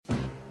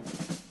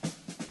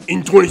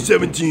In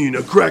 2017,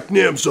 a cracked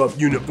NAMSOF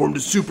unit formed a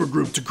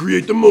supergroup to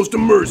create the most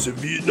immersive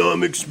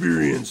Vietnam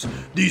experience.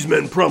 These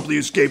men promptly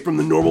escaped from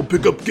the normal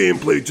pickup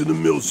gameplay to the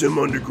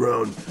Milsim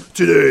Underground.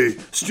 Today,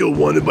 still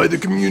wanted by the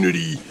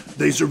community,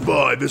 they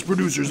survive as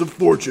producers of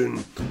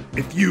fortune.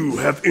 If you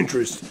have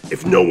interest,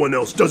 if no one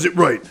else does it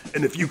right,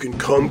 and if you can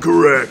come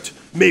correct,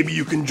 maybe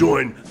you can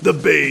join the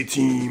BAE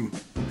team.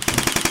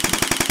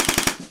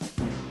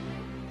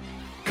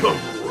 Come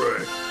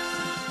correct.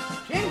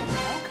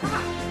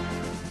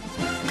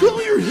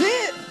 Cool your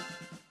hit!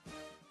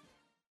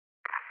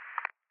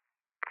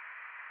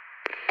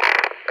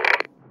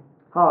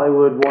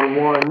 Hollywood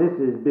 1-1, this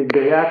is Big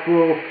Bay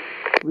Actual.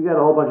 We got a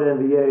whole bunch of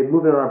NVA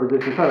moving in our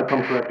position, trying to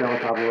come correct down on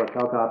top of us.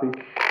 How copy?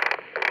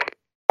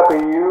 Copy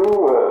you,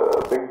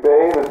 Big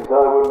Bay, this is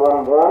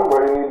Hollywood 1-1,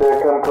 where you need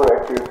to come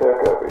correct, you, how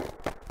copy?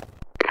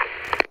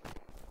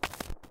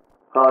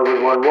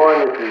 Hollywood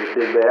 1-1, this is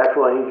Big Bay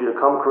Actual. I need you to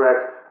come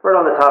correct right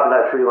on the top of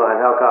that tree line.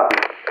 How copy?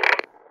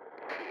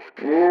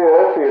 Yeah,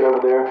 I see it over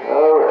there.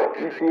 Alright,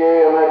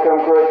 ETA on that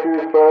come correct,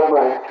 you, 5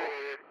 miles.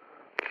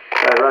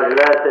 Alright, roger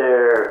that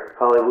there,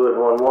 Hollywood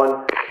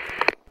 1-1.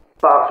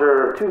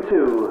 Boxer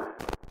 2-2.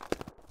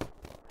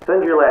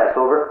 Send your last,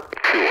 over.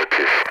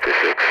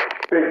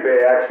 Big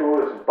Bay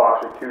Actual, this is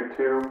Boxer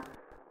 2-2.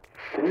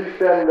 Can you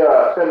send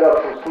up some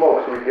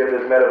smoke so we get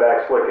this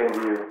medevac slick into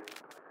you?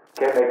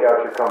 Can't make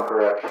out your come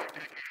correct.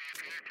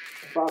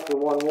 Boxer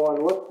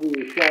 1-1, what's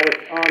the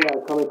status on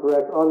that coming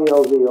correct on the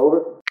LZ,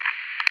 over?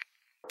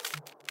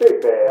 Big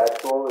Bay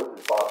Actual, this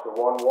is Boxer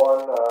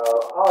 1-1.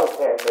 I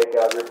can't make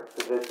out your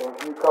position.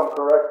 Can you come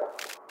correct?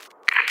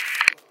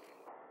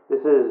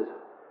 This is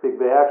Big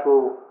Bay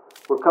Actual.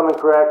 We're coming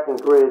correct in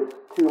grids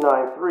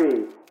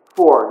 293,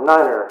 4,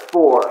 9er,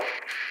 4.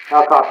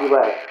 How copy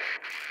last?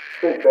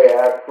 Big Bay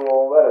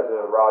Actual, that is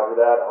a roger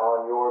that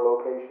on your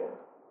location.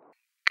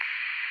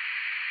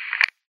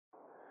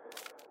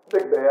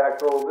 Big Bay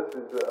Actual, this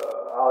is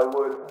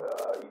Hollywood.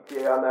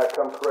 ETA on that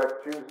come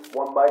correct. Juice,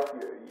 one mic.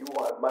 You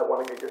might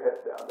want to get your head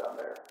down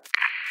there.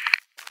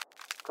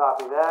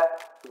 Copy that.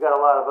 We got a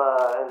lot of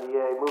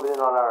NVA moving in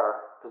on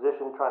our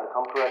position, trying to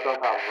come correct on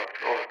top of us.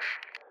 Over.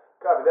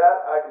 Copy that.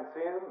 I can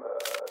see him.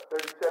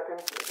 30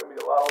 seconds. There's going to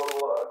be a lot of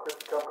little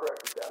crispy come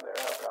correctors down there.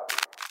 How copy?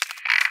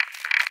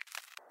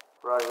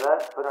 Roger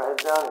that. Put our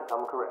heads down and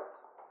come correct.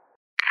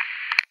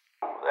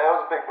 That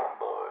was a big one,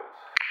 boys.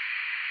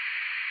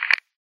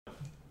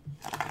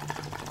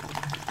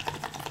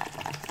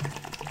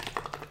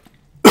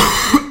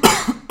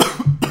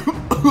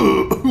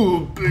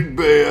 Big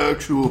Bay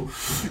Actual,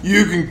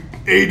 you can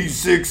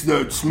 86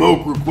 that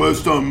smoke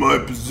request on my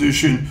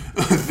position.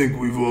 I think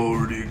we've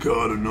already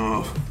got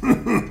enough.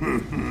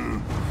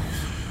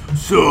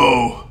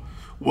 So,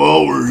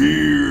 while we're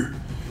here,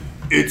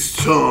 it's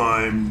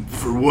time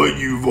for what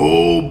you've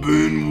all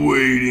been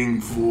waiting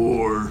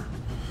for.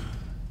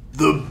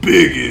 The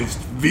biggest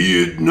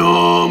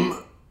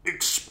Vietnam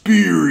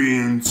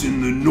experience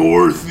in the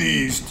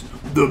Northeast.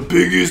 The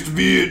biggest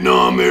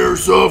Vietnam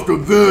airsoft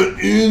event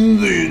in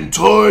the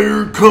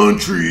entire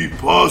country,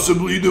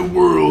 possibly the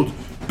world,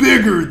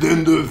 bigger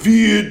than the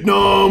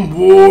Vietnam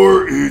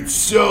War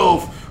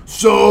itself,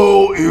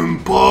 so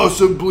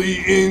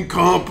impossibly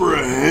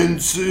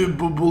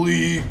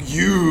incomprehensibly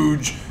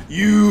huge,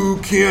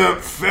 you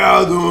can't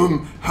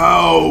fathom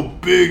how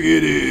big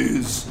it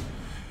is.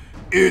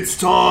 It's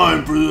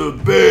time for the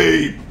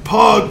BAE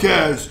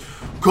Podcast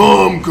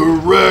Come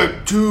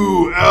Correct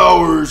 2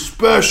 Hour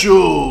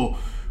Special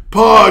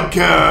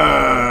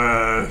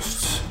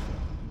Podcast.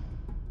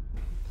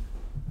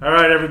 All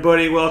right,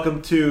 everybody,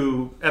 welcome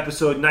to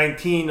episode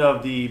 19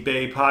 of the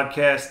BAE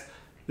Podcast.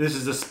 This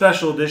is a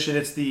special edition.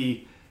 It's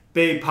the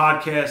BAE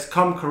Podcast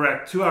Come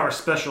Correct 2 Hour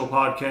Special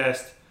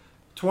Podcast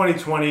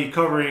 2020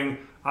 covering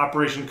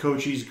Operation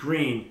Cochise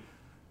Green.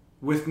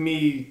 With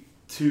me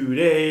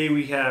today,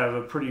 we have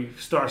a pretty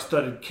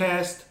star-studded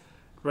cast.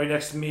 Right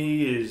next to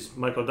me is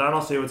Mike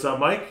O'Donnell. Say what's up,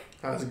 Mike.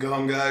 How's it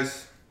going,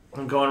 guys?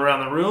 I'm going around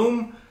the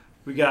room.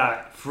 We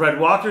got Fred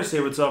Walker. Say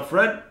what's up,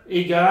 Fred.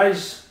 Hey,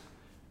 guys.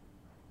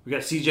 We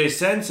got CJ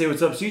Sen. Say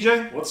what's up,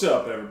 CJ. What's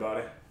up,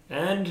 everybody?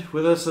 And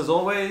with us, as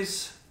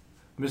always,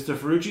 Mr.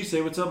 Ferrucci.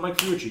 Say what's up, Mike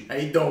Ferrucci. How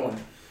you doing?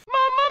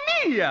 Mamma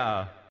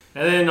mia!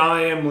 And then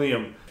I am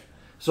Liam.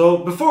 So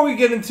before we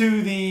get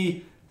into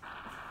the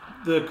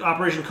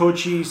Operation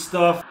Cochise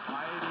stuff,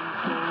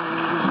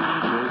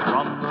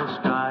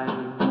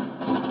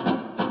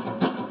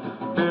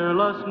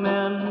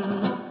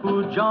 men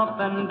who jump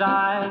and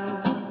die,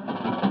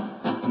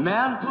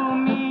 men who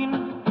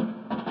mean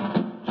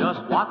just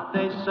what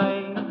they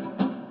say,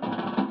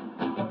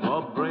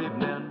 the brave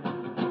men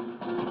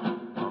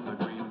of the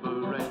Green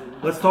Beret.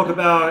 Let's talk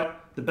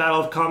about the Battle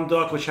of Kham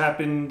Duc, which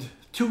happened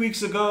 2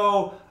 weeks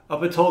ago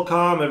up at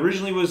Tulcom. It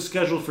originally was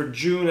scheduled for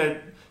June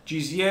at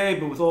GZA,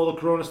 but with all the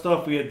Corona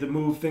stuff, we had to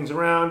move things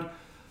around.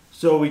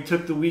 So we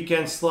took the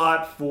weekend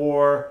slot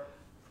for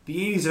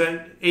the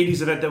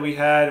 80s event that we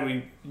had, and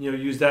we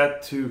used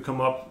that to come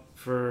up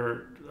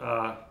for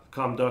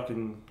Kham Duc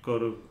and go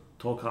to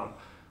Tulcom.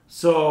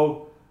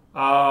 So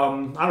I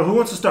don't know, who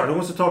wants to start? Who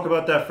wants to talk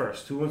about that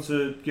first? Who wants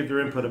to give their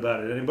input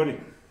about it? Anybody?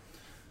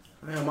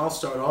 I'll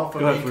start off.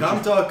 Go ahead,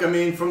 Comtalk,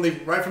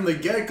 right from the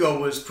get-go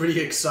was pretty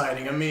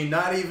exciting.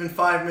 Not even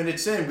 5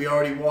 minutes in, we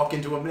already walk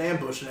into an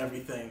ambush and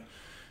everything.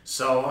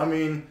 So,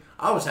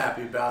 I was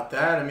happy about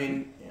that.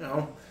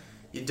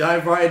 You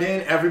dive right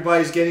in,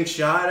 everybody's getting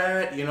shot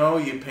at, you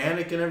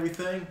panic and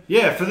everything.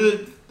 Yeah, for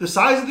the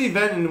size of the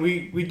event, and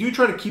we do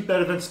try to keep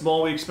that event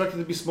small. We expect it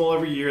to be small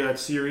every year, that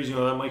series,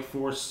 that Mike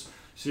Force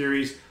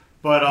series.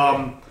 But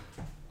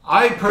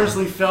I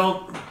personally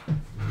felt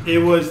it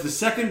was the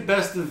second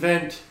best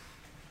event,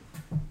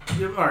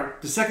 or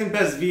the second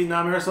best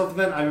Vietnam airsoft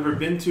event I've ever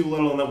been to,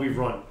 let alone that we've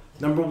run.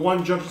 Number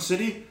one, Junction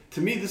City.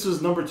 To me, this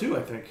was number two,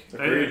 I think.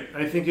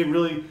 I think it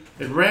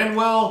ran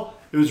well.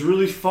 It was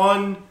really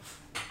fun.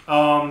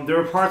 There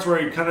were parts where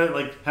I kind of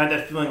had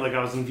that feeling like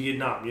I was in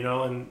Vietnam,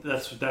 and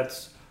that's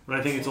what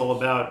I think it's all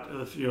about,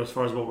 as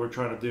far as what we're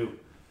trying to do.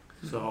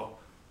 So,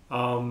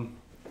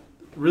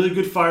 really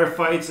good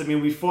firefights.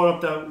 We fought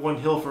up that one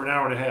hill for an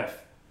hour and a half.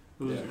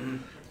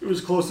 It was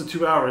close to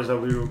 2 hours that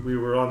we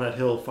were on that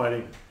hill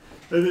fighting.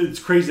 It's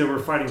crazy that we're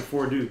fighting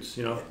 4 dudes,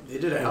 They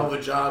did a hell of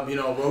a job,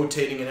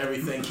 rotating and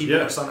everything, keeping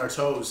us on our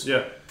toes.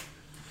 Yeah.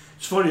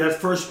 It's funny, that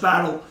first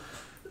battle,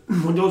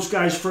 when those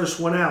guys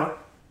first went out,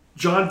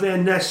 John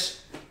Van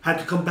Ness had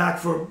to come back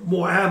for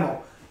more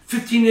ammo.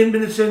 15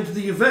 minutes into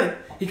the event,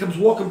 he comes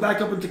walking back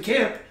up into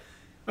camp.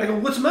 I go,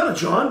 "What's the matter,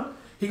 John?"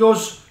 He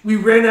goes, "We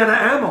ran out of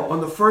ammo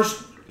on the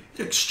first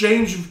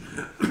exchange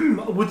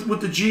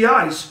with the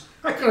GIs."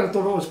 I kind of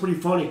thought that was pretty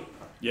funny.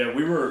 Yeah,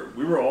 we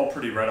were all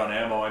pretty red on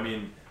ammo.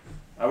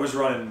 I was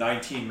running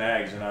 19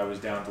 mags and I was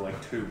down to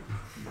 2.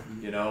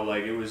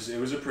 It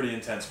was a pretty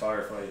intense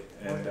firefight,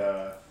 and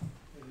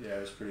it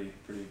was pretty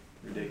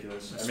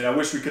ridiculous. I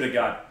wish we could have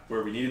got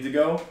where we needed to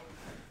go,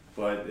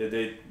 but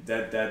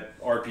that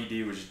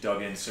RPD was just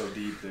dug in so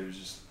deep that it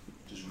was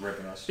just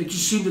ripping us. It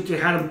just seemed that they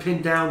had him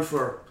pinned down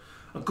for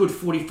a good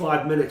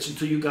 45 minutes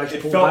until you guys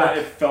pulled back.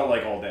 It felt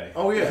like all day.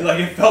 Oh yeah.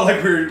 It felt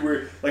like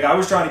we're I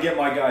was trying to get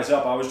my guys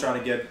up. I was trying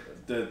to get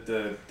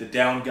the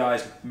down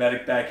guys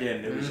medic back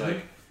in. It was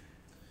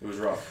it was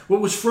rough.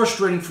 What was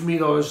frustrating for me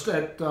though is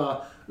that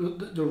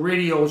the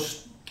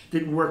radios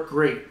didn't work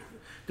great.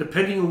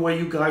 Depending on where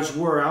you guys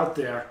were out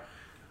there,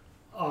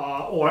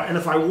 and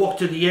if I walked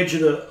to the edge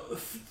of the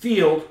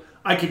field,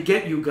 I could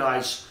get you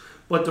guys.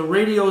 But the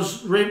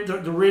radios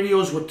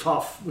were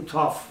tough.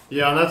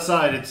 Yeah, on that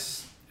side,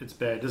 it's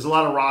bad. There's a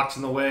lot of rocks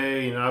in the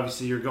way,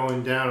 obviously you're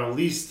going down at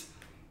least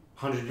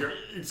 100 yards.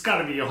 It's got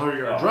to be a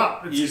 100-yard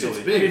drop. Easily.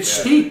 It's big. It's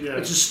steep. Yeah.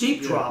 It's a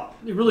steep drop.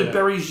 It really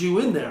buries you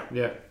in there.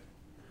 Yeah.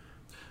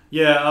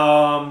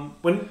 Yeah.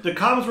 When the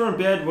comms weren't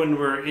bad when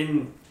we're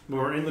in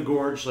the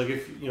gorge,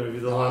 if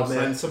the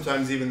last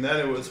sometimes even then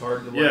it was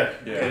hard to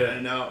get in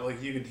and out.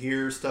 You could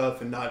hear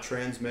stuff and not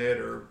transmit,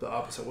 or the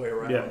opposite way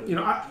around.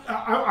 Yeah.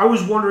 I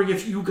was wondering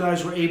if you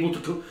guys were able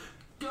to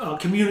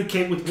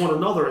communicate with one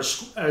another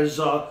as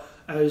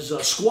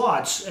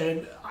squads,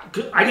 and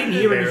I didn't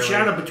hear any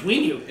chatter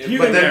between you.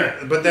 But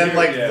then,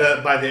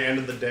 by the end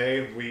of the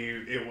day,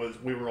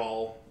 we were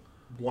all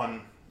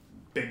one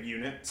big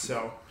unit.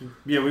 So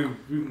yeah, we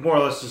more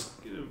or less just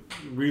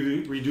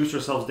reduced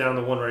ourselves down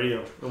to one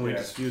radio, and we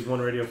just used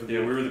one radio for the. Yeah,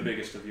 we were the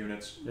biggest of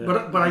units. Yeah.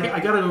 But I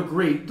gotta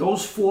agree,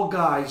 those 4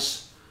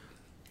 guys.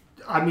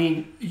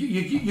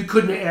 You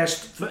couldn't have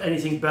asked for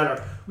anything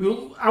better.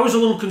 I was a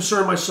little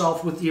concerned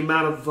myself with the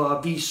amount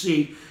of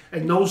VC,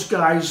 and those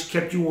guys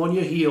kept you on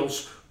your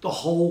heels the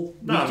whole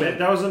weekend. Man,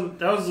 that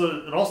was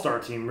an all-star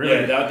team,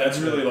 really. Yeah, that's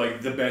really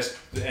the best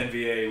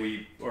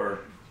NVA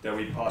that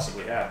we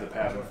possibly have, the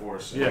Pavan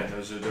Force.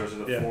 Those are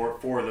the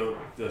four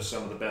of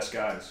some of the best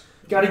guys.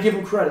 Got to give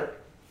them credit.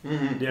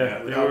 Mm-hmm.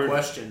 Yeah, without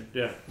question.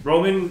 Yeah,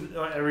 Roman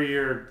every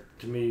year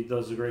to me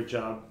does a great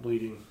job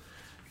leading.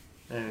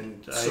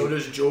 And so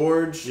does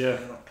George. Yeah.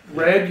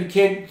 Red, you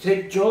can't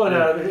take John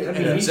out of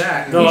it.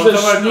 Exactly. I'm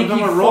talking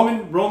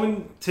about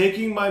Roman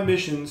taking my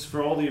missions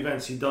for all the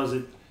events. He does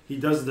it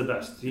the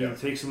best. He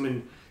takes them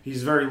in.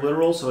 He's very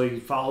literal, so he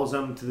follows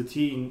them to the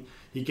T, and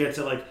he gets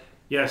it.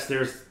 Yes,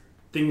 there's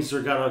things that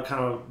are gotta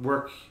kind of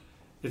work.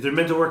 If they're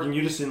meant to work in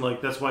unison,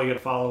 that's why you gotta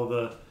follow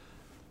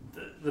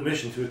the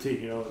mission to a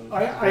T.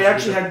 I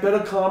actually had better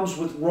comms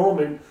with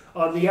Roman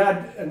on the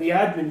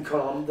admin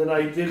comm than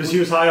I did because he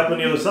was high up on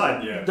the other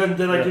side. Yeah.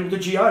 Than I did with the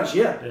GIs.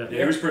 Yeah.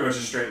 It was pretty much a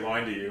straight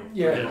line to you.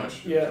 Yeah. Pretty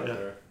much.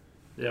 Yeah.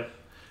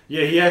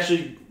 Yeah. He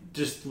actually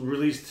just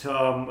released a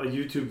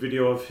YouTube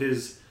video of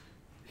his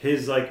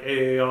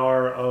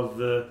AAR of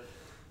the.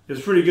 It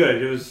was pretty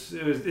good.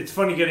 It's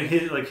funny getting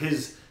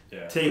his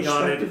take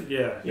on it.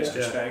 Yeah.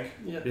 Mr. Spank.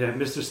 Yeah,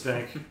 Mr.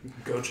 Spank.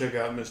 Go check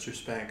out Mr.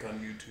 Spank on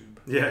YouTube.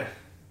 Yeah.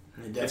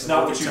 It's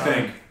not what you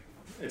think.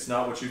 It's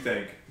not what you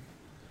think.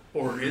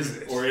 Or is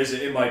it? Or is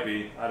it? It might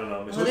be. I don't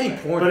know. It ain't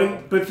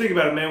porn. But think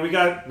about it, man. We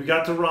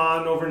got to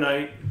Ron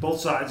overnight. Both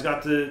sides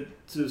got to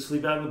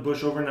sleep out in the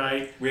bush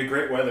overnight. We had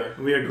great weather.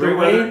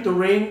 The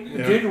rain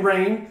did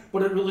rain,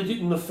 but it really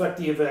didn't affect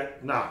the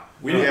event. Nah.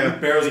 We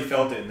barely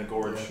felt it in the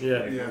gorge. Yeah.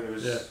 It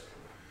was.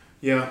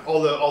 Yeah,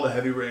 all the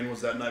heavy rain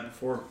was that night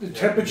before. The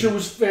temperature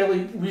was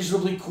fairly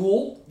reasonably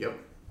cool. Yep.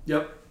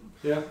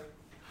 Yeah.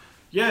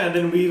 Yeah, and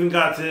then we even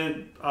got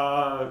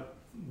to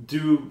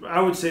do,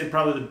 I would say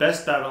probably the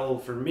best battle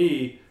for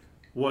me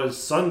was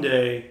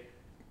Sunday.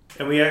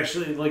 And we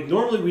actually, like,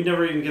 normally we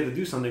never even get to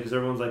do Sunday because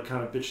everyone's, like,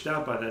 kind of bitched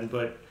out by then.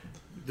 But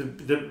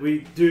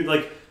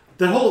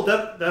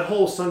that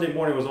whole Sunday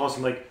morning was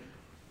awesome. Like,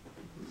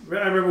 I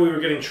remember we were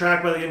getting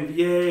tracked by the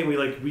NBA,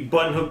 and we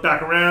button hooked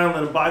back around,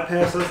 let them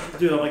bypass us.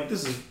 Dude, I'm like,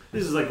 this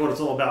is like what it's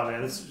all about,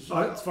 man. It's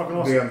fucking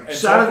awesome. Yeah. And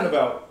Saturday- talking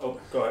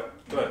about, go ahead.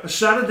 A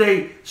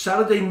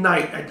Saturday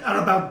night at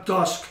about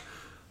dusk,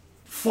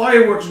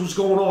 fireworks was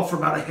going off for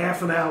about a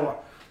half an hour,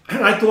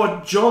 and I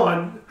thought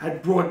John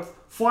had brought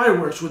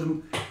fireworks with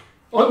him.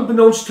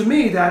 Unbeknownst to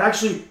me, that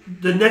actually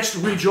the next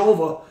ridge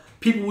over,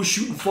 people were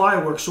shooting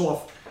fireworks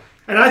off,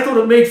 and I thought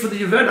it made for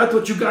the event. I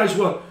thought you guys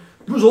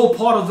it was all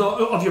part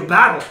of your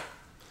battle.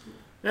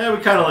 Yeah,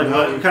 we kind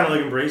of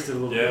like embraced it a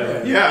little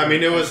bit. Yeah, I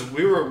mean, it was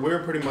we were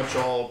pretty much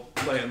all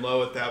playing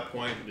low at that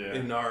point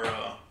in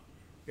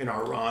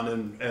our run,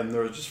 and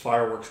there was just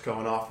fireworks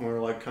going off, and we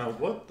were like, kind of,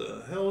 what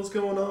the hell is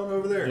going on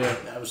over there? Yeah.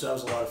 That was a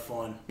lot of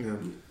fun. Yeah.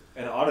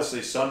 And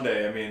honestly,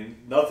 Sunday, I mean,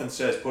 nothing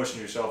says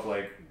pushing yourself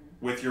like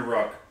with your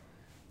ruck,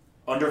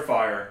 under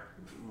fire,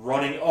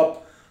 running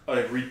up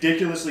a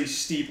ridiculously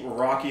steep,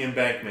 rocky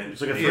embankment.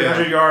 It's like a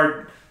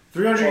 300-yard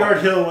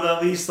hill with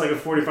at least like a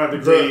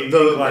 45-degree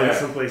incline in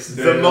some places.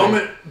 The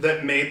moment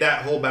that made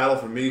that whole battle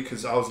for me,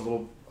 because I was a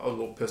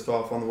little pissed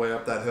off on the way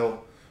up that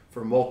hill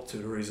for a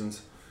multitude of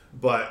reasons.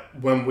 But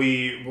when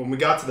we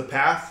got to the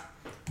path,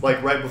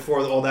 like right before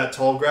all that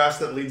tall grass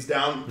that leads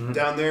down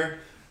there,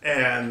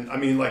 and I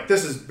mean, like,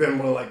 this has been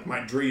one of like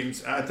my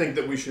dreams. And I think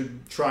that we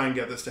should try and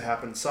get this to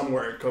happen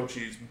somewhere at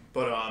Cochise.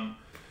 But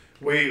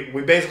we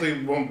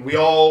basically, when we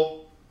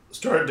all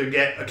started to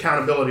get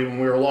accountability when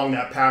we were along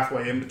that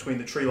pathway in between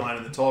the tree line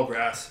and the tall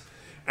grass,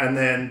 and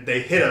then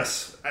they hit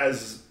us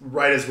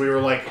right as we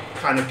were like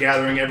kind of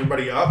gathering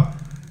everybody up,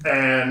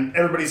 and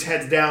everybody's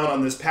heads down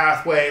on this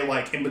pathway,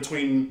 like in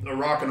between a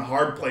rock and a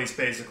hard place,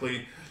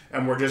 basically.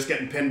 And we're just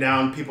getting pinned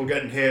down, people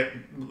getting hit.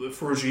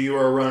 Ferrugia, you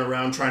are running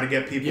around trying to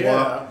get people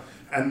up.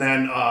 And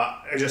then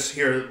I just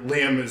hear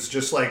Liam is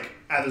just like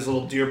at this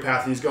little deer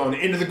path, and he's going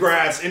into the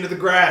grass, into the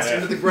grass,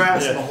 into the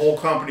grass, and the whole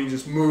company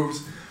just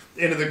moves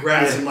into the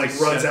grass and like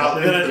runs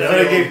out. And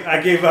then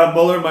I gave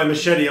Muller my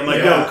machete. I'm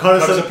like, yo,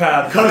 cut us a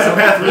path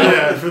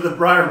for the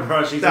briar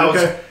brush. He's like,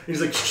 okay.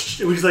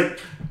 He's like,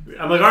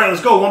 I'm like, all right,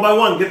 let's go one by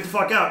one, get the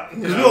fuck out.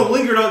 Because we all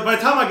lingered. By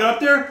the time I got up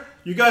there,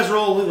 you guys were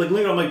all like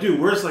lingering. I'm like, dude,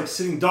 we're just like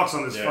sitting ducks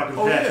on this fucking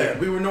path. Yeah,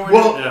 we were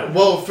nowhere.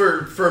 Well,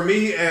 for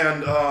me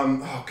and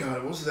oh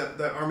god, what was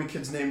that army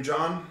kid's name?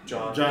 John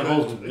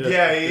Holzman.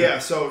 Yeah.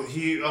 So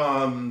he,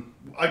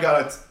 I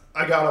got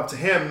up to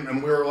him,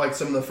 and we were like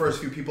some of the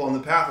first few people on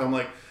the path. And I'm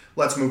like,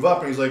 let's move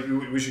up. And he's like,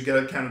 we should get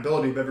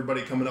accountability of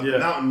everybody coming up the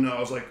mountain. And I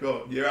was like,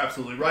 oh, you're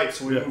absolutely right.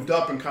 So we moved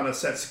up and kind of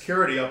set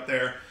security up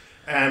there.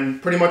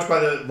 And pretty much by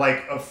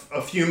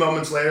a few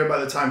moments later, by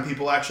the time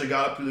people actually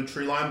got up to the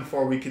tree line,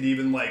 before we could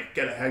even like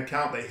get a head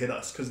count, they hit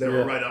us because they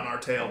were right on our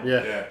tail.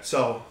 Yeah.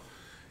 So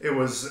it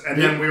was,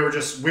 and then we were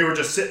just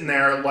sitting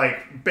there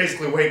like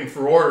basically waiting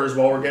for orders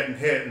while we're getting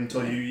hit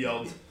until you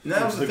yelled. And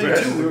that was the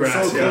thing too. We were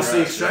so close to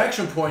the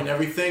extraction point and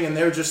everything, and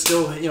they're just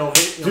still,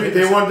 Dude,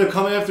 they wanted to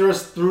come after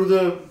us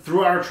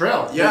through our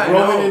trail. Yeah, like,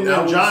 Roman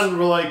and John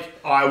were like,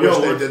 oh, I wish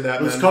they did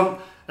that. Let's come.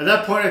 At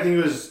that point, I think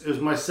it was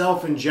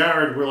myself and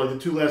Jared were like the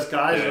two last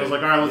guys, and I was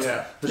like, all right,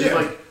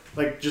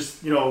 let's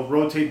just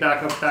rotate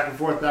back and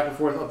forth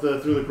up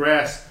through the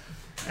grass.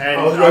 And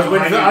I was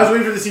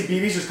waiting for the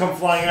CPVs just come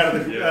flying out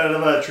of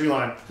the tree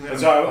line. And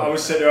so I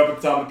was sitting there up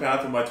at the top of the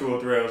path with my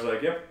 203. I was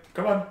like, yep,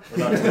 come on. We're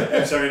not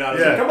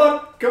M79.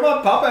 Come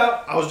on, pop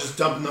out. I was just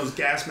dumping those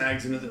gas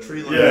mags into the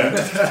tree line.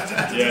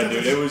 Yeah,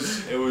 dude, it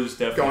was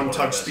definitely going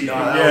tuck speed.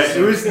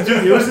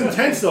 It was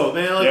intense though,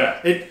 man.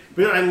 Like,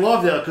 but I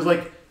loved it because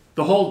like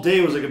the whole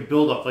day was like a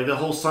build up. Like the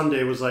whole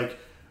Sunday was like,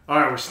 all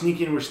right, we're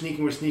sneaking.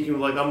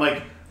 Like I'm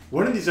like,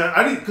 one of these,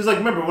 because like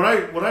remember when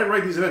I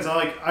write these events,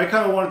 I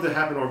kind of want it to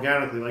happen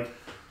organically. Like,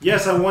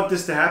 yes, I want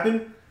this to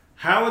happen.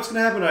 How it's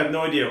gonna happen, I have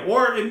no idea.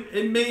 Or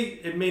it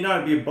may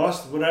not be a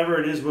bust.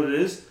 Whatever it is, what it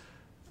is.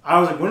 I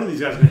was like, when are these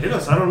guys gonna hit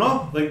us? I don't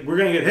know. Like we're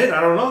gonna get hit. I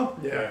don't know.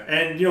 Yeah.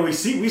 And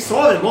we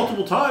saw them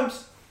multiple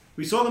times.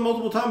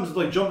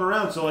 Like jump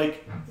around. So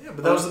like, yeah,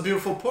 but that was the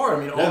beautiful part.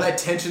 I mean, all that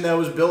tension that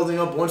was building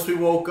up once we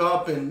woke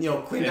up and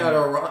cleaned out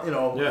our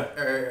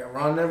our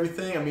run and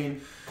everything. I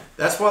mean,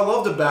 that's what I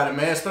loved about it,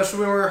 man.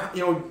 Especially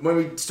when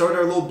we started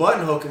our little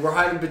button hook and we're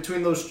hiding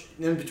between those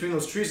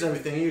trees and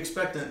everything. You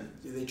expect that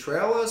they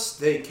trail us,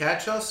 they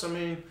catch us. I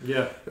mean,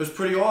 it was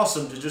pretty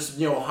awesome to just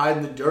hide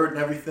in the dirt and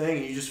everything,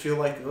 and you just feel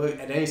like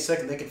at any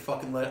second they could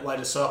fucking light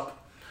us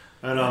up.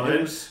 I know. It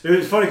was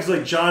funny because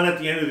like John at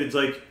the end of it's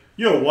like,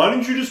 yo, why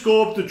didn't you just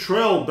go up the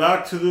trail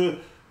back to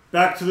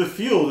the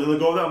field and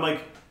go over that? I'm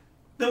like,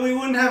 then we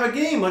wouldn't have a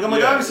game. Like I'm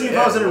obviously if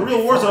I was in a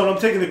real war zone, I'm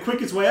taking the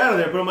quickest way out of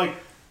there. But I'm like,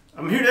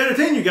 I'm here to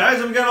entertain you guys,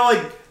 and we gotta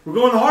like we're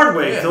going the hard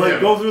way Yeah, to like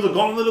yeah. go through the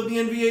gauntlet of the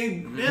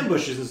NBA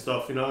ambushes and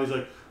stuff. You know, he's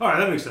like, all right,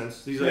 that makes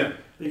sense. He's like,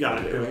 you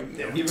got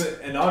it.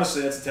 And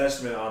honestly, that's a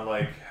testament on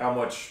like how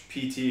much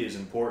PT is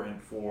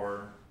important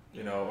for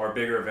our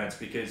bigger events.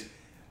 Because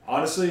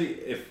honestly,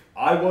 if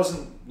I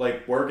wasn't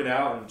like working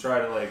out and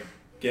trying to like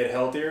get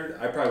healthier,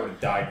 I probably would have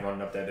died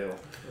running up that hill.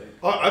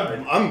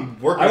 I'm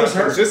working I was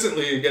out hurt.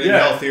 consistently and getting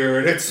Yeah. healthier,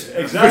 and it's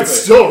Exactly.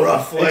 still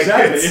rough. Like,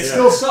 Exactly, it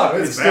still sucked.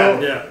 It's It's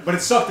bad. still, but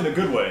it sucked in a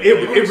good way.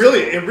 It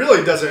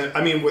really doesn't.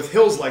 I mean, with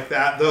hills like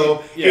that,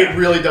 though, Yeah. it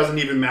really doesn't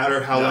even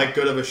matter how No. like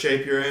good of a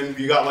shape you're in.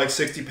 You got like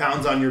 60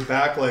 pounds on your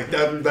back, like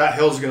that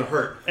hill's gonna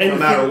hurt And no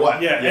the matter thing-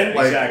 what. yeah, and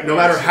like exactly. no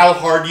matter how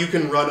hard you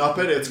can run up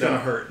it, it's gonna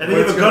hurt. And then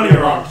you have a gun in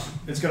your arms.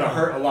 It's gonna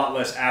hurt a lot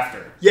less after.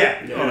 Yeah,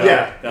 Yeah.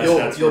 yeah.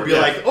 That's You'll where- be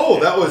like, oh,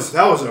 that was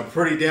a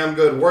pretty damn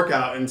good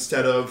workout.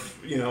 Instead of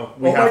we Oh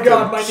my have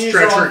God, to my knees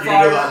stretcher are on you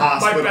fire. to the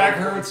hospital. My back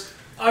hurts.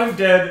 I'm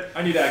dead.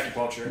 I need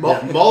acupuncture.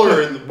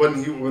 Muller,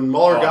 when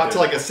Muller Oh, got dude. to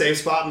like a safe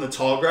spot in the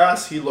tall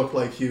grass, he looked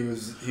like he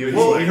was.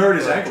 Well, like, he hurt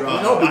his ankle.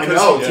 No, I because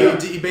know, he,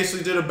 dude. he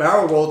basically did a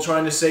barrel roll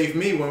trying to save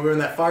me when we were in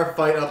that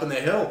firefight up in the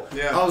hill.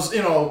 Yeah. I was,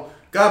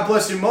 God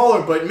bless you,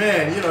 Muller, but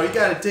man, you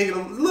got to take it a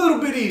little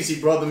bit easy,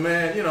 brother,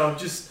 man.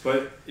 Just.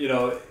 But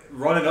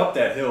running up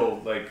that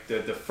hill, like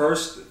the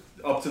first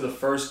up to the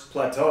first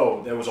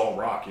plateau, that was all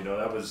rock.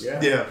 That was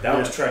that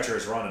was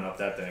treacherous running up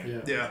that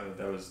thing. Yeah.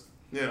 That was.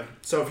 Yeah.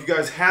 So if you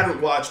guys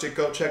haven't watched it,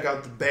 go check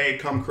out the BAE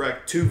Come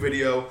Correct 2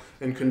 video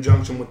in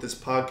conjunction with this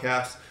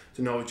podcast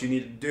to know what you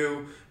need to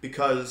do,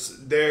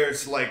 because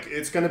there's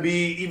it's going to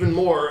be even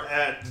more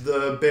at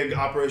the big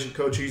Operation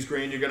Cochise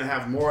Green. You're going to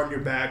have more on your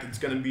back. It's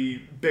going to be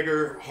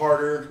bigger,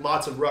 harder,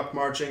 lots of ruck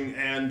marching,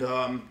 and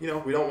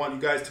we don't want you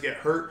guys to get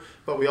hurt,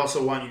 but we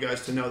also want you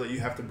guys to know that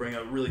you have to bring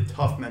a really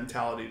tough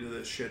mentality to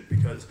this shit,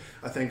 because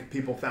I think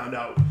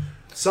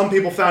some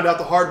people found out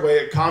the hard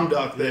way at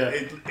Comduck that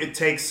it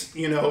takes,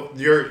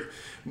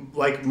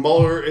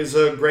 Muller is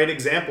a great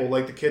example.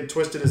 Like, the kid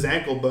twisted his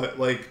ankle, but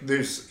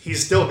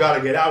he's still got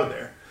to get out of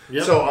there.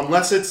 Yep. So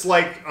unless it's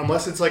like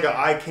a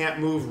I can't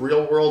move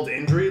real world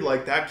injury,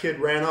 like that kid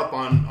ran up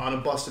on a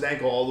busted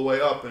ankle all the way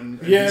up,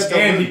 and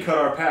he cut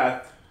our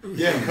path.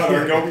 Yeah, cut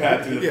our go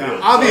path through the field.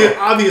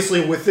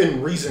 Obviously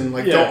within reason,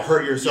 don't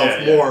hurt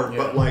yourself more.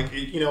 Yeah. But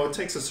it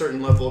takes a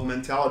certain level of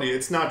mentality.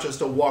 It's not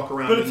just a walk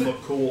around and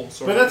look cool.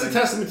 But that's a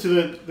testament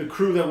to the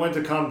crew that went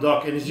to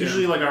Comduck, and it's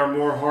usually like our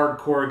more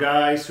hardcore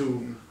guys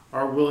who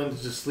are willing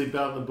to just sleep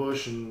out in the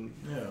bush and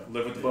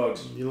live with the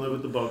bugs. You live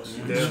with the bugs.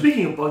 Yeah.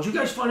 Speaking of bugs, you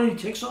guys find any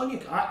ticks on you?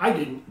 I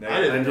didn't.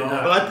 I didn't know,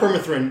 but I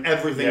permethrin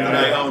everything that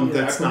I own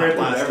that's I not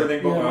plastic.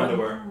 everything but my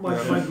underwear.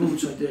 My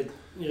boots, I did.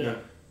 Yeah.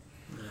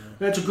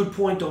 That's a good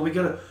point, though. We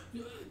gotta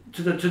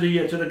to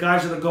the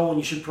guys that are going.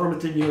 You should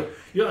permit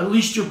your at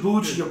least your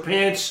boots and your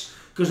pants,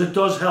 because it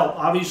does help.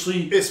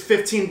 Obviously, it's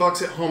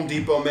 $15 at Home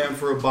Depot, man,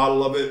 for a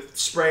bottle of it.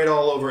 Spray it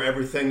all over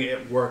everything.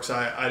 It works.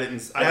 I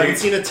haven't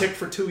seen a tick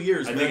for 2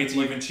 years. I think it's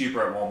even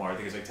cheaper at Walmart. I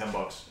think it's like $10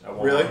 at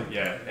Walmart. Really?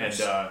 Yeah,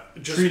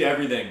 and treat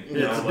everything.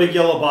 It's a big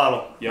yellow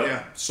bottle. Yep.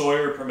 Yeah.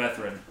 Sawyer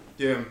permethrin.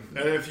 Yeah,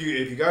 and if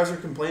you guys are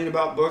complaining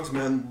about bugs,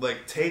 man,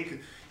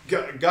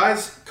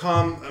 guys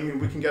come. I mean,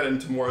 we can get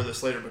into more of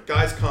this later, but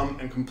guys come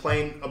and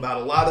complain about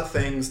a lot of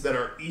things that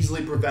are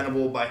easily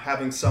preventable by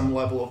having some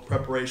level of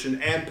preparation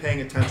and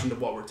paying attention to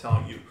what we're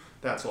telling you.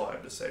 That's all I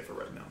have to say for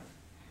right now.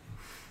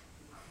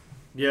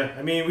 Yeah,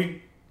 I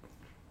mean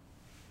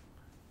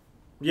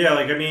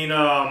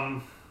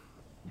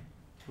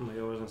what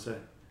was I gonna say?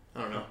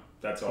 I don't know.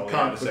 That's all I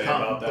have to say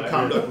about that. The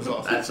conduct was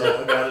awesome. That's all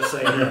I gotta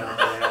say.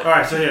 All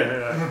right,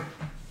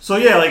 so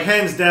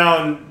hands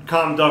down,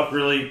 Comduck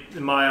really,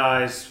 in my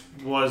eyes,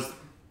 was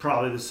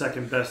probably the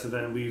second best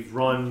event we've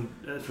run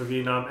for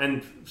Vietnam,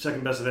 and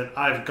second best event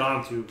I've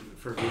gone to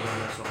for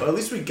Vietnam. But at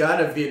least we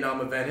got a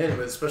Vietnam event in,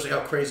 especially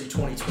how crazy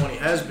 2020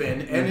 has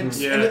been. And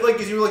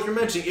Mm-hmm. you're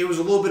mentioning, it was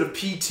a little bit of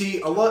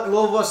PT. A lot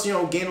of us,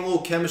 gained a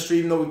little chemistry,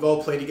 even though we've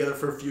all played together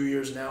for a few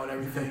years now and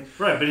everything.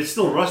 Right, but it's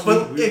still rusty.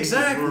 But we're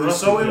exactly. rusty,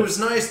 So it was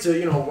nice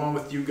to run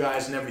with you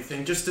guys and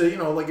everything, just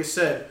to like I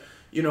said,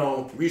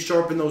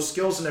 resharpen those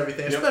skills and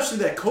everything. Yep. Especially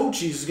that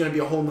Cochise is going to be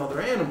a whole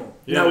nother animal.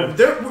 Yeah, now, we're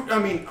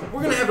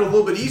going to have it a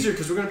little bit easier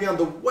because we're going to be on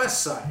the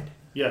west side.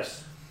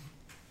 Yes.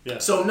 Yeah.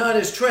 So not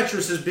as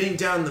treacherous as being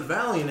down the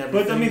valley and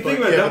everything. But I mean, think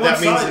about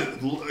that that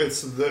one means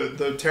it's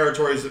the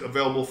territory is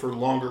available for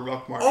longer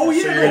ruck marches. Oh,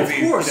 yeah, so you're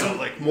of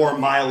course. more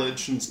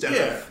mileage instead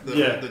of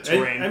the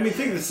terrain. And, I mean,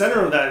 think the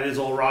center of that is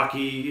all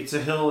rocky. It's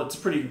a hill. It's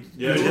pretty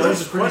good.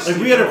 It's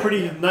We had a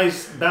pretty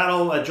nice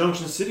battle at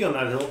Junction City on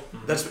that hill.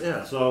 That's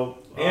So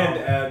and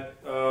at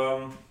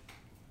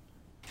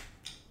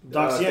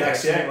Doc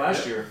Siang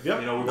last year. Yep.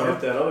 We went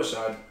up that other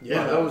side.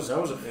 Yeah, that was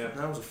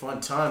a fun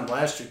time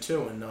last year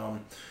too, and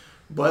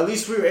but at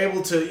least we were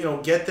able to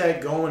get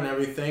that going and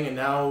everything, and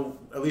now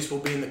at least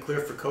we'll be in the clear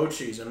for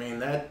Cochise. I mean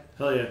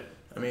hell yeah.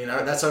 I mean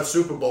that's our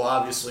Super Bowl,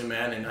 obviously,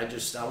 man, and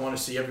I want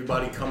to see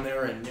everybody come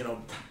there and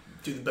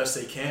do the best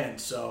they can.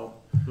 So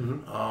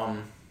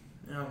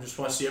just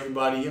want to see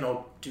everybody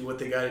do what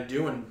they got to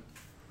do and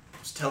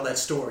just tell that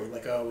story,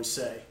 like I always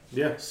say.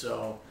 Yeah.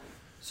 So.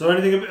 So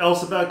anything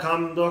else about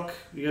Common Duck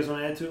you guys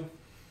want to add to?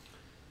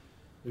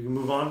 We can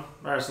move on.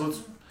 All right, let's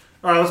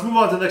move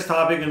on to the next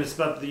topic, and it's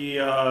about the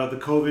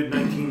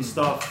COVID-19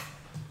 stuff.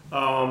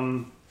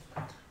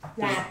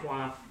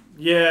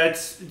 Yeah,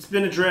 it's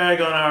been a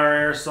drag on our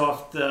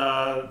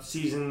airsoft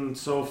season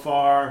so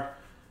far.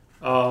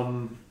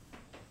 The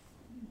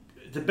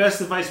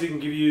best advice we can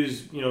give you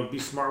is, be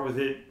smart with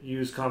it,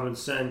 use common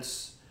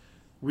sense.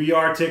 We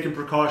are taking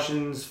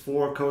precautions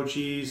for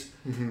coaches.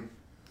 Mm-hmm.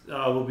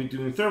 We'll be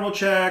doing thermal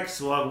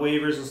checks. We'll have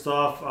waivers and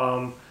stuff.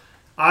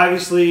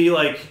 Obviously,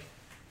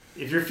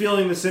 if you're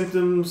feeling the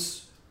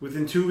symptoms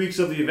within 2 weeks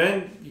of the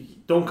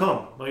event, don't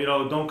come.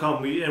 Don't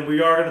come. We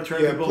are going to turn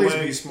people away. Yeah,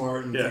 please be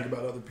smart and think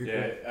about other people.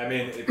 Yeah, I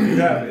mean, if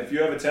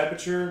you have a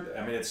temperature,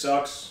 I mean, it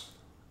sucks.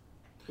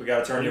 We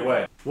got to turn you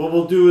away. What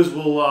we'll do is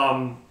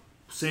we'll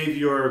save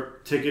your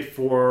ticket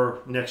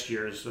for next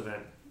year's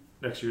event.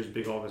 Next year's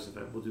big August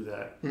event. We'll do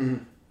that.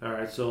 Mm-hmm. All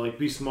right. So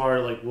be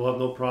smart. We'll have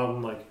no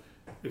problem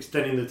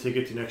extending the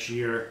ticket to next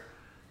year.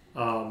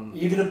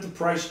 Even if the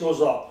price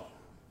goes up.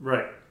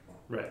 Right.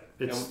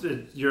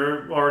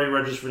 You're already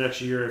registered for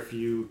next year if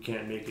you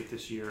can't make it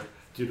this year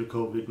due to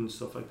COVID and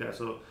stuff like that.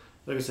 So,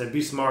 like I said,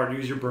 be smart,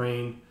 use your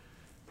brain,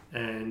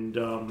 and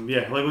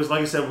like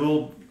I said,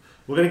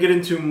 we're gonna get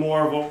into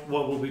more of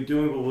what we'll be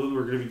doing. But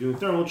we're gonna be doing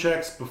thermal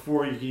checks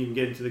before you can even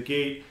get into the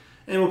gate,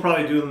 and we'll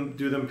probably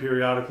do them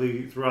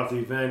periodically throughout the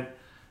event.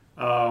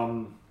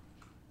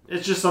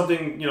 It's just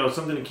something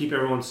to keep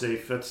everyone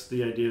safe. That's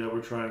the idea that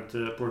we're trying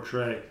to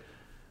portray.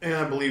 And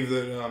I believe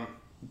that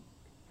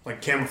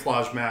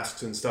camouflage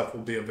masks and stuff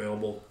will be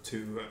available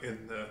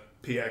in the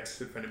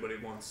PX if anybody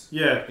wants.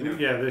 Yeah,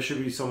 there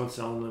should be someone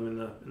selling them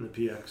in the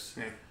PX.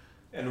 Yeah.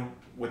 And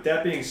with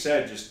that being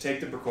said, just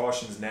take the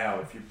precautions now.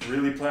 If you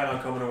really plan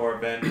on coming to our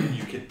event,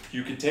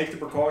 you can take the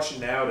precaution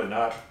now to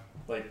not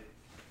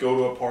go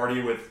to a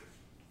party with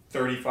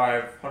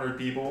 3,500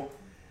 people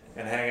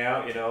and hang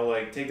out.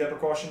 Take that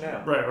precaution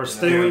now. Right, or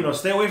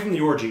stay away from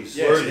the orgies.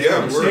 Stay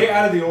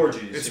out of the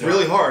orgies. It's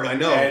really hard, I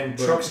know. And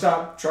truck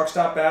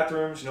stop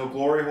bathrooms,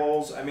 glory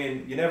holes. I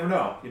mean, you never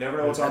know. You never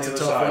know what's on the other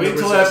side. Wait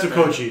until after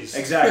Cochise.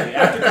 Exactly.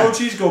 After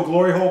Cochise, go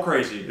glory hole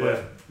crazy.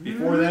 But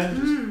before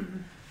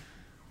then,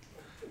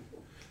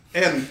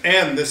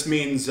 And this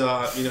means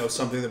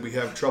something that we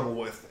have trouble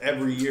with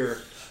every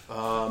year.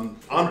 On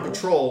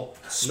patrol,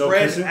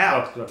 spread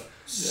out.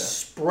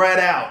 Spread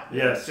out.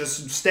 Yes.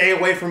 Just stay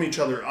away from each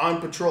other on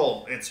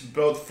patrol. It's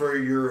both for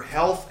your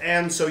health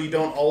and so you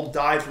don't all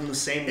die from the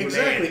same grenade.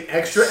 Exactly.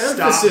 Extra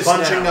emphasis Stop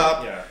bunching now.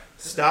 up. Yeah.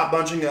 Stop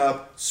bunching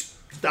up.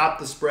 Stop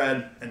the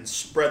spread and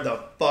spread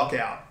the fuck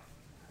out.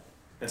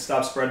 And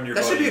stop spreading your.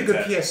 That should be a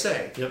good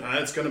PSA. Yep.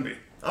 It's gonna be.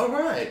 All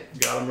right.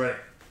 Got them ready.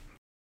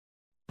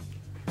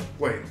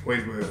 Wait.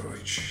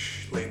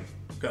 Shh, Liam.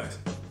 Guys.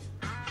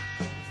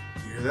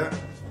 You hear that?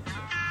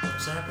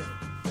 What's happening?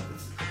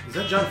 Is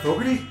that John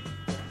Fogerty?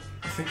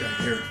 I think I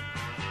hear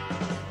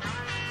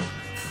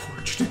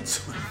forged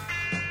insulin.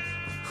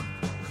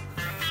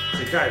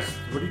 Hey guys,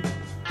 what are you...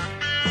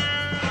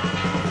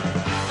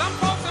 Some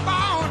folks are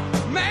born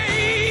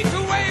made to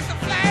wave the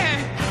flag.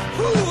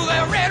 Ooh,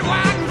 they're red,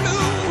 white, and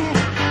blue.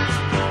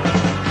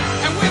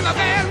 And when the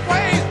band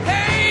plays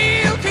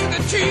Hail to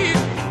the Chief,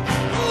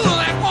 ooh,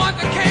 they point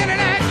the cannon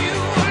at you.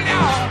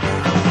 No,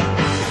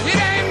 it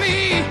ain't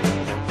me.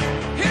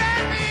 It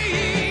ain't me.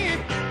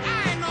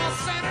 I ain't no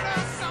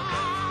senator, son.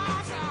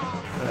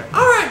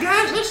 All right,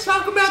 guys, let's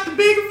talk about the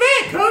big event.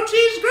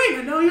 Cochise Green.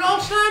 I know you all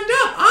signed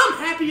up. I'm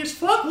happy as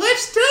fuck.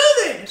 Let's do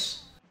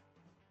this.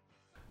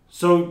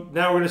 So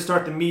now we're going to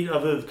start the meat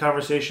of the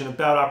conversation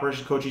about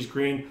Operation Cochise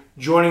Green.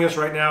 Joining us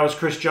right now is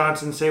Chris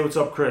Johnson. Say what's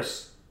up,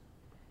 Chris.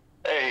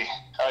 Hey,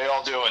 how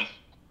y'all doing?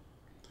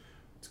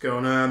 What's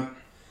going on?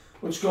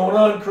 What's going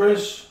on,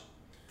 Chris?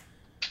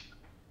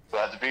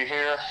 Glad to be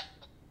here.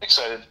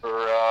 Excited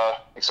for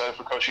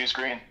Cochise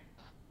Green.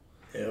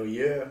 Hell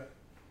yeah.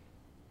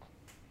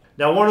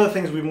 Now, one of the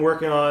things we've been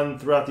working on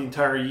throughout the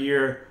entire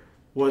year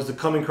was the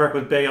Coming Correct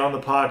with BAE on the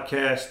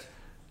podcast.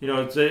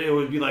 It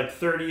would be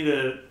 30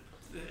 to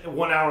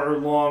 1 hour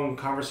long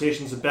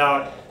conversations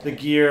about the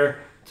gear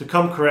to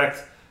come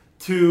correct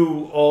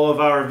to all of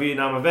our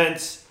Vietnam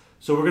events.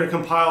 So we're going to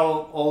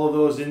compile all of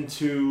those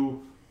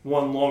into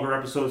one longer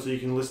episode so you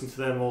can listen to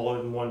them all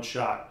in one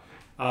shot.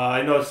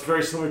 I know it's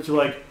very similar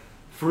to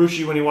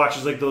Ferrucci when he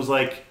watches those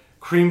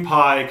cream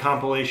pie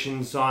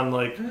compilations on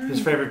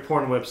his favorite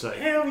porn website.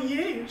 Hell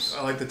yes.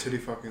 I like the titty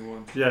fucking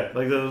one. Yeah,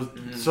 those.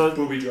 So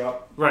booby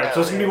drop. Right.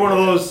 So it's gonna be one of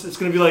those. It's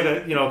gonna be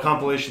a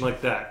compilation like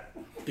that.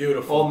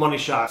 Beautiful. All money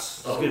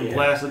shots. Just getting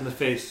blasted in the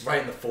face.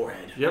 Right in the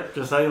forehead. Yep.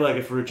 Just how you like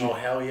it, Ferrucci. Oh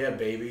hell yeah,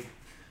 baby.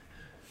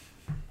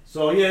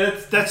 So yeah,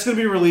 that's gonna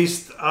be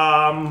released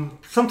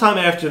sometime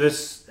after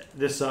this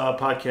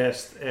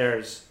podcast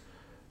airs.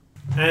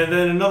 And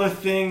then another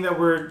thing that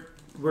we're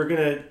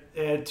gonna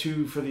add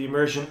to for the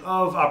immersion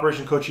of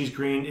Operation Cochise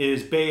Green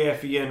is BAE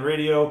FEN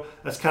Radio.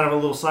 That's kind of a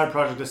little side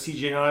project that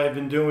CJ and I have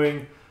been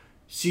doing.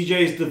 CJ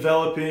is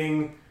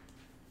developing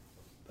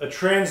a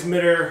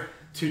transmitter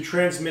to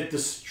transmit the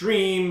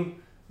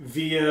stream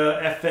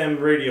via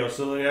FM radio.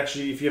 So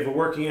actually, if you have a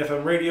working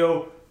FM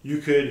radio, you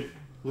could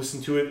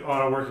listen to it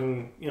on a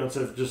working,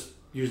 instead of just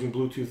using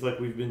Bluetooth like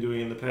we've been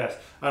doing in the past.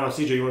 I don't know,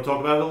 CJ, you want to talk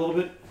about it a little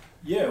bit?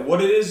 Yeah,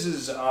 what it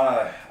is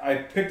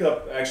I picked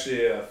up,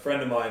 actually, a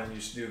friend of mine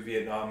used to do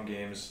Vietnam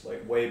games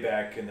like way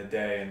back in the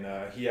day,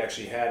 and he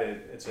actually had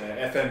it. It's an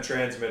FM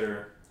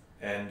transmitter,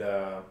 and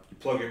you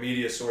plug your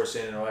media source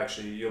in,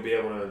 and you'll be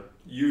able to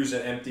use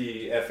an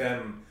empty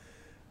FM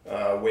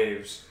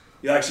waves.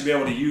 You'll actually be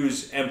able to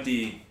use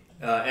empty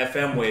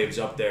FM waves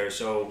up there.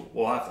 So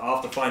I'll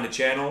have to find a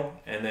channel,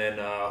 and then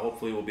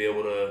hopefully you'll be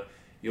able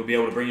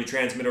to bring your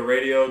transmitter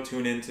radio,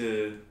 tune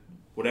into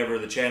whatever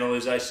the channel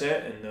is I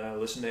set, and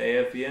listen to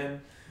AFBN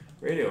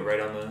radio right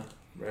on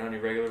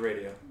your regular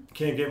radio.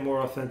 Can't get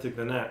more authentic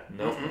than that.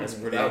 Nope, that's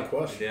pretty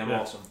damn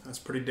awesome. That's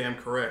pretty damn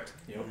correct.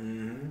 Yep,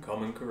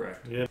 coming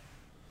correct. Yeah.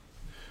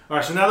 All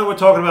right, so now that we're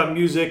talking about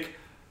music,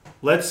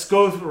 let's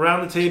go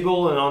around the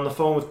table and on the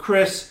phone with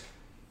Chris,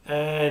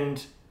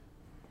 and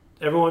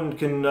everyone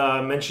can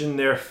mention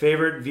their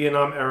favorite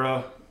Vietnam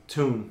era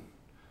tune.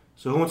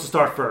 So who wants to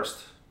start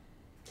first?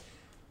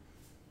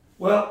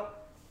 Well,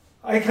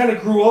 I kind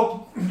of grew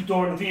up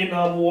during the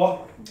Vietnam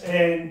War,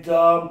 and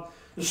the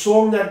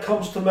song that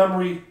comes to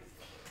memory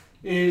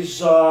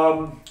is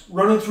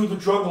Running Through the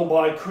Jungle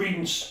by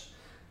Creedence.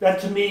 That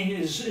to me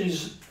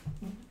is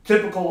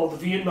typical of the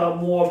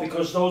Vietnam War,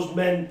 because those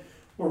men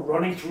were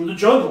running through the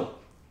jungle.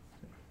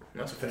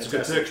 That's a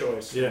fantastic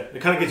choice. Yeah,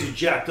 it kind of gets you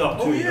jacked up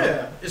too. Oh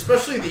yeah,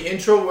 especially the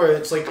intro where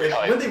it's like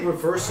when they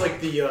reverse like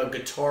the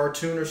guitar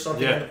tune or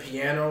something on the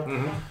piano.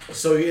 Mm-hmm.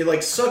 So it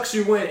like sucks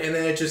you in, and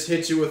then it just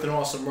hits you with an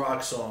awesome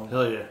rock song.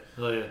 Hell yeah.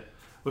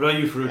 What about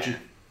you, Ferrucci?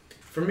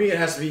 For me, it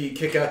has to be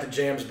 "Kick Out the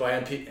Jams" by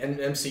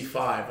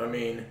MC5. I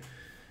mean,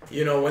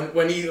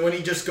 when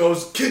he just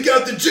goes "Kick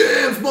out the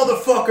jams,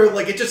 motherfucker!"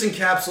 Like it just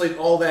encapsulates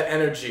all that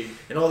energy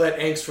and all that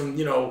angst from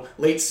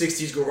late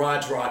 '60s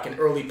garage rock and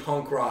early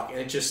punk rock,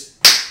 and it just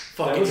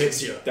fucking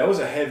hits you. That was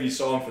a heavy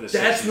song for the 60s.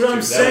 That's what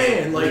I'm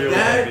saying. Like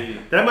that. Heavy.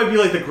 That might be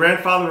like the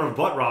grandfather of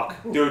butt rock.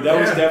 Dude, that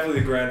was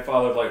definitely the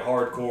grandfather of like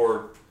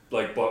hardcore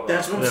like butt rock.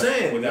 That's what I'm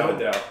saying. Without a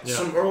doubt. Yeah.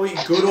 Some early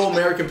good old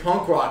American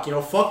punk rock.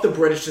 Fuck the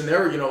British and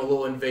their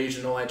little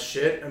invasion, all that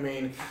shit. I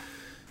mean,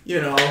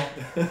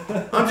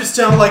 I'm just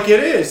telling like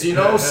it is.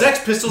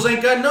 Sex Pistols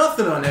ain't got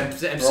nothing on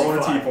MC5. Throwing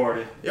a tea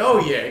party.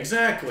 Oh yeah,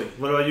 exactly.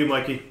 What about you,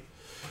 Mikey?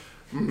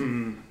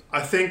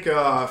 I think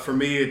for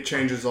me it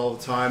changes all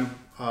the time.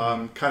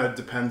 Kind of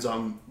depends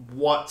on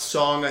what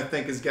song I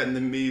think is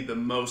getting me the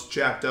most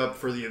jacked up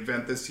for the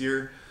event this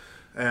year.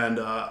 And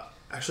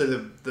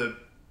actually the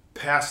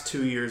past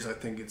 2 years I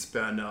think it's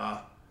been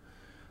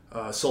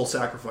Soul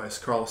Sacrifice,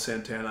 Carlos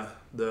Santana.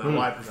 The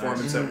live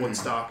performance at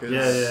Woodstock is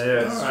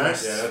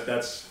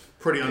That's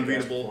pretty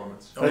unbeatable.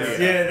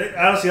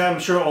 Honestly, I'm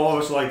sure all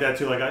of us are like that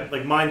too.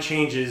 Like mine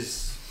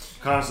changes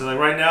constantly.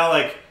 Like right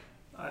now,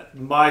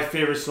 my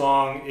favorite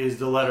song is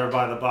 "The Letter"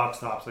 by the Box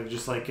Tops. Like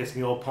just gets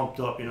me all pumped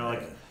up. I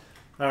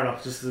don't know,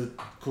 just a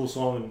cool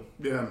song.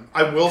 Yeah,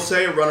 I will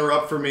say a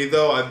runner-up for me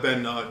though. I've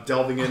been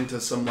delving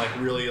into some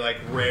really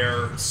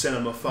rare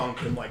cinema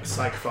funk and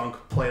psych funk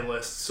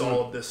playlists.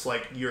 All of this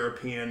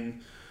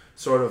European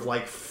sort of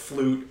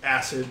flute,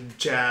 acid,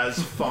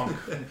 jazz, funk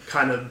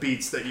kind of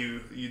beats that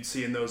you'd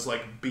see in those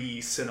B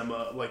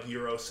cinema,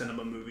 Euro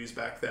cinema movies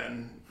back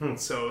then.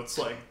 So it's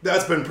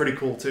that's been pretty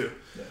cool too.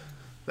 Yeah.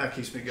 That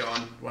keeps me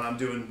going when I'm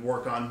doing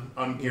work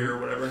on gear or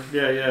whatever.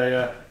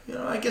 Yeah.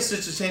 I guess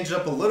it's to change it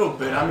up a little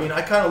bit. I mean,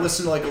 I kind of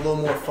listen to a little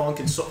more funk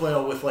and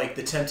with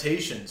the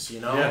Temptations,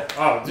 Yeah.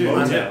 Oh, dude.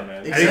 Motown,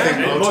 man.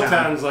 Exactly.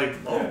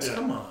 Motown's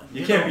come on.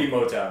 You can't beat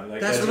Motown.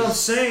 That's what I'm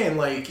saying.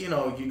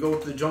 You go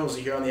to the jungles,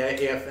 you hear on the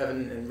AFF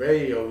and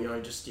radio,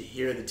 you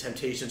hear the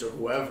Temptations or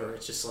whoever.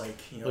 It's just I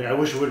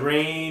Wish It Would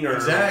Rain, or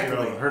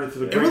exactly. Heard It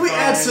Through the It really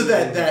Grapevine. adds to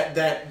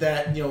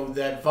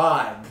that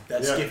vibe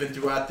that's given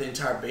throughout the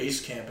entire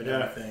base camp and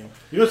everything.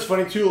 What's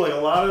funny too?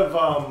 A lot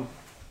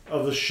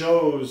of the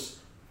shows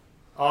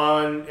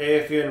on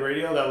AFN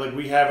radio that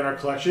we have in our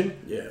collection,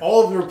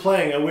 all of them were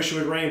playing "I Wish It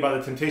Would Rain" by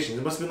the Temptations.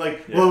 It must have been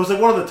it was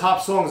one of the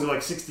top songs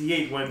of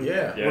 '68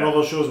 when all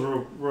those shows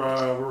were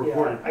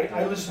recorded.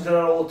 I listen to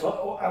that all the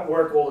time at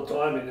work all the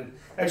time, and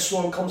that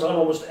song comes on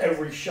almost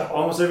every show.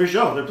 Almost every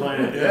show they're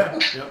playing it.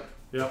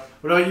 Yeah.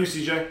 What about you,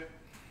 CJ?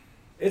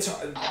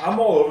 I'm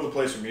all over the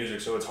place with music,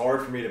 so it's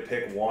hard for me to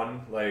pick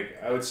one.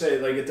 I would say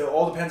it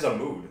all depends on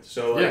mood.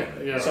 So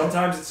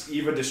sometimes it's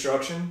Eva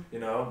Destruction,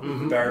 Barry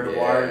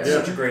McGuire, it's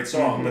such a great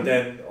song. But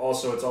then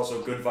it's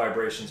also Good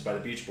Vibrations by the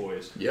Beach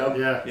Boys. Yep.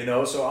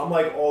 Yeah. So I'm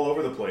all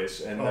over the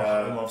place. And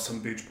I love some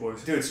Beach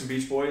Boys. Dude, some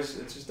Beach Boys,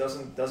 it just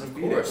doesn't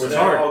beat it. It's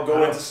hard. I'll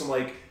go into some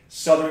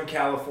Southern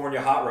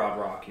California hot rod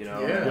rock,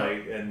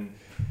 and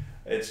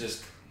it's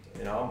just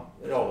it all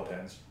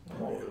depends.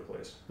 I'm all over the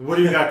place. What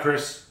do you got,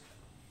 Chris?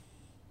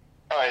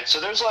 All right,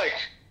 so there's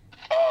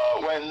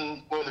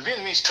when the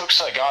Vietnamese took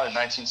Saigon in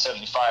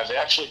 1975, they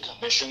actually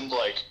commissioned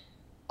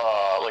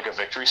a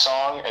victory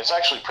song. It's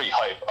actually pretty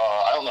hype.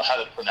 I don't know how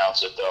to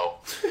pronounce it though,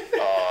 so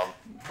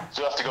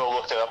you have to go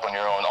look that up on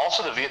your own.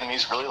 Also, the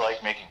Vietnamese really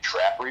like making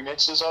trap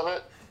remixes of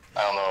it.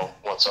 I don't know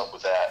what's up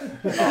with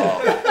that.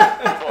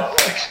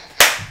 But like,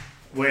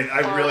 Wait,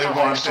 I really for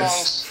want hype this.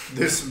 songs,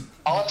 This.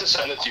 I'll have to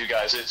send it to you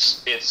guys.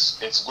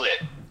 It's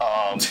lit.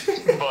 But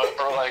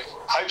for like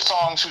hype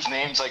songs whose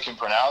names I can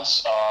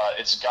pronounce,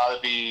 it's got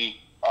to be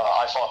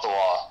 "I Fought the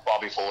Law,"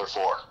 Bobby Fuller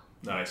 4.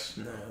 Nice.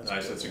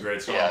 Nice. That's a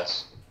great song. Yeah,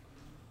 it's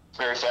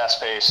very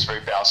fast paced, very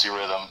bouncy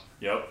rhythm.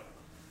 Yep.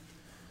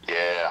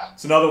 Yeah.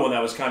 It's another one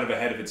that was kind of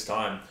ahead of its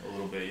time a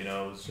little bit. You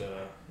know, it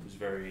was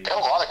very. Got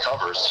a lot of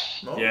covers.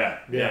 Oh. Yeah.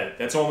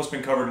 That's almost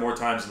been covered more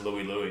times than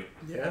Louie Louie.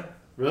 Yeah.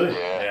 Really?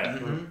 Yeah.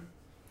 Mm-hmm.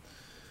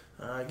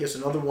 I guess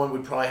another one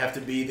would probably have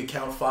to be the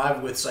Count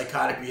 5 with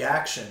Psychotic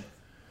Reaction.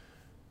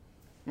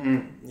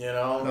 You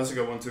know? That's a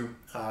good one, too.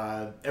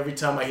 Every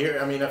time I hear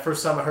the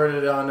first time I heard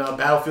it on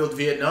Battlefield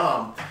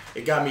Vietnam,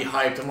 it got me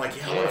hyped. I'm like,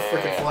 yeah, I want to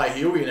freaking fly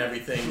Huey and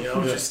everything, you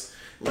know? Just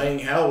laying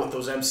hell with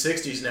those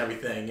M60s and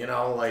everything, you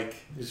know? Like,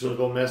 He's going to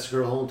go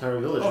massacre a whole entire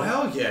village. oh,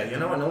 hell yeah, you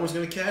know? And no one's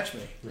going to catch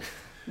me.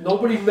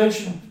 Nobody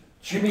mentioned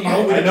Jimmy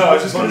Hendrix. I know. I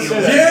was just going to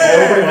say that.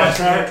 Yeah. Nobody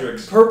mentioned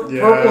Hendrix. Purple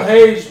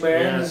Haze,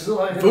 man. Yeah. It's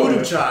like,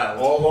 Voodoo Child.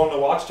 All along the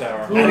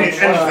Watchtower. Voodoo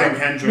Child. Anything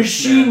Hendrix.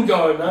 Machine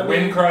Gun. I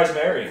Wind mean, Cries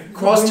Mary.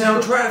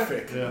 Crosstown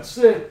Traffic. Yeah. that's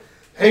it.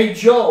 Hey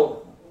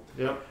Joe.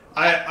 Yep.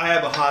 I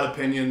have a hot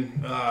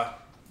opinion.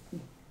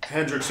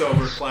 Hendrix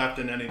over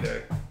Clapton any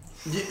day.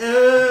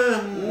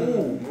 Yeah.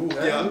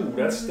 Yeah. Ooh,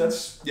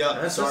 that's.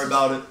 Yeah, sorry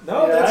about it.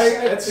 No, Yeah,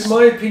 that's. in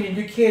my opinion,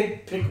 you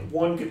can't pick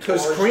one guitar.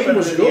 Because Cream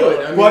was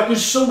good. I mean, But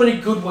there's so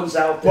many good ones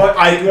out there. But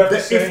I do have to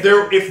say,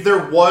 If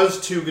there was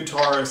two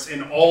guitarists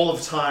in all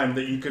of time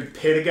that you could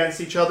pit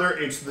against each other,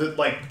 it's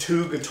like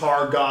two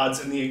guitar gods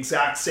in the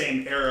exact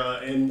same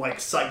era in like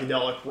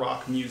psychedelic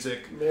rock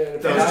music. Man,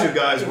 if Those I- two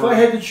guys If were. I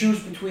had to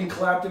choose between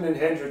Clapton and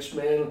Hendrix,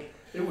 man,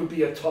 it would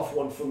be a tough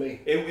one for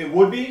me. it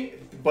would be,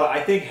 but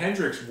I think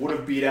Hendrix would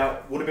have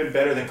been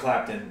better than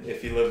Clapton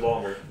if he lived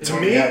longer. To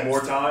If me, he had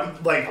more time.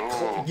 Like,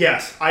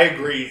 yes, I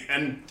agree,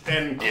 and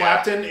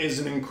Clapton is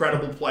an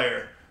incredible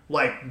player.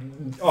 Like,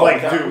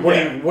 dude,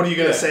 what are you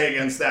gonna say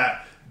against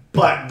that?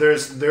 But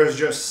there's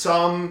just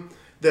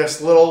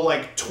this little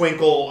like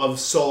twinkle of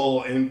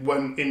soul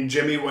in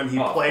Jimmy when he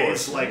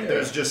plays. Like,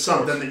 there's just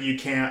something that you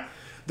can't.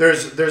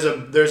 There's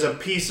a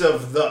piece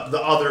of the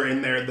other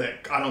in there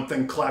that I don't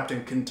think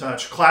Clapton can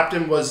touch.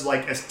 Clapton was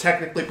like as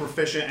technically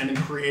proficient and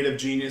a creative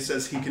genius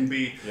as he can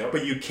be,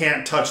 but you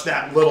can't touch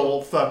that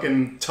little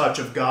fucking touch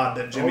of God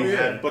that Jimmy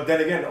had. But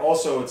then again,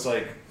 also it's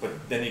like, but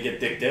then you get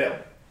Dick Dale.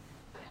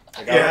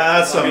 Like,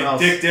 That's something else.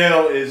 Dick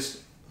Dale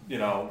is,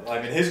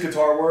 his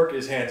guitar work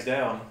is hands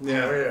down,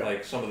 Yeah.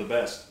 like some of the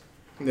best.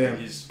 Yeah.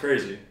 He's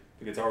crazy.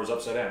 The guitar was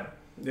upside down.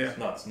 Yeah. It's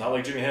nuts. Not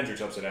like Jimi Hendrix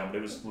upside down, but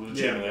it was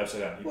legitimately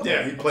upside down.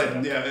 He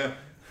played. Yeah.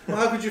 well,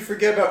 how could you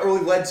forget about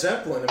early Led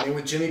Zeppelin? I mean,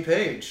 with Jimmy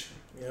Page,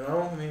 you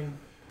know? I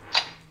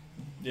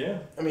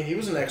mean, he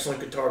was an excellent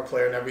guitar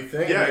player and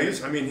everything. Yeah, he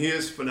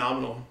is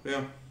phenomenal.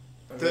 Yeah.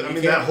 I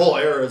mean, That whole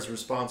era is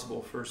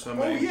responsible for so Oh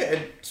many. yeah,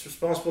 it's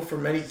responsible for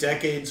many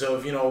decades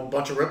of a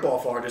bunch of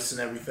rip-off artists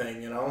and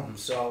everything.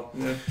 So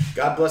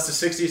God bless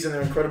the '60s and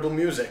their incredible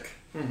music.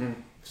 Mm-hmm.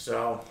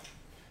 So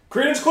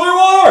Creedence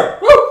Clearwater.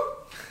 Woo!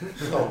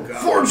 oh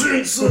god,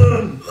 Fortunate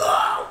son.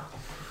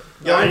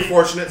 Yelling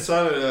 "Fortunate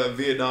Son" at a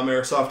Vietnam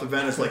airsoft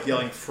event is like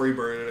yelling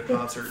 "Freebird" at a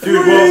concert.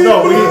 Dude, well,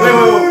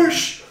 no,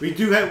 we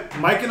do have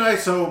Mike and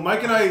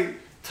I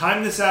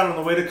timed this out on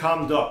the way to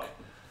Calm Duck.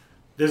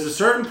 There's a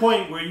certain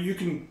point where you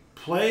can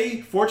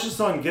play Fortunate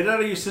Son, get it out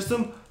of your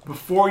system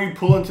before you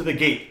pull into the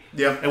gate.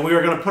 Yep. And we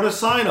are going to put a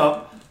sign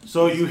up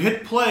so you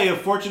hit play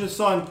of Fortunate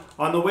Son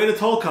on the way to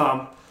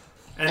Tolcom,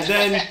 and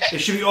then it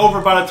should be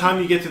over by the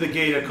time you get to the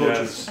gate at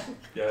Coaches.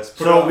 Yes.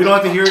 So we don't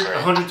have to hear it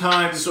 100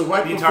 times. So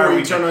right the before entire you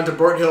weekend. turn onto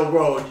Burt Hill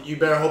Road, you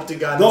better hope to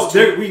God. No, those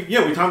two- we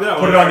timed it out.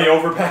 Put it on the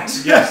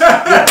overpass. Yes.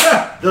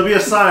 There'll be a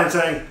sign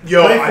saying,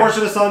 play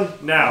Fortunate Son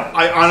now.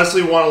 I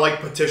honestly want to like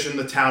petition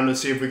the town to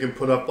see if we can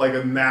put up like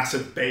a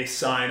massive bass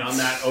sign on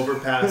that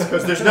overpass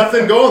because there's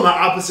nothing going the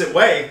opposite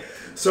way.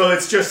 So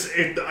it's just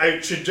I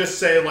should just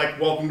say like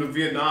 "Welcome to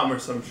Vietnam" or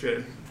some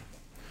shit.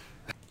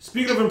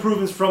 Speaking of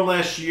improvements from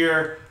last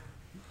year,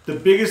 the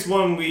biggest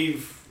one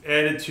we've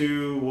added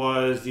to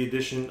was the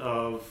addition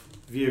of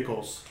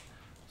vehicles.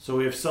 So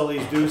we have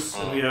Sully's Deuce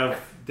and we have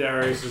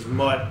Darius's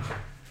Mutt.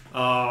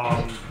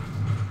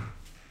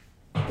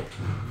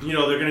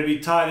 They're going to be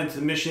tied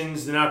into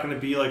missions. They're not going to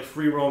be like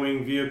free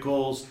roaming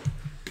vehicles.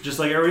 Just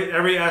like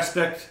every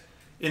aspect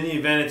in the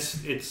event,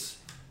 it's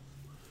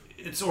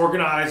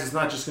organized. It's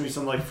not just going to be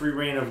some like free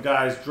reign of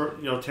guys,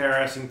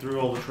 terracing through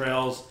all the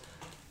trails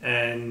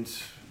and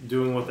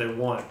doing what they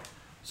want.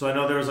 So I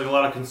know there was like a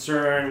lot of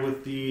concern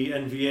with the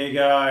NVA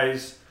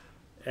guys,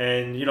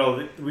 and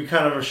we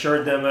kind of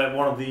assured them at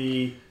one of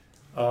the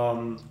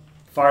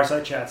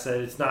fireside chats that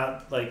it's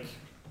not like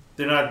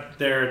they're not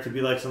there to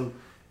be like some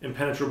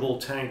impenetrable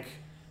tank,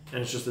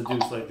 and it's just a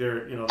Deuce. Like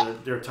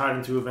they're tied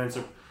into events.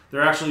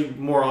 They're actually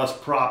more or less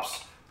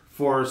props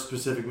for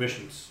specific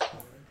missions.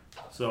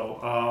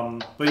 So,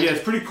 but yeah,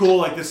 it's pretty cool.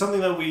 Like there's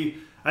something that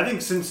I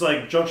think since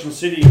like Junction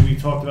City, we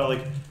talked about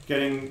like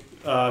getting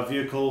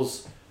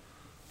vehicles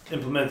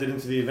implemented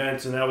into the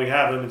event. So now we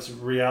have them. It's a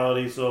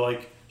reality. So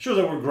like shows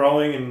that we're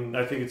growing, and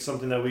I think it's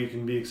something that we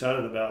can be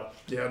excited about.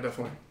 Yeah,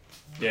 definitely.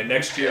 Yeah,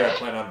 next year I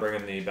plan on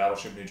bringing the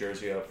Battleship New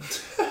Jersey up.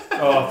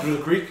 Oh, through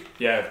the creek?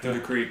 Yeah, through the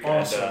creek.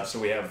 Awesome. And so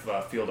we have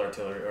field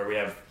artillery, or we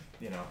have,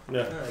 you know,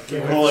 Yeah.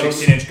 we call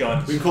 16-inch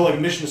guns. We call like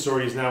mission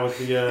stories now with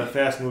the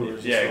fast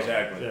movers. Yeah, and stuff.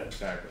 exactly. Yeah.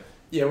 Exactly.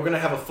 Yeah, we're gonna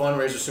have a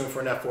fundraiser soon for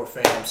an F4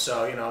 fam,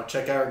 so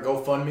check out our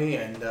GoFundMe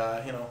and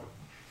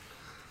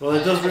Well,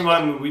 it does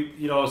remind me,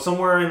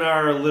 somewhere in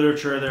our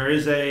literature there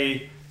is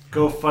a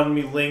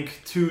GoFundMe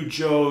link to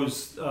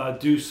Joe's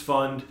Deuce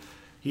Fund.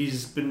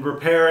 He's been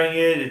repairing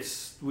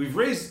it. We've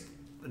raised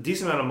a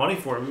decent amount of money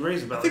for it. We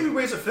raised about. I think we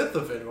raised a fifth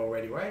of it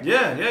already, right?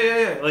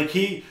 Yeah. Like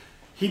he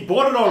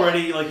bought it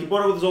already. Like he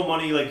bought it with his own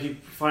money. Like he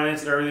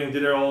financed everything,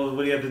 did all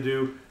what he had to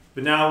do.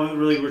 But now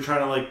we're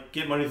trying to like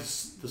get money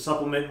to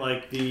supplement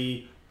like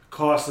the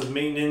cost of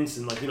maintenance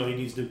and he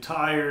needs new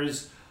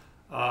tires.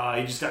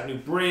 He just got new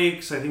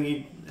brakes. I think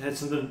he had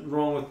something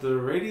wrong with the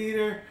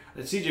radiator.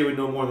 CJ would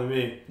know more than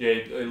me. Yeah,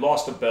 he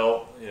lost a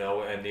belt,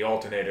 and the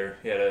alternator.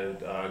 He had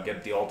to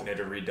get the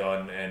alternator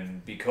redone,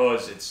 and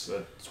because it's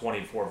a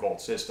 24-volt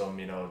system,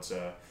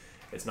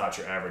 it's not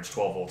your average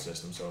 12-volt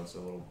system, so it's a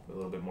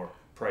little bit more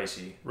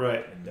pricey.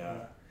 Right. And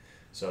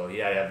so he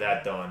had to have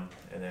that done,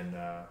 and then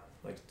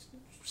like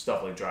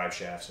stuff like drive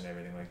shafts and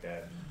everything like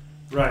that.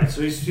 Right,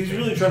 so he's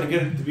really trying to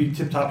get it to be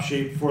tip-top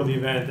shape for the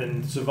event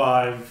and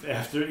survive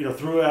after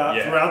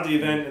throughout the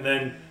event, and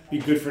then be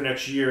good for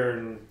next year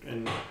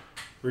and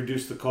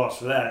reduce the cost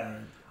for that.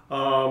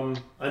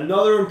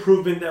 Another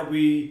improvement that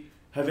we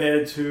have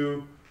added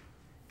to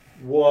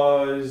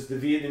was the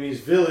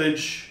Vietnamese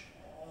village,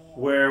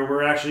 where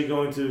we're actually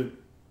going to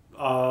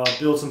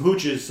build some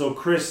hooches. So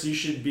Chris, you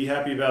should be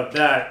happy about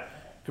that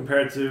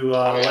compared to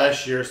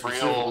last year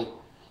specifically.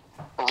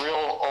 A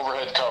real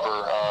overhead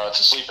cover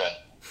to sleep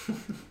in.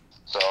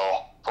 So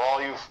for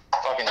all you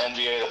fucking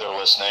NVA that are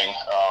listening,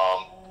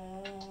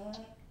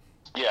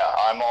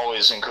 I'm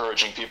always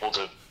encouraging people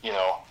to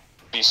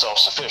be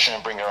self-sufficient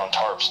and bring their own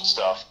tarps and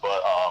stuff,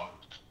 but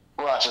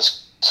we're not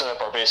just set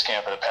up our base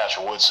camp in a patch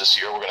of woods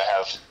this year. We're going to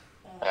have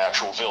an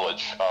actual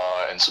village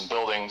and some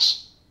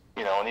buildings,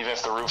 and even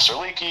if the roofs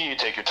are leaky, you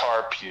take your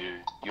tarp,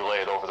 you lay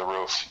it over the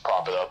roof,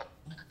 prop it up,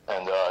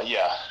 and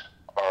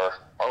our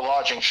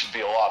lodging should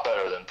be a lot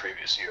better than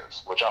previous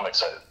years, which I'm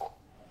excited for.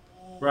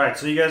 Right,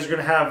 so you guys are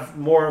going to have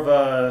more of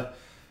a,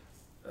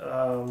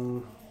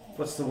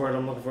 what's the word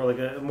I'm looking for, like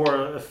a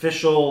more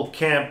official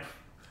camp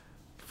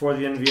for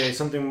the NVA,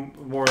 something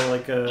more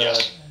like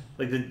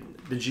like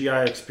the GI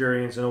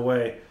experience in a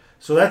way.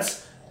 So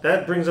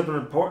that brings up an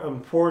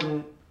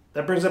important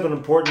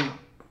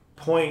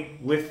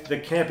point with the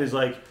camp is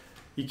like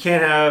you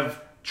can't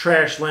have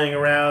trash laying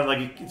around.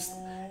 Like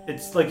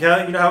it's like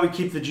how we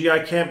keep the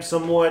GI camp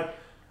somewhat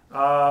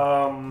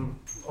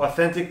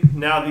authentic.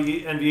 Now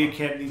the NVA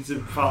camp needs to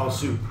follow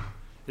suit.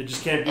 It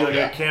just can't be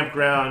a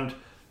campground,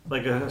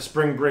 like a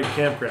spring break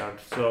campground.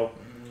 So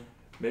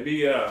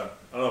maybe I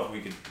don't know if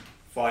we could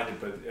find it,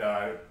 but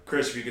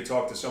Chris, if you could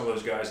talk to some of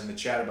those guys in the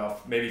chat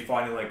about maybe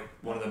finding like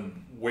one of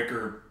them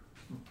wicker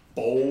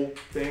bowl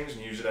things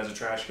and use it as a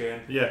trash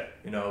can. Yeah.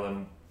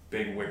 Them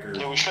big wicker.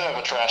 Yeah, we should have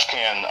a trash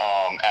can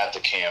at the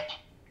camp.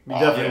 We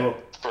definitely will.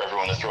 For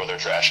everyone to throw their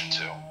trash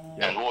into.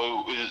 Yeah. And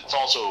it's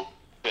also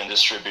been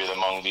distributed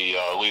among the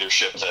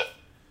leadership that,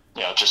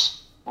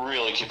 just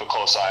really keep a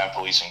close eye on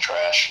policing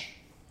trash.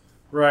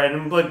 Right,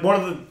 and like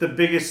one of the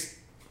biggest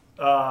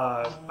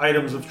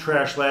items of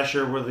trash last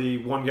year were the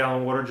 1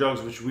 gallon water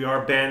jugs, which we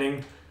are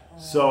banning.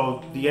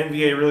 So the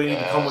NVA really need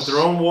to come with their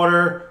own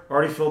water,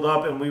 already filled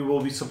up, and we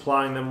will be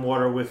supplying them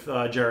water with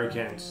jerry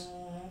cans.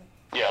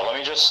 Yeah, let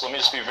me just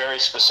be very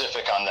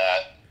specific on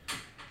that.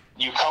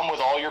 You come with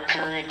all your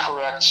period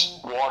correct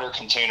water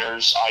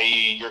containers,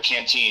 i.e. your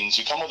canteens.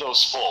 You come with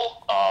those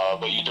full,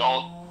 but you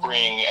don't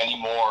bring any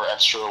more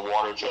extra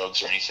water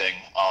jugs or anything.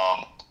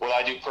 What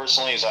I do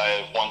personally is I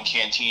have one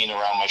canteen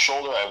around my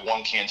shoulder. I have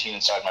one canteen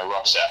inside my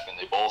rucksack, and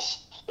they're both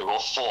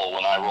full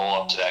when I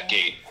roll up to that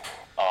gate.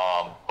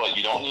 But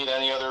you don't need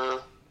any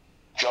other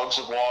jugs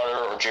of water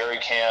or jerry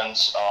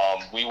cans.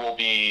 We will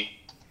be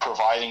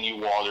providing you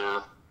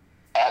water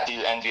at the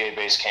NVA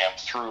base camp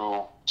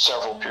through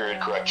several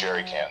period correct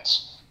jerry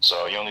cans.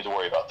 So you don't need to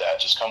worry about that.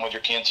 Just come with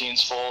your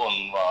canteens full,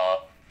 and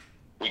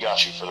we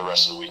got you for the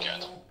rest of the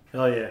weekend.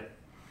 Hell yeah.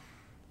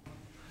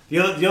 The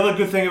other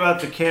good thing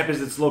about the camp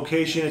is its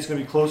location. It's going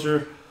to be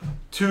closer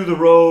to the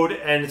road,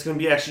 and it's going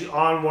to be actually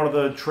on one of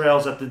the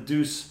trails that the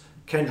Deuce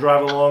can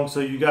drive along.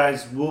 So you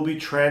guys will be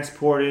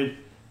transported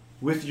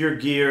with your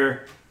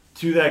gear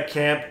to that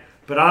camp.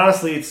 But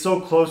honestly, it's so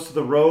close to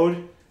the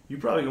road, you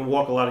probably can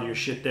walk a lot of your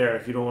shit there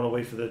if you don't want to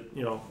wait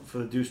for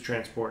the Deuce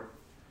transport.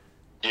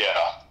 Yeah,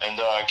 and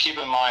keep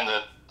in mind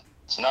that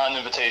it's not an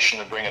invitation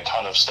to bring a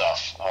ton of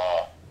stuff.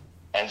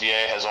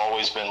 NVA has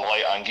always been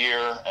light on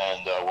gear,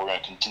 and we're going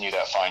to continue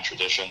that fine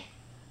tradition.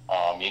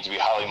 You need to be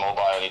highly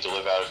mobile, you need to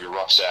live out of your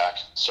rucksack,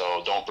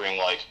 so don't bring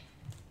like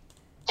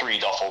 3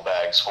 duffel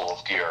bags full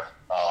of gear.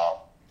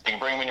 You can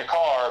bring them in your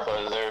car,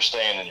 but they're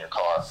staying in your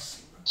car.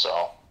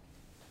 So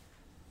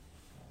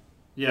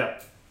Yeah.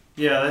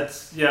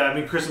 I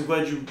mean, Chris, I'm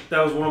glad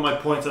that was one of my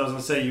points I was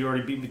going to say. You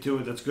already beat me to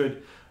it. That's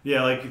good.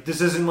 Yeah, like,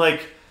 this isn't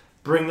like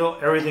bring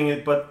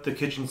everything but the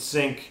kitchen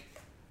sink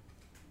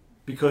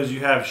because you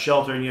have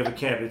shelter and you have a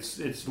camp.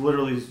 It's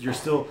literally, you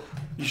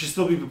should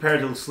still be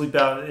prepared to sleep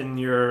out in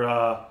your,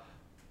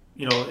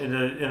 in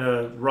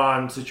a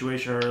RON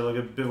situation or like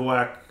a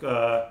bivouac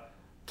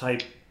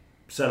type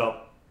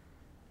setup.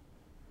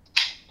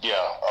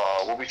 Yeah,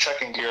 we'll be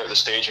checking gear at the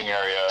staging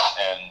area,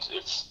 and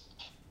it's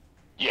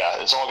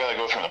all got to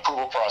go through an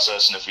approval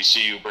process. And if we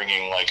see you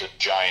bringing like a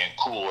giant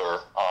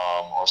cooler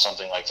or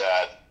something like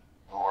that,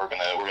 we're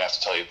gonna have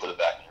to tell you to put it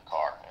back in your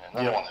car, and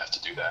I don't want to have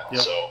to do that.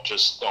 Yep. So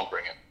just don't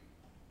bring it.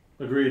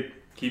 Agreed.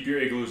 Keep your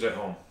igloos at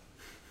home.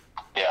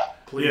 Yeah.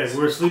 Please. Yeah,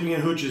 we're sleeping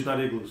in hooches, not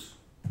igloos.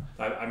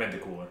 I meant the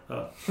cooler.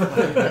 Oh.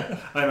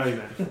 I know you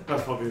meant.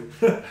 That's fucking.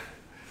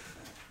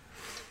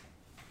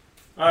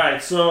 All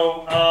right,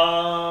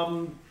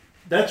 so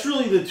that's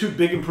really the two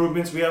big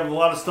improvements. We have a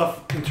lot of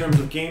stuff in terms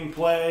of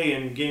gameplay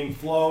and game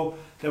flow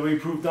that we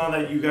improved on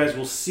that you guys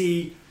will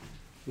see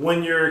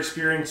when you're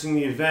experiencing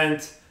the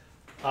event.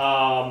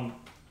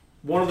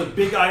 One of the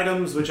big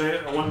items, which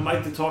I want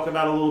Mike to talk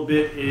about a little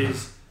bit,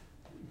 is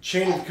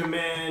chain of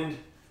command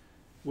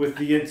with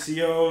the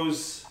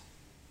NCOs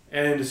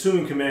and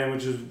assuming command,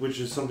 which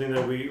is something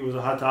that it was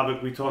a hot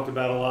topic we talked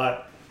about a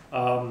lot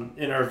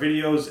in our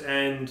videos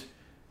and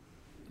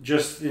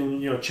just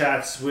in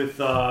chats with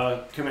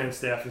command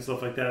staff and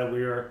stuff like that.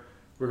 We're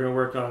going to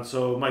work on.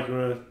 So Mike, you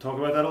want to talk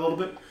about that a little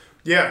bit?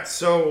 Yeah.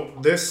 So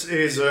this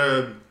is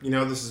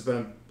this has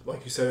been,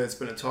 like you said, it's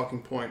been a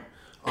talking point.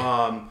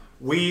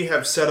 We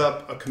have set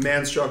up a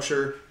command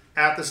structure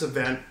at this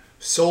event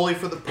solely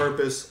for the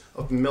purpose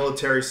of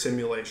military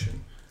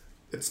simulation.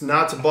 It's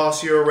not to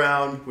boss you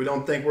around. We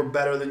don't think we're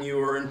better than you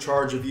or in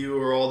charge of you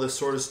or all this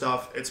sort of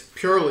stuff. It's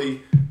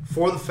purely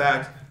for the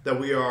fact that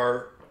we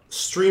are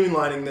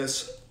streamlining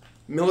this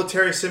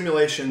military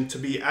simulation to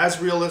be as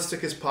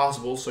realistic as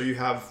possible. So you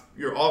have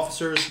your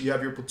officers, you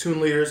have your platoon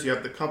leaders, you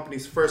have the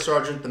company's first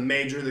sergeant, the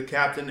major, the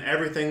captain,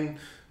 everything.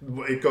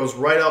 It goes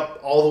right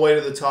up all the way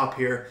to the top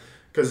here.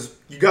 Because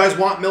you guys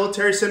want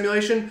military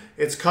simulation,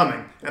 it's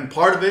coming. And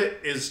part of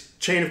it is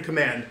chain of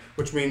command,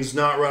 which means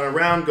not running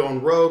around,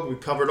 going rogue. We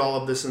covered all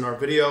of this in our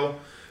video.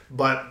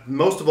 But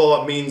most of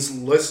all, it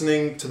means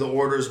listening to the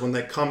orders when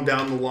they come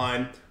down the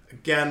line.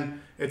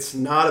 Again, it's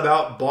not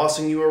about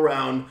bossing you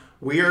around.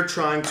 We are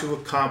trying to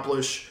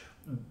accomplish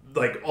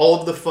like all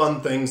of the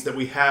fun things that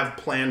we have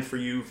planned for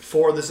you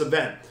for this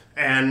event.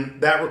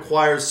 And that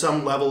requires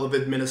some level of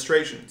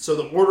administration. So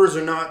the orders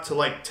are not to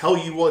like tell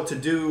you what to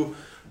do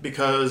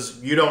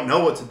because you don't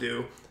know what to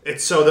do.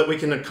 It's so that we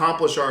can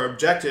accomplish our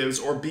objectives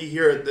or be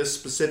here at this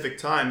specific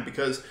time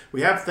because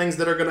we have things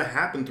that are going to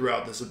happen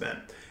throughout this event.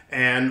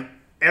 And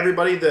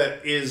everybody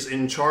that is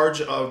in charge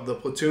of the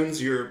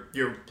platoons, your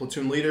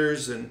platoon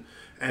leaders and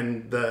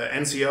the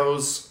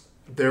NCOs,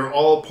 they're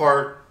all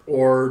part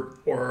or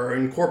are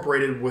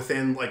incorporated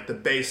within like the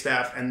BAE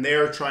staff, and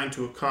they're trying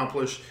to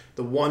accomplish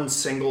the one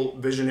single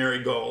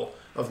visionary goal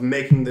of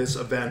making this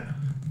event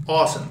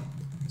awesome.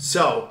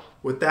 So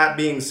with that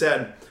being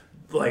said,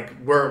 like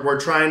we're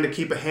trying to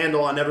keep a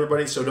handle on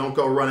everybody, so don't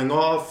go running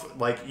off.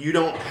 Like you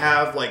don't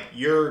have like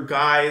your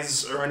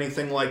guys or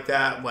anything like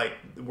that. Like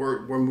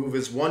we're move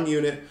as one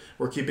unit.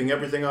 We're keeping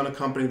everything on a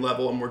company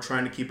level, and we're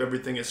trying to keep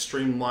everything as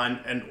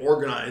streamlined and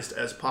organized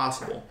as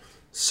possible.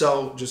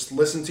 So just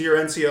listen to your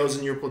NCOs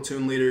and your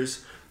platoon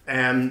leaders,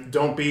 and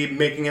don't be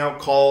making out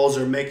calls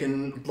or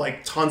making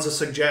like tons of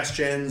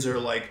suggestions or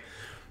like.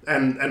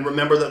 And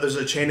remember that there's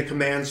a chain of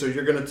command, so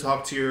you're going to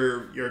talk to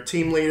your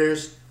team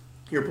leaders,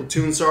 your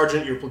platoon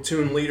sergeant, your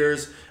platoon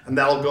leaders, and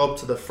that'll go up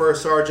to the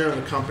first sergeant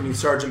and the company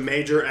sergeant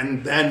major,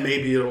 and then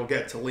maybe it'll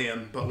get to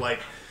Liam. But like,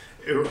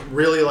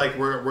 really, like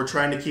we're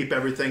trying to keep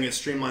everything as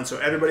streamlined so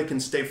everybody can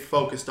stay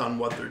focused on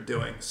what they're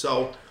doing.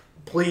 So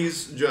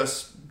please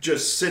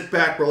just sit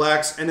back,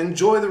 relax, and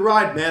enjoy the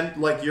ride, man.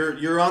 Like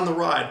you're on the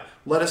ride.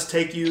 Let us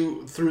take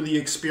you through the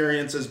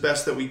experience as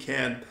best that we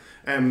can,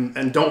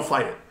 and don't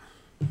fight it.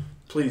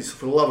 Please,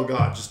 for the love of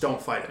God, just don't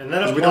fight it. And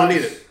that applies, we don't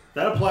need it.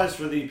 That applies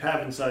for the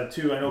Pavin side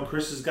too. I know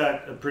Chris has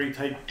got a pretty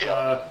tight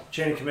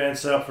chain of command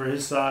set up for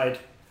his side.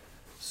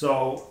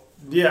 So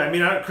yeah, I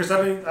mean, Chris,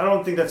 I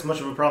don't think that's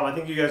much of a problem. I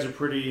think you guys are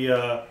pretty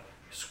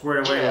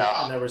squared away in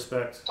that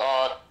respect.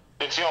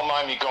 If you don't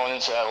mind me going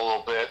into that a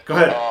little bit. Go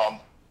ahead.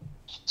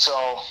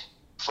 So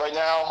right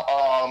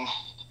now,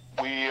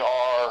 we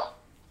are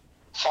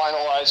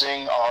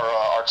finalizing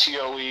our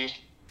TOE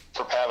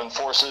for Pavin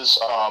forces.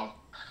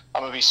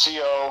 I'm going to be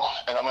CO,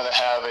 and I'm going to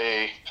have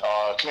a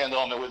command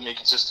element with me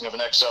consisting of an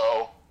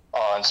XO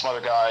and some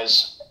other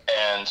guys.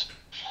 And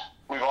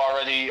we've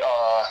already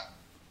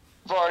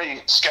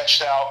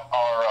sketched out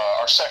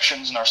our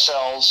sections and our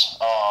cells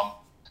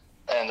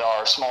and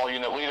our small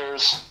unit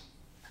leaders.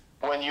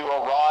 When you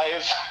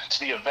arrive to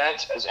the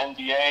event as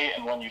NBA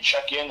and when you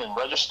check in and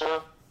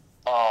register,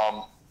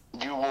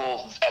 you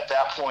will at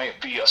that point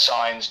be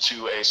assigned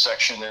to a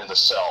section in the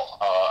cell.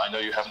 I know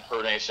you haven't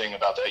heard anything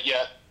about that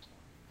yet,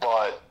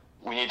 but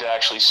we need to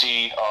actually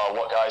see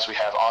what guys we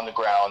have on the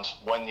ground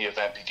when the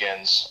event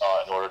begins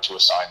in order to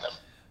assign them.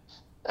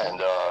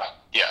 And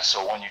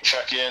so when you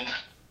check in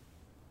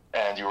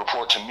and you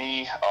report to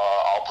me,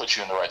 I'll put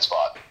you in the right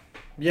spot.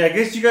 Yeah, I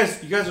guess you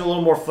guys are a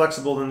little more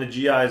flexible than the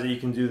GIs that you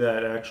can do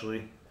that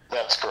actually.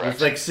 That's correct.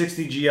 With like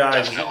 60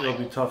 GIs, it'll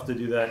be tough to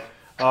do that.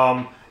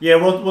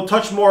 We'll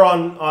touch more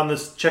on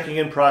this checking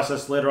in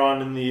process later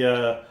on in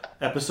the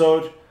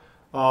episode.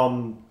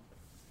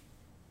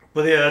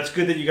 But yeah, that's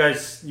good that you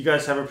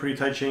guys have a pretty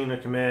tight chain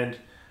of command.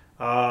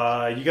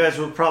 You guys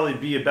will probably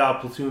be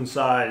about platoon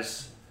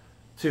size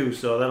too,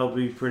 so that'll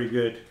be pretty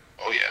good.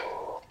 Oh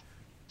yeah,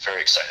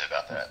 very excited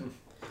about that.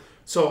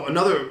 So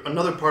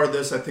another part of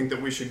this I think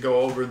that we should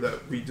go over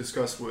that we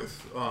discussed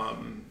with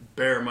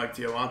Bear Mike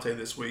Diamante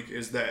this week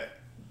is that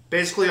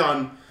basically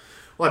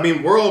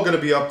we're all going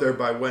to be up there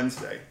by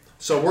Wednesday,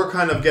 so we're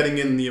kind of getting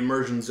in the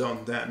immersion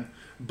zone then.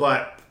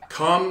 But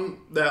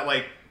come that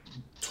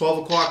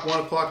 12 o'clock, 1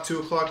 o'clock, 2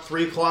 o'clock,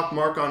 3 o'clock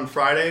mark on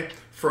Friday,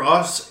 for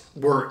us,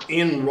 we're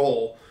in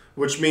roll,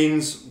 which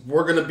means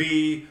we're going to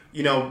be,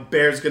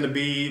 Bear's going to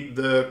be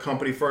the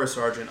company first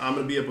sergeant. I'm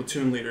going to be a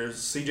platoon leader.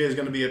 CJ is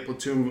going to be a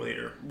platoon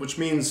leader, which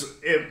means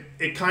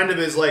it kind of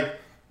is like,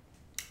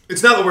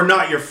 it's not that we're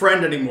not your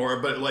friend anymore,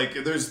 but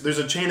there's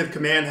a chain of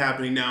command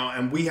happening now,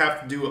 and we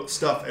have to do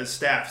stuff as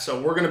staff.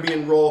 So we're going to be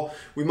in roll.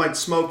 We might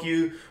smoke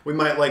you. We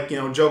might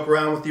joke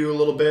around with you a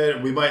little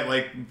bit. We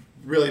might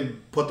really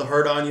put the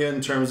hurt on you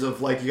in terms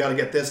of you got to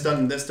get this done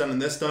and this done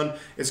and this done.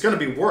 It's going to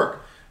be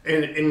work,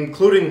 and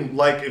including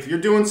if you're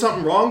doing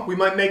something wrong, we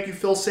might make you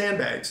fill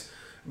sandbags,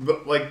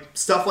 but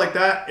stuff like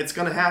that. It's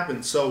going to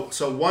happen. So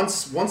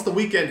once the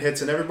weekend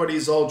hits and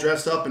everybody's all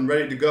dressed up and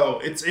ready to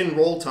go, it's in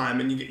roll time,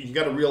 and you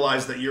got to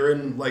realize that you're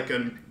in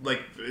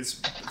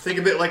think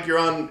of it like you're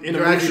in a movie.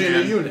 Actually in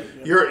a unit.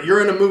 Yeah.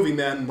 You're in a movie,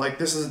 man.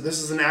 This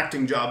is an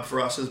acting job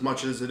for us as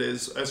much as it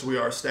is as we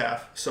are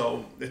staff.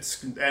 So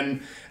it's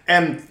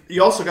and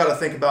you also got to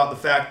think about the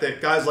fact that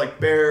guys like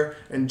Bear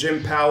and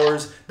Jim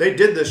Powers, they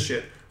did this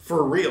shit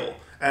for real.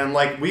 And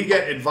we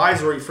get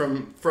advisory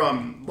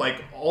from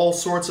all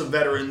sorts of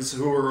veterans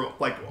who are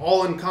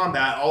all in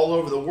combat all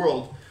over the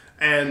world,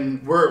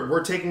 and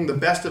we're taking the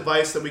best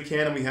advice that we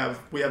can, and we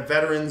have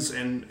veterans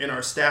in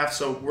our staff,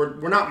 so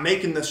we're not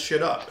making this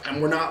shit up,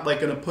 and we're not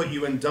going to put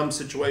you in dumb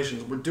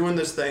situations. We're doing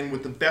this thing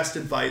with the best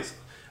advice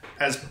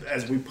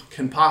as we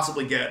can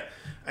possibly get,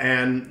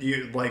 and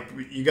you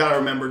got to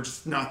remember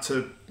just not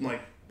to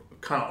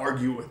kind of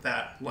argue with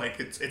that.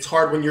 It's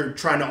hard when you're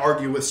trying to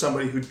argue with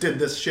somebody who did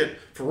this shit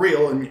for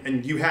real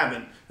and you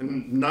haven't,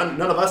 and none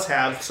of us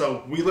have,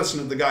 so we listen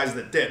to the guys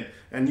that did,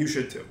 and you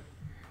should too.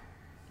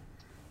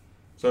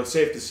 So it's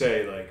safe to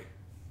say,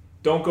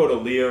 don't go to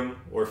Liam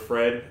or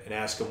Fred and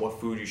ask them what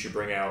food you should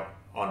bring out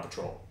on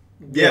patrol.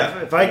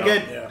 Yeah. If I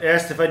get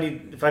asked if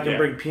I can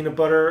bring peanut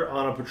butter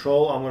on a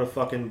patrol, I'm gonna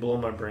fucking blow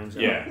my brains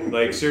out.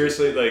 Yeah,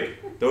 seriously,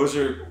 those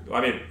are.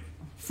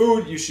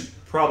 Food you should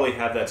probably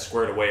have that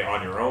squared away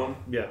on your own.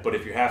 Yeah. But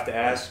if you have to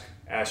ask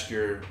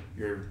your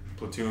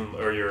platoon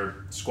or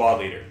your squad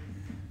leader.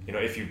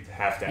 If you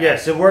have to ask.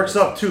 Yes, it works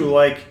up too.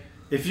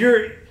 If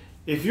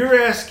you're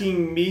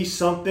asking me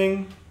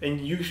something and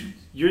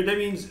that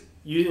means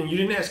you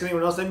didn't ask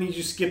anyone else, that means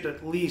you skipped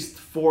at least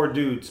 4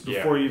 dudes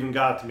before you even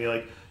got to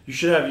me. You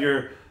should have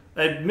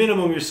at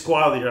minimum your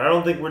squad leader. I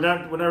don't think we're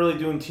not really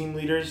doing team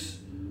leaders.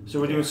 So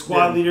we're doing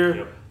squad leader,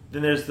 Yep.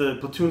 Then there's the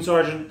platoon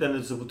sergeant, then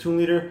there's the platoon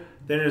leader,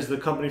 then there's the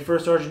company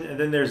first sergeant, and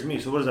then there's me.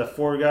 So what is that,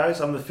 4 guys?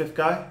 I'm the 5th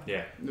guy?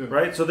 Yeah.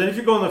 Right? So then if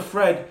you're going to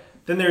Fred,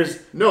 then there's...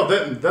 No,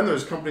 then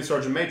there's company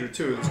sergeant major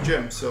too. It's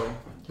Jim, so...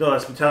 No,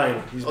 that's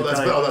battalion. He's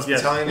battalion. That's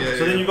Yes. battalion. Yeah,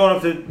 so then you're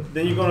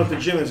going up to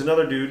Jim. There's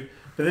another dude.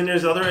 But then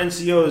there's other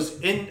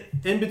NCOs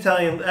in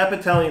battalion at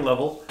battalion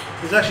level.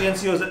 There's actually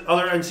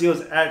other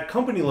NCOs at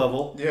company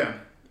level. Yeah.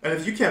 And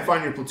if you can't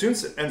find your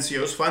platoon's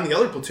NCOs, find the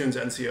other platoon's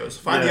NCOs.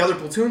 Find the other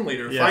platoon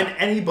leader. Yeah. Find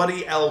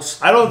anybody else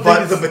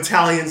but the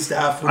battalion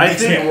staff who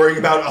needs to be worrying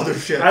about other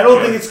shit. I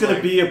don't think it's going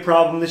to be a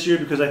problem this year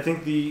because I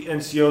think the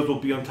NCOs will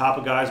be on top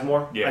of guys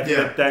more. Yeah. I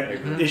think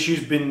that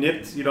issue's been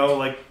nipped,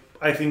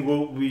 I think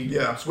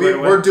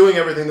we're doing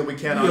everything that we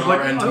can on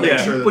our end to make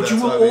sure that But you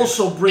will obvious.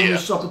 also bring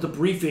this up at the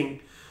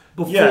briefing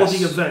before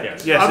the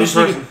event. Yes,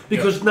 obviously,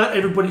 because not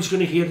everybody's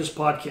going to hear this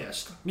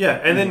podcast. Yeah,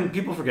 and then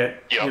people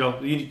forget.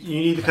 Yep. You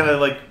need to kind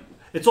of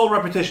it's all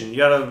repetition. You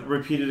got to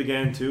repeat it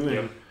again too.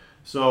 And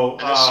so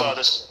And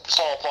this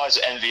all applies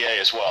to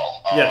NVA as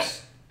well.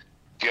 Yes.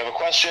 If you have a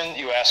question,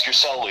 you ask your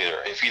cell leader.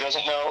 If he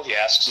doesn't know, he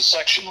asks the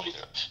section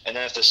leader. And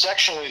then if the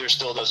section leader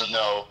still doesn't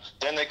know,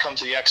 then they come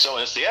to the XO.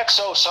 And if the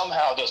XO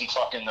somehow doesn't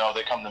fucking know,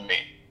 they come to me.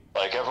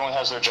 Everyone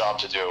has their job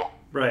to do.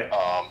 Right.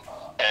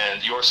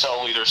 And your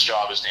cell leader's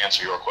job is to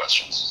answer your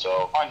questions.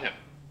 So find him.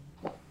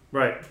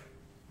 Right.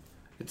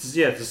 It's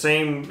the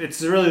same.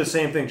 It's really the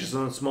same thing, just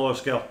on a smaller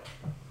scale.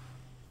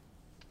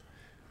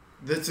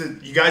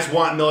 You guys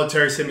want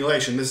military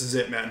simulation? This is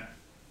it, man.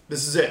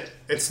 This is it.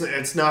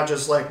 It's not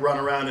just run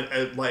around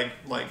at like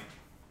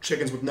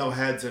chickens with no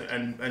heads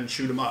and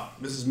shoot them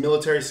up. This is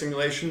military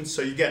simulation,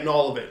 so you're getting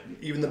all of it,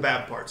 even the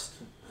bad parts.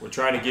 We're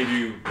trying to give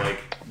you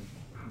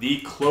the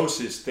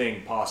closest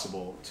thing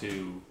possible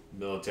to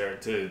military,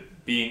 to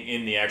being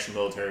in the actual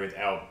military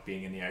without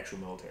being in the actual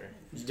military.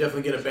 You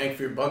definitely get a bang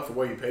for your buck for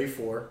what you pay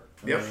for.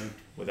 Yep.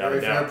 Without very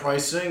a doubt. fair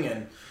pricing,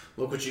 and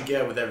look what you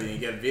get with everything. You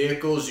get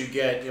vehicles, you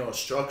get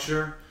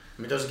structure.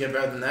 I mean, it doesn't get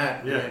better than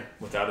that. Yeah. I mean,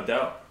 Without a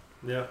doubt.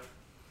 Yeah.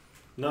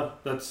 No,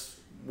 that's...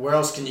 where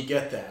else can you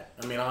get that?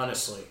 I mean,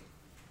 honestly.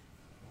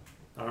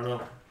 I don't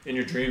know. In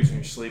your dreams when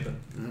you're sleeping.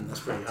 That's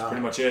pretty That's hot.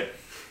 pretty much it.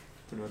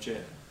 Pretty much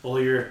it. All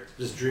year,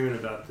 just dreaming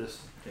about this.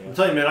 Yeah. I'm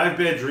telling you, man, I have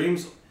bad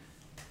dreams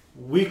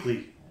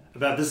weekly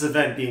about this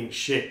event being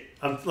shit.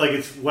 I'm like,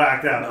 it's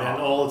whacked out, man,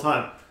 all the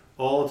time.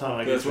 All the time.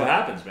 Like, That's what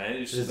happens, man.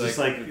 It's just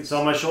like, it's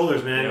on my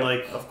shoulders, man. Yeah.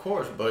 Like, Of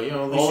course, but at least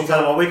all you the time.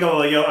 got- I'll wake up,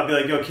 like, I'll be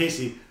like, yo,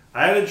 Casey,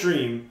 I had a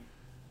dream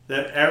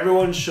that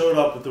everyone showed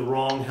up with the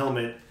wrong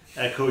helmet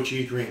at Coach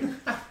E Dream.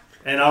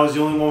 And I was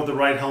the only one with the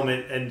right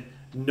helmet, and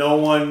no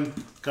one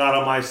got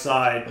on my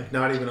side. Like,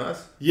 not even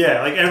us?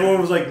 Yeah, like, everyone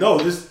was like, no,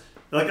 this...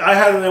 Like, I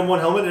had an M1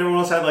 helmet, and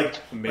everyone else had, like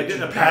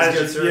a patch.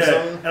 Gaskets or Yeah,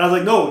 something? and I was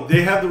like, no,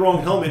 they have the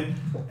wrong helmet.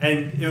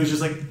 And it was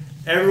just like,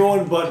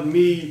 everyone but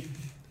me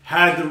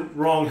had the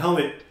wrong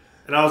helmet.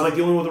 And I was like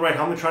the only one with the right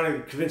helmet, trying to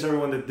convince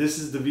everyone that this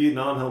is the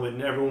Vietnam helmet.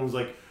 And everyone was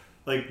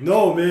like,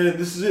 no, man,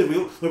 this is it.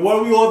 Why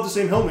do we all have the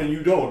same helmet and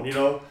you don't,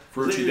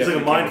 Fruity it's like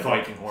a mind fuck.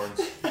 Viking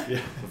horns. Yeah.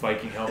 The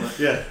Viking helmet.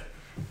 Yeah.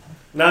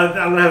 Now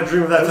I'm going to have a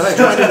dream of that tonight.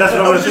 That's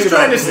what I I'm was going just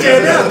trying to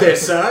stand out there,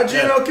 Sarge.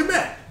 Come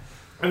on.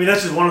 I mean,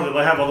 that's just one of them.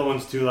 I have other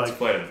ones too. Like,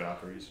 Play the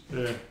Valkyries.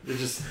 yeah, it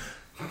just...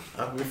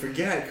 We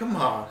forget. Come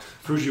on.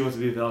 Fuji wants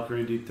to be a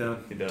Valkyrie deep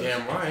down. He does.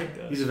 Damn right.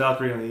 He does. He's a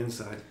Valkyrie on the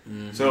inside.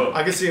 So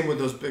I can see him with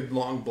those big,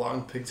 long,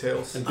 blonde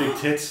pigtails. And big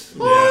tits.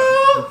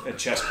 yeah, a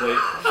chest plate.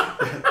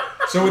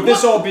 So with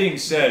this all being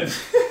said,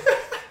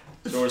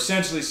 so we're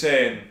essentially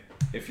saying,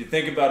 if you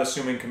think about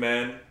assuming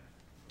command,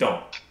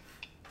 don't.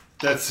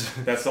 That's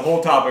That's the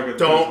whole topic of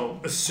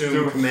Don't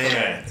assume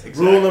command.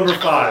 Exactly. rule number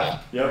 5.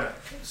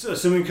 Yep. So,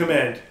 assuming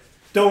command.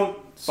 Don't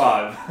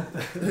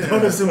 5.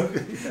 don't assume.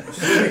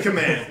 Assume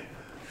command.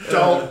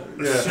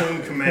 Don't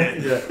assume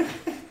command. Yeah.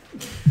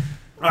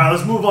 All right,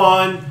 let's move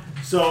on.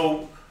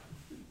 So,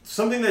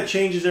 something that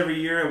changes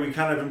every year and we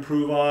kind of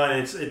improve on.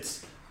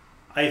 It's.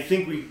 I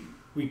think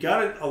we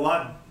got it a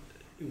lot.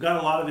 We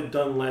got a lot of it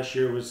done last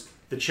year. Was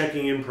the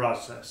checking in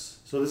process.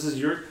 So this is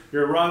you're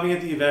arriving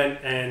at the event,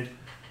 and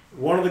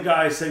one of the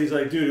guys said, he's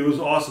like, dude, it was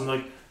awesome.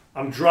 Like,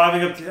 I'm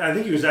driving up to, I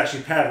think he was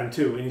actually Pavin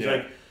too, and he's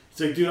like,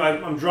 dude,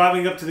 I'm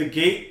driving up to the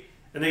gate.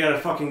 And they got a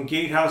fucking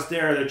gatehouse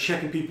there. They're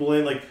checking people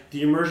in. Like,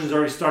 the immersion's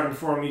already starting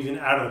before I'm even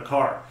out of the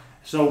car.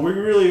 So we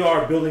really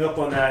are building up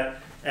on that.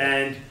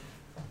 And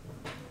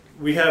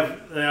we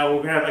have, now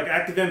we're going to have like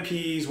active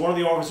MPs. One of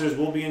the officers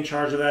will be in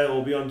charge of that.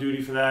 Will be on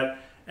duty for that.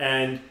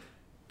 And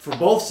for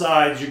both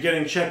sides, you're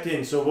getting checked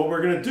in. So what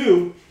we're going to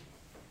do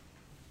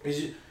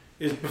is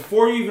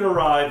before you even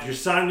arrive, you're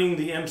signing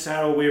the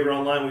MSATO waiver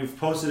online. We've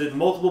posted it in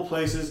multiple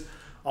places.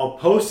 I'll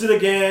post it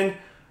again.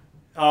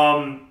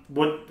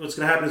 What's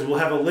going to happen is we'll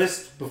have a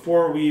list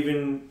before we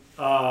even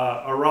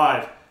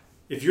arrive.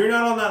 If you're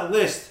not on that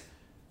list,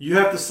 you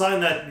have to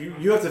sign that.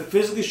 You have to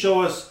physically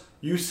show us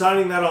you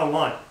signing that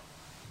online,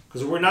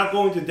 because we're not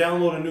going to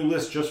download a new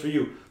list just for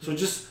you. So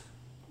just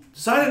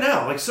sign it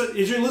now. Like, so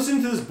if you're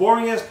listening to this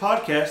boring ass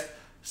podcast,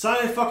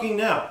 sign it fucking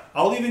now.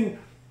 I'll even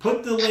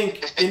put the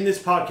link in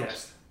this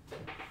podcast,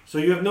 so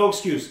you have no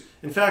excuse.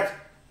 In fact,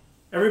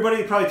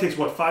 everybody, it probably takes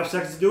 5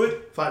 seconds to do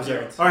it. 5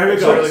 seconds. All right, here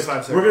we go. Literally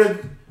 5 seconds. We're gonna.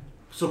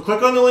 So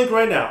click on the link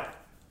right now.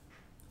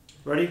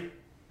 Ready?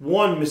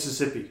 1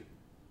 Mississippi.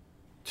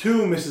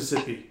 2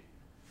 Mississippi.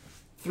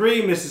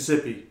 3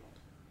 Mississippi.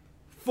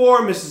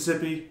 4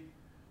 Mississippi.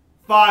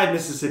 5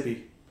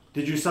 Mississippi.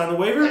 Did you sign the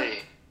waiver?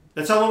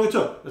 That's how long it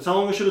took. That's how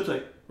long it should have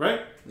taken,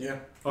 right? Yeah.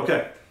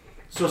 Okay.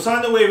 So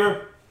sign the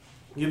waiver.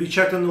 You'll be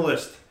checked on the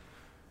list.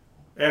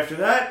 After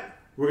that,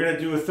 we're gonna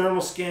do a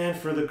thermal scan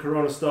for the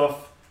corona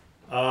stuff.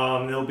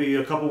 There'll be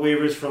a couple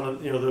waivers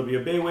from there'll be a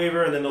BAE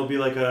waiver, and then there'll be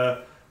like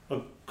a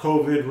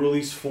COVID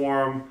release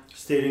form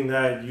stating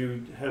that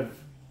you have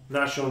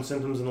not shown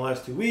symptoms in the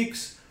last 2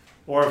 weeks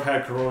or have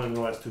had corona in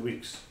the last 2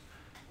 weeks.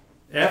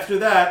 After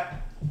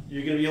that,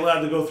 you're going to be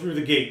allowed to go through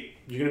the gate.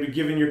 You're going to be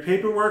given your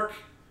paperwork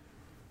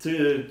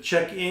to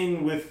check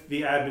in with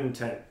the admin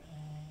tent.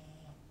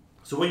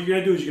 So what you're going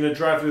to do is you're going to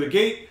drive through the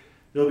gate.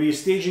 There'll be a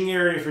staging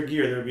area for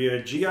gear. There'll be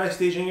a GI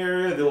staging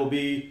area. There'll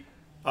be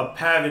a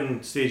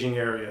Pavin staging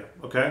area.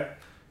 Okay?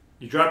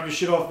 You drop your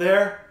shit off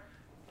there.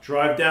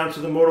 Drive down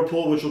to the motor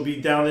pool, which will be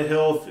down the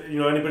hill.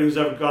 Anybody who's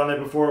ever gone there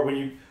before,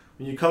 when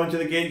you come into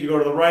the gate, you go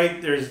to the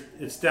right.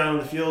 It's down in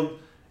the field.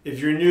 If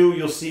you're new,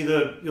 you'll see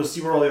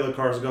where all the other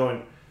cars are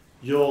going.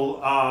 You'll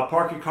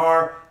park your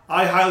car.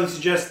 I highly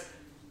suggest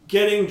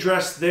getting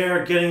dressed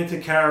there, getting into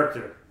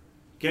character.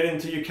 Get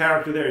into your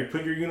character there. You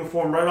put your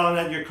uniform right on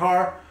at your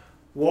car.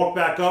 Walk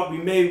back up. We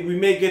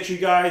may get you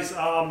guys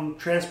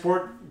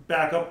transport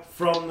back up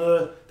from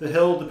the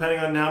hill, depending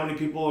on how many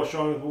people are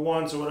showing up at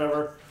once or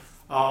whatever.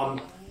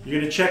 You're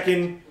going to check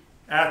in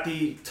at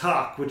the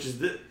TOC, which is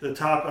the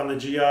TOC on the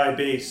GI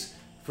base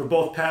for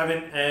both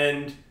Pavin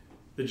and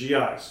the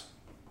GIs.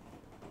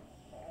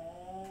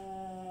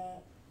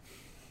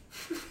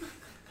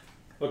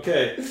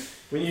 Okay.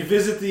 When you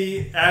visit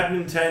the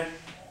admin tent,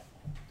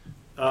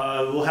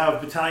 we'll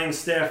have battalion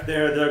staff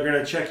there. They're going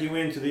to check you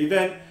into the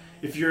event.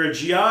 If you're a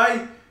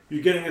GI,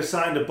 you're getting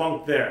assigned a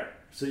bunk there,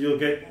 so you'll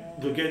get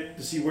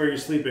to see where you're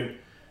sleeping.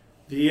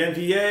 The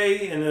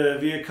NVA and the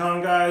Viet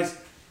Cong guys,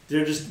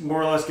 they're just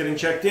more or less getting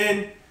checked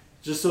in,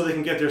 just so they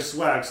can get their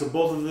swag. So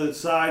both of the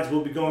sides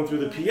will be going through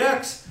the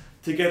PX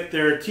to get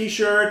their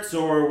T-shirts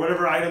or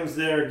whatever items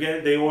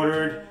they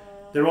ordered.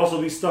 There'll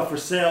also be stuff for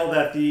sale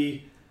that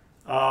the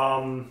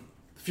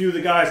few of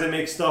the guys that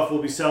make stuff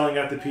will be selling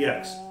at the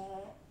PX.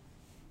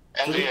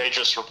 NVA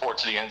just report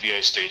to the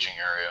NVA staging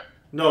area.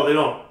 No, they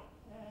don't.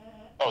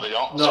 Oh, they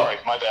don't? No. Sorry,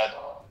 my bad.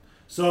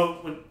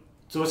 So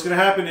what's going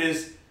to happen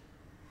is,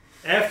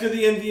 after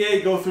the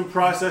NVA go through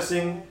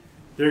processing,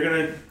 they're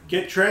going to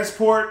get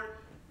transport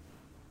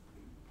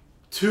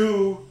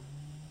to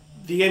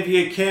the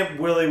NVA camp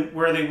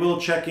where they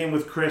will check in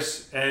with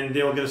Chris, and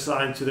they will get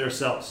assigned to their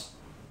cells.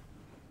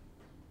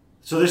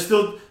 So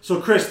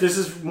Chris, this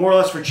is more or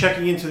less for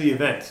checking into the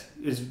event.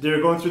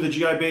 They're going through the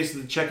GI base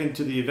to check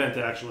into the event,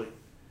 actually.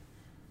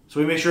 So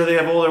we make sure they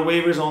have all their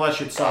waivers and all that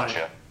shit signed.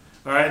 Gotcha.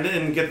 All right,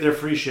 and get their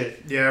free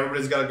shit. Yeah,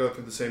 everybody's got to go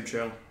through the same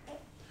channel.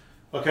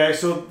 Okay,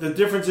 so the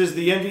difference is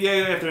the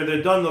NVA, after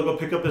they're done, they'll go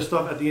pick up their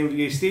stuff at the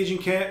NVA staging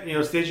camp,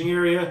 staging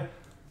area,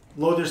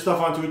 load their stuff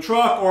onto a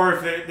truck, or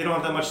if they don't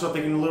have that much stuff,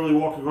 they can literally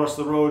walk across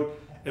the road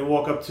and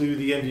walk up to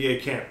the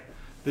NVA camp.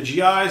 The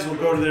GIs will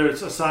go to their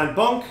assigned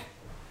bunk,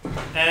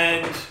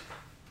 and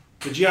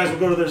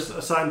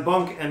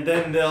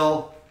then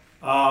they'll,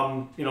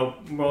 more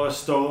or less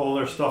stow all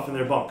their stuff in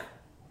their bunk.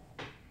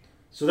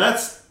 So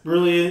that's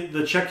really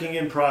the checking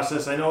in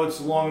process. I know it's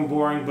long and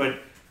boring,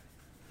 but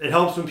it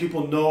helps when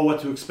people know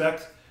what to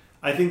expect.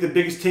 I think the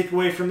biggest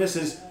takeaway from this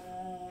is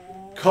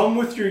come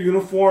with your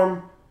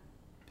uniform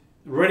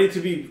ready to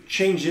be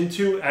changed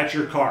into at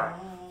your car.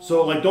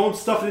 So don't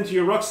stuff it into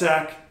your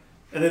rucksack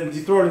and then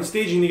you throw it in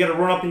staging. You got to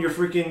run up in your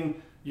freaking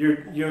your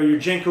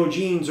Jenko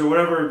jeans or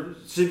whatever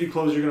civvy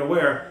clothes you're gonna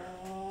wear.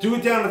 Do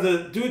it down to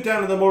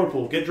the motor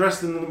pool. Get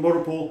dressed in the motor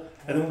pool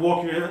and then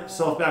walk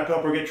yourself back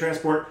up or get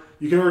transport.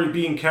 You can already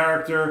be in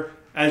character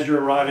as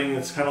you're arriving.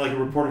 It's kind of like a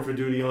reporting for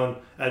duty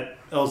at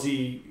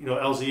LZ,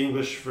 LZ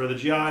English for the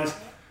GIs.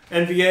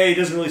 NVA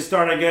doesn't really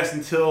start, I guess,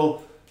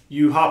 until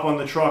you hop on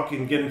the truck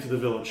and get into the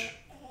village.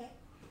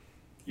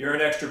 You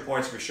earn extra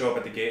points if you show up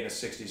at the gate in a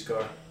 60s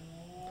car.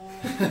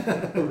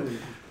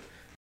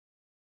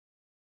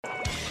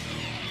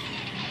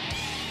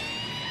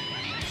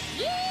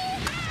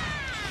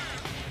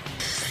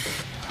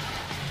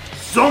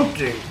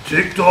 Something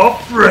ticked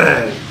off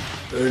Fred,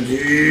 and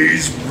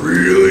he's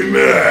really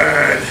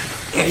mad.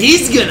 And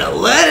he's gonna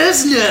let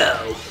us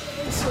know.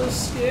 I'm so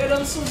scared.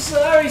 I'm so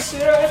sorry,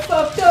 sir. I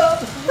fucked up.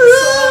 I'm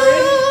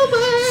sorry.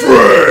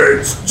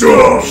 Fred's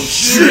dumb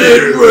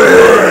shit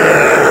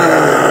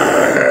rant.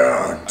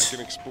 I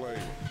can explain.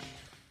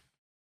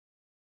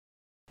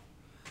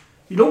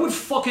 You know what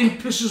fucking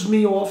pisses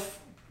me off?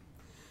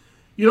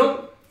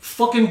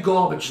 Fucking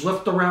garbage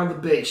left around the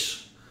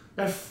base.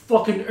 That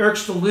fucking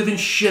irks the living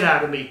shit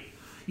out of me.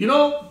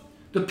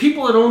 The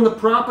people that own the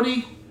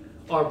property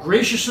are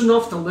gracious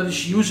enough to let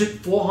us use it,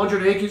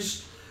 400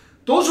 acres.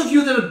 Those of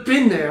you that have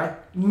been there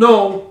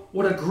know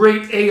what a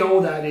great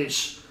AO that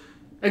is.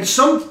 And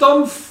some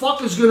dumb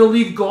fuck is going to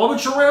leave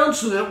garbage around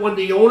so that when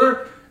the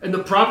owner and the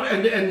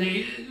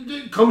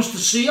property comes to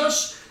see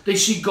us, they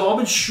see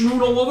garbage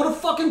strewn all over the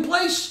fucking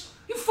place.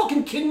 You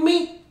fucking kidding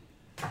me?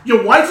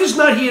 Your wife is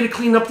not here to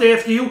clean up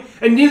after you,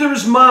 and neither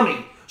is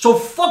mommy. So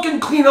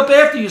fucking clean up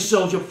after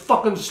yourselves, you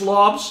fucking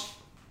slobs.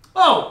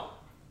 Oh,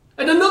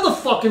 and another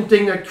fucking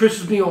thing that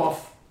pisses me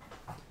off.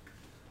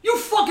 You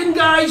fucking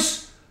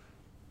guys,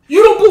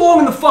 you don't belong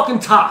in the fucking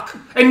talk.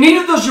 And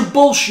neither does your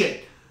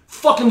bullshit.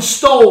 Fucking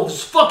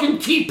stoves, fucking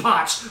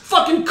teapots,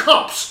 fucking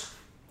cups.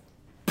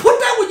 Put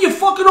that with your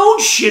fucking own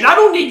shit. I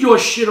don't need your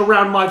shit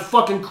around my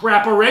fucking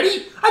crap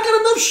already. I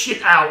got enough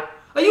shit out.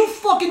 Are you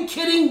fucking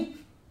kidding?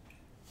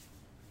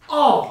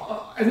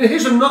 Oh, and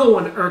here's another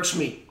one that irks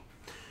me.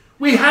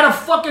 We had a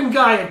fucking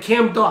guy at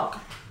Camp Duck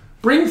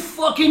bring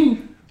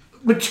fucking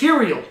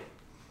material.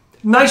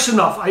 Nice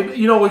enough.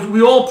 We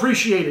all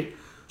appreciate it.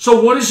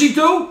 So what does he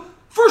do?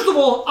 First of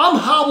all, I'm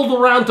hobbled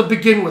around to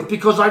begin with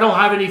because I don't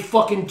have any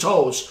fucking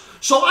toes.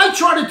 So I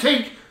try to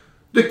take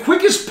the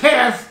quickest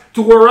path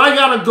to where I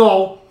gotta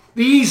go,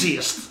 the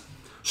easiest.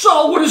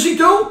 So what does he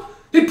do?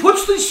 He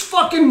puts these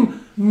fucking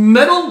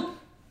metal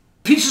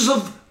pieces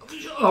of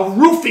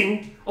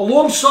roofing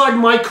alongside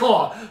my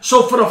car.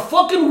 So for the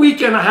fucking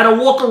weekend, I had to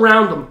walk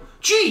around them.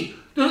 Gee,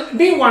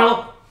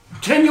 meanwhile,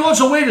 10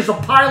 yards away, there's a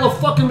pile of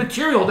fucking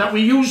material that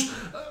we use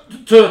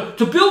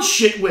to build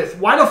shit with.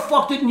 Why the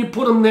fuck didn't you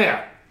put them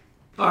there?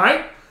 All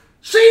right?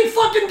 Same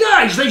fucking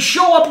guys. They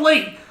show up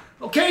late,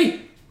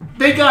 okay?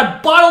 They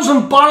got bottles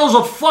and bottles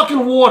of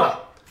fucking water.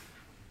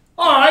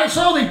 All right,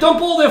 so they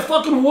dump all their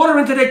fucking water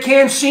into their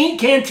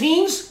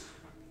canteens,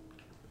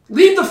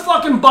 leave the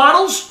fucking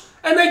bottles,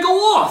 and they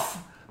go off.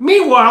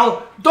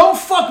 Meanwhile, don't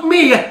fuck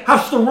me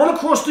has to run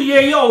across the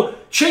AO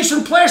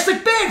chasing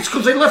plastic bags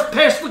because they left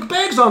plastic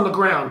bags on the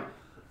ground.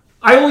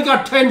 I only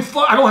got 10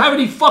 I don't have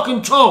any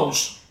fucking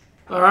toes.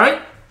 All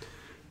right?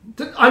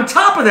 On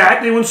top of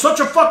that, they were in such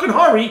a fucking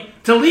hurry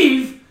to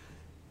leave,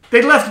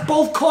 they left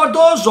both car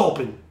doors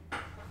open.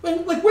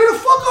 Like, where the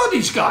fuck are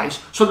these guys?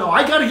 So now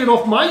I gotta get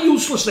off my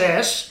useless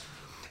ass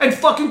and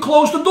fucking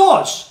close the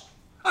doors.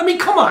 I mean,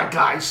 come on,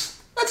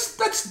 guys.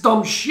 That's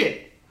dumb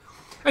shit.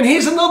 And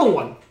here's another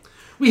one.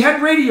 We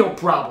had radio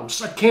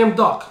problems at Cam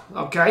Duck,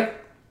 okay?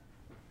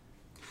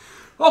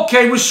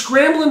 Okay, we're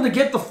scrambling to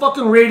get the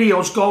fucking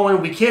radios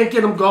going. We can't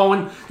get them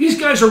going. These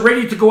guys are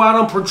ready to go out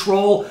on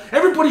patrol.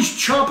 Everybody's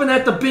chomping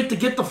at the bit to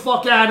get the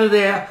fuck out of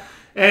there.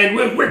 And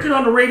we're working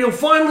on the radio.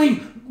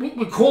 Finally,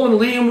 we're calling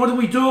Liam. What do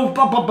we do?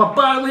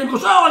 Liam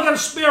goes, oh, I got a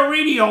spare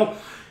radio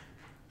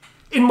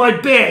in my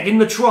bag, in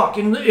the truck,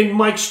 in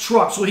Mike's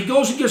truck. So he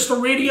goes and gets the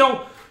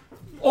radio,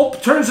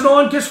 turns it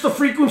on, gets the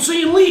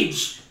frequency, and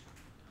leaves.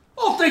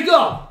 Off they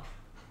go.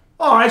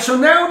 All right, so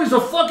now there's a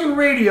fucking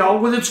radio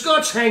with its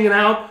guts hanging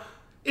out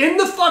in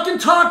the fucking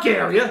talk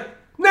area.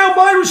 Now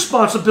my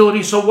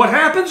responsibility. So what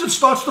happens? It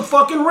starts to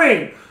fucking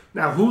rain.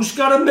 Now who's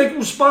got to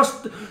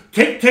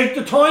take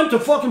the time to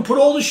fucking put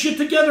all this shit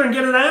together and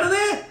get it out of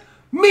there?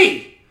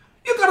 Me.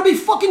 You got to be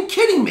fucking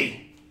kidding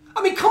me.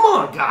 I mean, come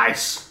on,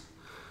 guys.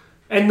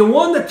 And the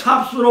one that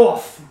tops it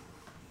off,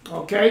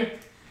 okay?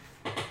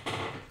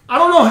 I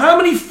don't know how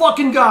many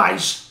fucking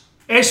guys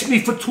ask me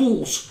for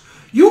tools.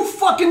 You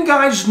fucking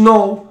guys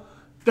know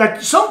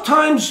that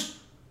sometimes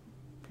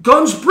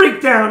guns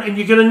break down and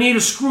you're going to need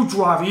a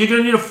screwdriver. You're going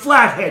to need a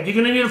flathead. You're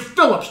going to need a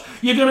Phillips.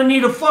 You're going to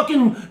need a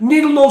fucking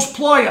needle-nose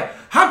plier.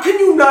 How can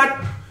you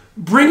not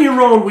bring your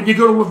own when you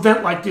go to an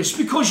event like this?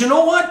 Because you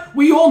know what?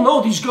 We all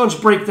know these guns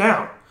break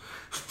down.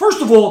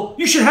 First of all,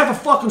 you should have a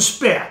fucking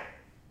spare.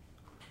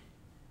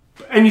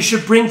 And you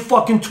should bring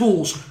fucking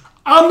tools.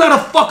 I'm not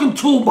a fucking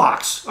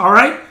toolbox, all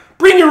right?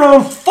 Bring your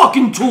own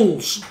fucking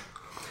tools.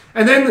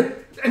 And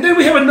then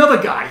we have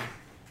another guy.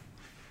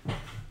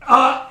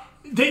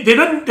 They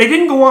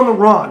didn't go on the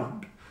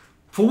run.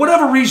 For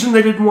whatever reason,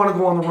 they didn't want to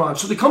go on the run.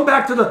 So they come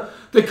back to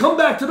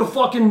the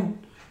fucking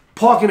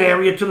parking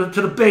area, to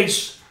the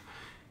base,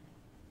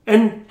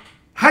 and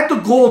had the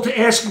gall to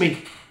ask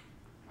me,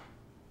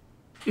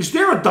 is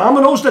there a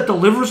Domino's that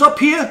delivers up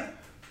here?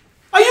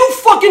 Are you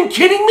fucking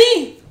kidding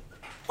me?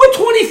 We're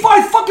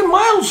 25 fucking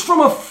miles from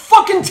a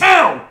fucking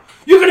town.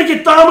 You're gonna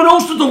get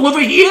Domino's to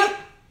deliver here?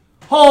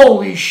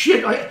 Holy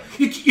shit.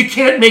 You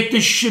can't make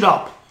this shit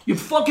up. You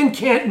fucking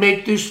can't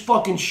make this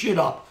fucking shit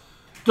up.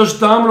 Does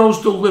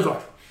Domino's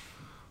deliver?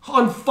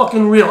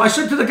 Unfucking real. I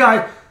said to the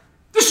guy,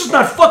 this is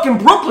not fucking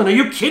Brooklyn. Are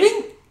you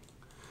kidding?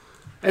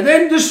 And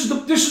then this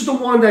is the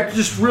one that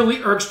just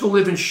really irks the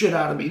living shit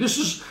out of me. This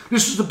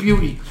is the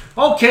beauty.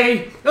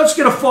 Okay, let's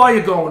get a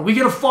fire going. We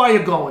get a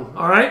fire going,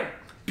 all right?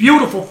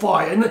 Beautiful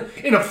fire in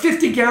a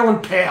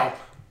 50-gallon pail.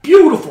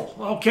 Beautiful,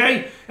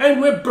 okay? And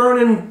we're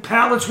burning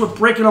pallets. We're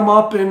breaking them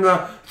up and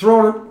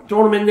throwing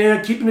them in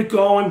there, keeping it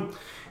going.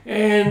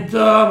 And,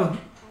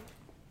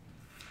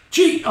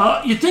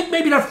 you think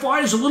maybe that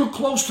fire is a little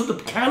close to the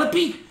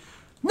canopy?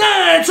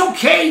 Nah, it's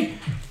okay.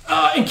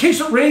 In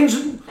case it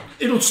rains,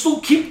 it'll still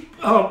keep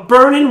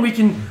burning. We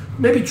can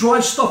maybe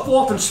dry stuff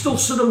off and still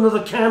sit under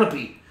the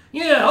canopy.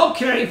 Yeah,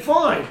 okay,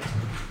 fine.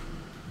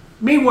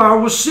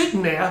 Meanwhile, we're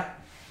sitting there,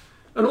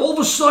 and all of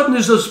a sudden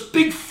there's this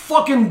big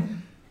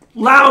fucking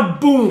loud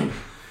boom.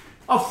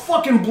 A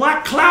fucking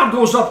black cloud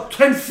goes up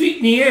 10 feet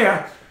in the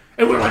air,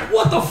 and we're like,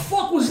 what the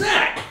fuck was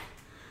that?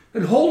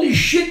 And holy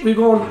shit, we're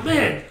going,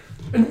 man.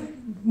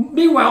 And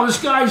meanwhile,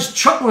 this guy's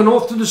chuckling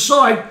off to the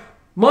side,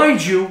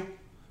 mind you,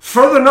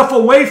 further enough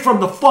away from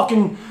the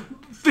fucking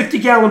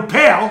 50-gallon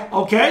pail,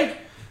 okay?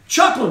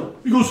 Chuckling.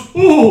 He goes,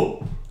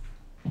 oh,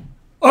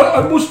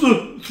 I must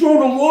have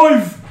thrown a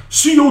live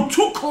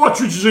CO2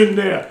 cartridges in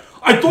there.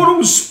 I thought it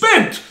was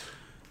spent.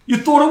 You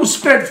thought it was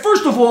spent.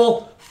 First of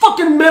all,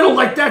 fucking metal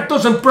like that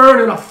doesn't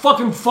burn in a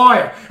fucking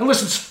fire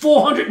unless it's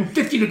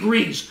 450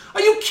 degrees.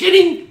 Are you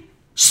kidding?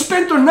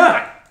 Spent or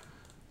not?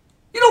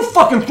 You don't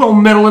fucking throw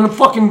metal in a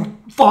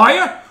fucking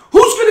fire.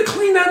 Who's gonna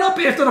clean that up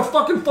after the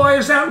fucking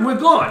fire's out and we're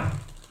gone?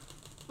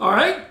 All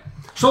right?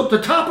 So to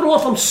top it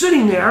off, I'm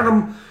sitting there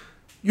and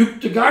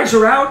the guys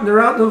are out and they're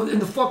out in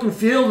the fucking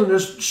field and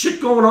there's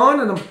shit going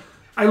on and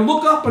I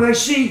look up and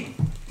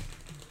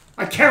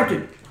I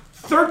counted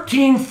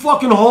 13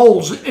 fucking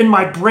holes in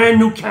my brand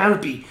new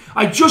canopy.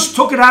 I just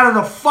took it out of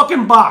the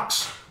fucking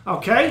box,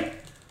 okay?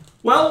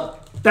 Well,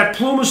 that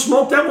plume of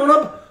smoke that went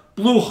up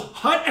blew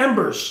hot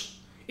embers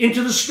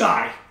into the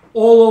sky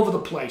all over the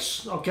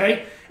place,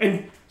 okay?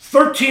 And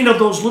 13 of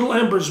those little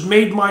embers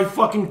made my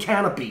fucking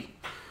canopy.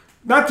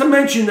 Not to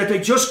mention that they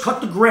just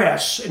cut the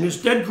grass and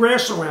there's dead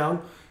grass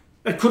around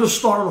that could have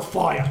started a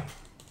fire,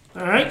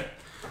 all right?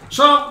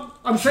 So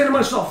I'm saying to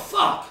myself,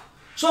 fuck.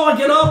 So I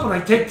get up and I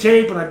take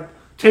tape and I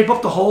tape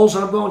up the holes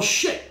and I'm going,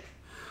 shit.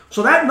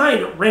 So that night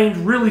it rained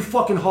really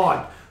fucking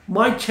hard.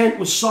 My tent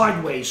was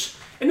sideways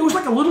and there was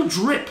like a little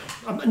drip.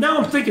 Now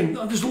I'm thinking,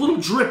 there's a little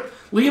drip.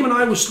 Liam and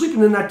I were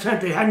sleeping in that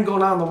tent. They hadn't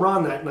gone on the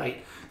run that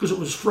night because it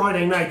was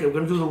Friday night. They were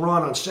going to do the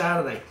run on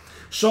Saturday.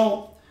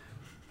 So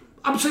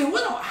I'm saying,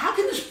 well, how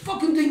can this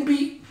fucking thing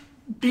be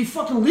be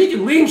fucking leaking.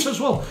 Liam says,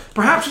 well,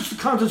 perhaps it's the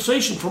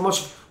condensation from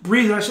us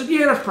breathing. I said,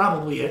 yeah, that's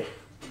probably it.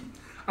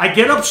 I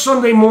get up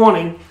Sunday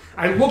morning,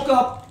 I look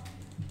up,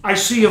 I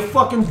see a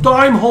fucking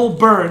dime hole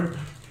burn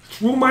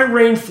through my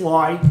rain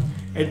fly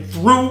and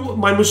through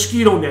my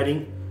mosquito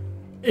netting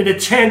in a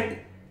tent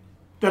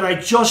that I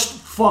just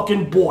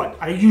fucking bought.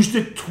 I used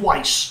it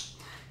twice.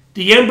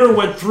 The ember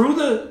went through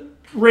the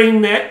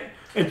rain net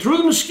and through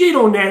the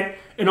mosquito net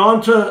and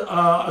onto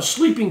a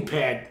sleeping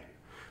pad.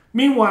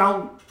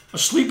 Meanwhile, a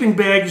sleeping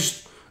bag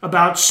is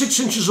about 6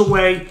 inches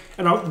away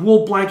and a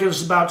wool blanket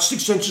is about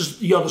 6 inches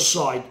the other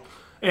side.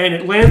 And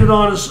it landed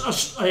on a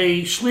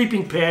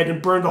sleeping pad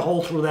and burned a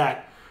hole through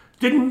that.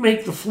 Didn't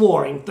make the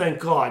flooring, thank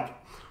God.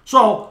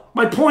 So,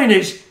 my point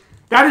is,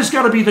 that has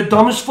got to be the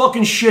dumbest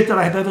fucking shit that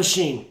I've ever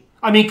seen.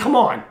 I mean, come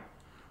on.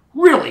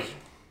 Really?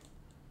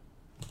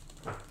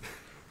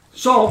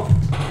 So,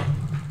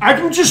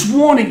 I'm just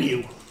warning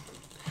you.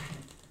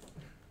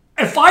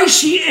 If I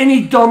see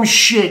any dumb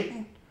shit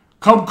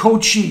come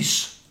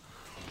Cochise,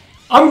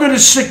 I'm going to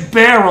sick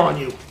bear on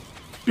you.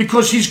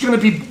 Because he's going to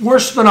be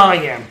worse than I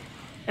am.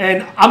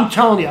 And I'm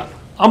telling you,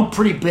 I'm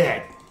pretty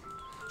bad.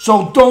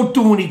 So don't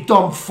do any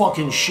dumb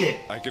fucking shit.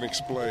 I can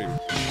explain. I'm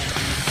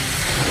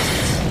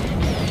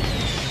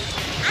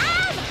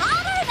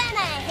hotter than a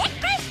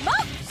hickory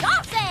smoked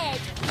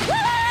sausage!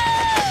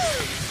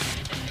 Woo-hoo!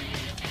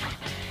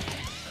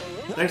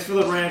 Thanks for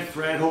the rant,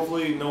 Fred.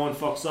 Hopefully no one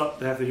fucks up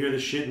to have to hear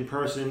this shit in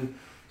person.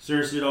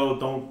 Seriously though,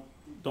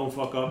 don't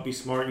fuck up. Be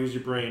smart. Use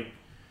your brain.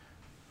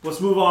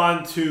 Let's move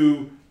on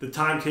to the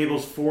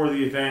timetables for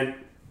the event.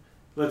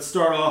 Let's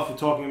start off with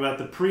talking about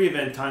the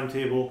pre-event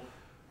timetable,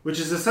 which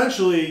is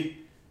essentially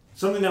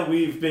something that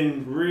we've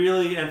been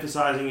really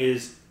emphasizing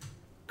is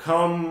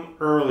come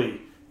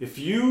early. If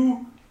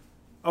you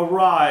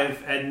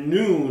arrive at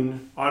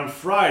noon on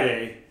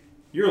Friday,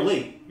 you're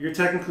late. You're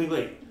technically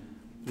late.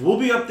 We'll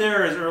be up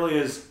there as early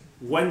as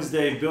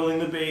Wednesday building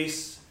the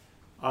base,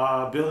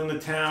 building the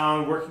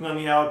town, working on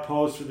the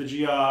outpost for the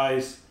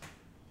GIs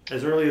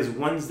as early as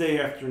Wednesday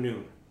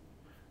afternoon.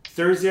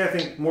 Thursday, I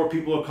think more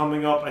people are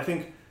coming up. I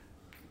think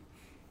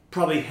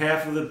probably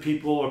half of the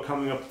people are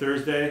coming up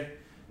Thursday.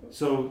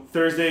 So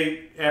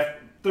Thursday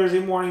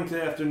morning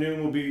to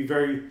afternoon will be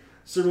very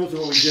similar to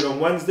what we did on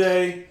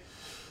Wednesday.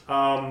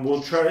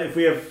 We'll try to, if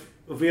we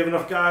have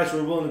enough guys who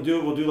are willing to do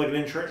it, we'll do like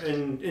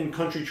an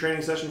in-country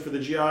training session for the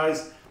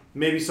GIs.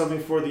 Maybe something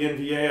for the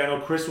NVA. I know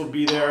Chris will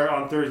be there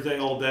on Thursday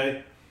all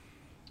day.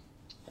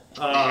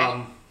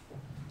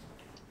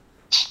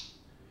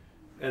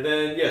 And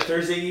then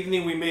Thursday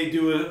evening we may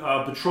do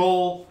a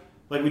patrol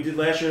like we did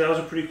last year. That was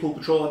a pretty cool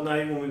patrol at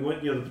night when we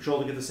went, the patrol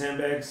to get the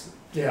sandbags.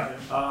 Yeah.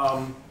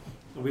 That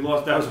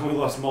was when we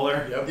lost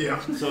Muller. Yep. Yeah.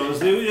 So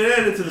it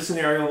added to the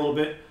scenario a little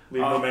bit.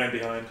 Leave no man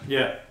behind.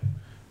 Yeah.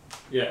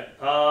 Yeah.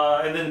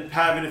 And then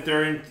Pavin, if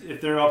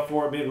they're up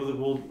for it, maybe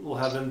we'll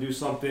have them do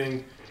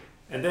something.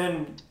 And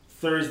then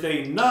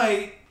Thursday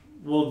night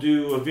we'll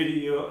do a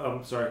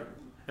video.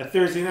 At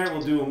Thursday night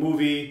we'll do a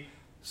movie,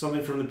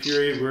 something from the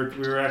period where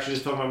we were actually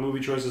just talking about movie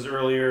choices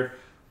earlier.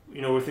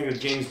 We're thinking of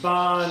James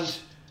Bond.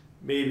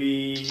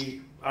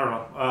 Maybe, I don't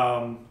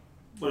know,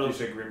 what else?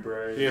 You say Green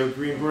Berets. Yeah,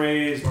 Green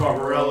Berets,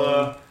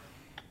 Barbarella.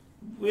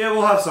 Yeah,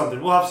 we'll have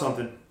something. We'll have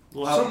something.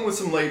 Something with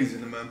some ladies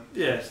in it, man.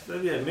 Yes,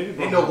 maybe.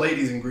 Ain't no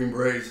ladies in Green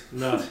Berets.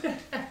 No,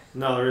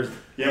 there isn't.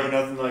 Yeah, but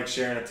nothing like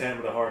sharing a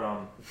tent with a heart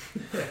on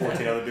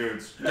 14 other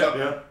dudes.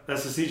 Yep.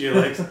 That's what CJ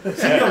likes.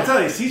 I'm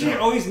telling you, CJ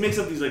always makes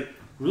up these like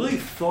really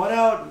thought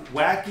out,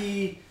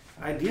 wacky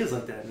ideas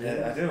like that, man.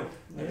 Yeah, I do.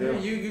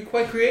 You're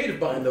quite creative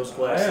behind those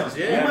glasses.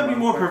 You might be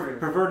more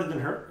perverted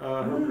than her.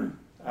 Herbert.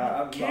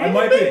 I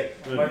might be.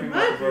 I might be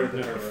more perverted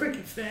than Herbert.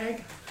 Freaking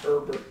fag.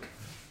 Herbert.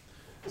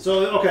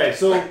 So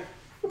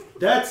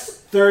that's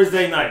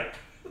Thursday night.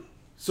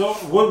 So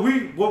what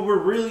we're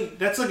really,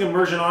 that's like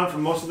immersion on for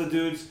most of the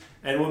dudes.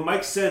 And what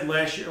Mike said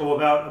last year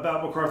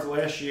about MacArthur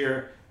last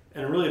year,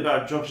 and really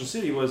about Junction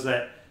City, was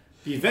that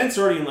the event's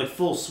already in like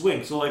full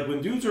swing. So like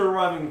when dudes are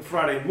arriving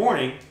Friday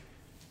morning,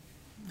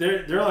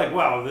 they're like,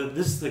 wow,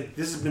 this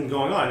has been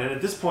going on, and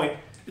at this point,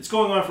 it's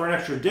going on for an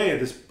extra day.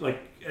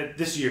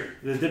 This year,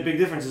 the big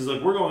difference is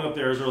like we're going up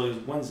there as early as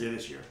Wednesday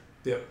this year.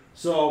 Yep.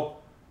 So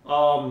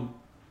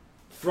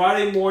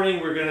Friday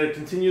morning, we're gonna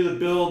continue to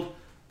build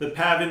the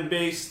Pavin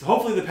base.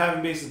 Hopefully, the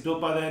Pavin base is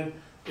built by then.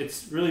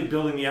 It's really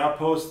building the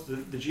outpost.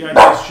 The GI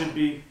base should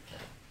be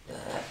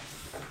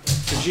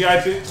the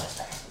GI base.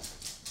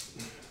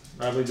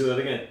 I'm gonna do that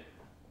again.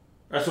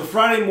 All right, so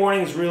Friday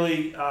morning is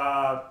really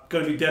going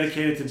to be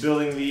dedicated to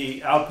building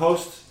the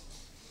outpost,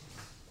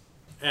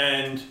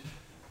 and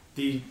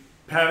the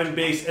Pavin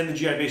base and the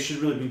GI base should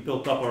really be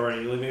built up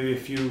already. Like maybe a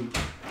few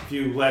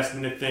last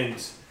minute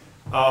things.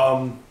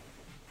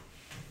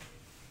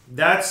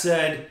 That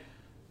said,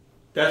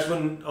 that's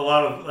when a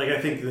lot of I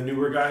think the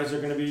newer guys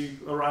are going to be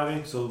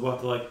arriving, so we'll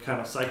have to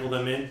kind of cycle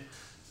them in.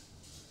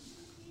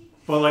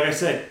 But like I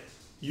said,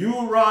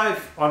 you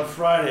arrive on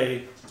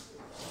Friday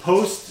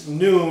post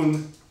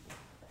noon.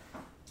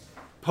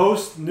 Hi.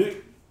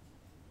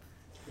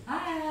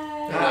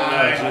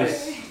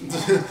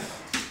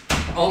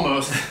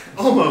 Almost.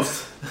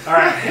 All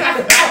right.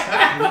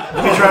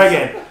 Let me try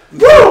again.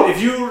 Woo!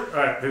 All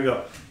right, here we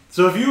go.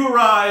 So if you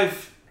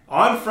arrive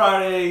on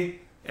Friday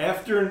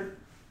after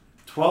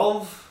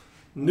 12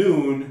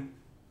 noon,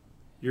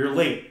 you're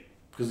late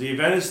because the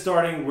event is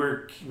starting.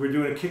 We're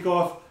doing a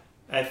kickoff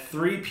at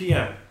 3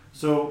 p.m.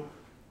 So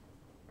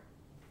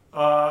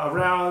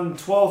around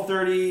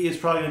 12:30 is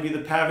probably going to be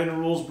the Pavin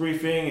rules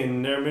briefing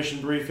and their mission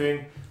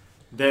briefing.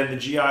 Then the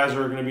GIs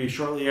are going to be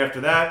shortly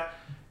after that.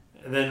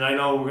 And then I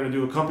know we're going to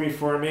do a company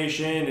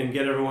formation and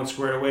get everyone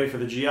squared away for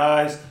the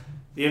GIs.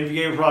 The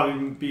MVA will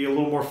probably be a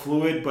little more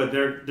fluid, but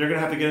they're going to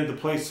have to get into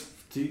place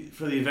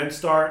for the event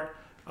start.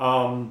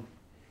 So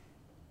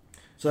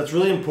that's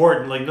really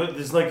important.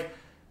 There's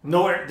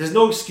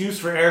no excuse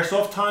for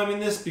airsoft time in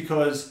this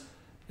because,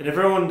 and if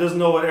everyone doesn't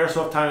know what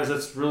airsoft time is,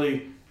 that's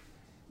really,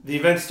 the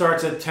event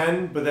starts at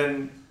 10, but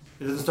then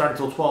it doesn't start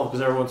until 12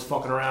 because everyone's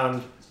fucking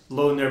around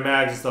loading their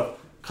mags and stuff.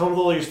 Come with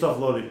all your stuff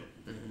loaded.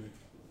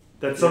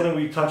 That's something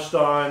we touched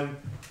on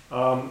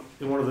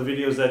in one of the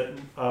videos that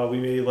we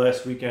made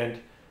last weekend.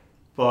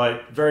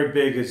 But very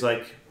big is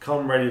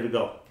come ready to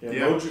go.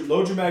 Yeah.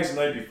 Load your mags the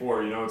night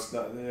before. It's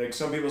not like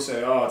some people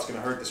say, oh, it's going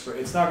to hurt the spring.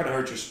 It's not going to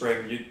hurt your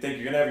spring. You think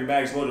you're going to have your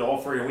mags loaded all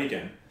for your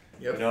weekend.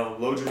 Yep.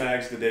 Load your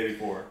mags the day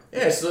before.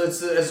 Yeah, so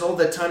it's all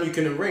that time you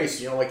can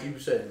erase. Like you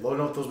said,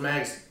 loading up those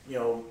mags,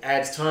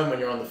 adds time when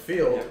you're on the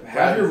field. Yeah.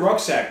 Have your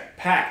rucksack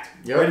packed,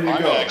 ready to go. My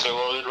mags are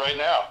loaded right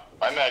now.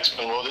 My mag's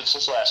been loaded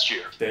since last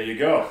year. There you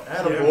go.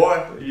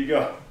 Attaboy. There you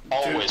go.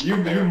 Always. You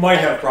might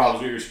have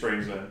problems with your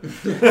springs then.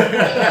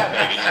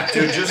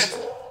 Dude,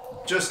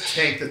 just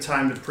take the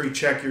time to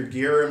pre-check your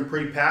gear and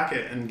pre-pack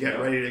it and get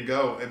ready to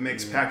go. It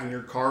makes packing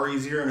your car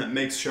easier and it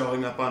makes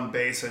showing up on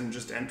base and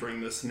just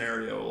entering the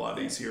scenario a lot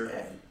easier.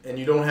 And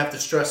you don't have to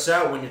stress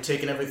out when you're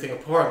taking everything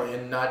apart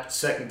and not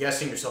second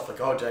guessing yourself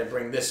like, oh, did I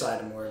bring this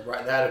item or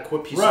that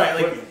piece of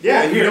equipment?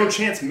 You don't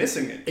chance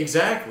missing it.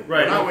 Exactly.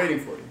 Right. We're not waiting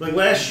for you. Like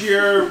last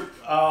year,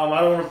 I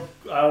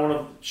don't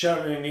want to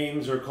shout any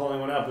names or call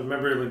anyone out, but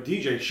remember,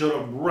 DJ showed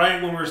up right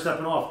when we were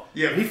stepping off.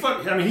 Yeah. He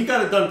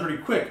got it done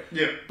pretty quick.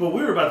 Yeah. But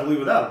we were about to leave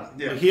without him.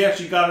 Yeah. He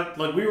actually got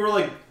it. We were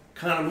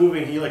kind of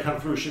moving. He kind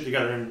of threw his shit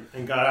together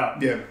and got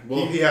out. Yeah.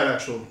 Well, he had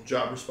actual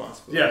job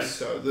responsibilities. Yes.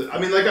 So I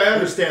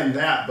understand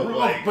that, but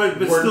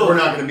still, we're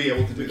not going to be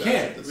able to do that.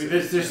 Can't.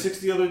 There's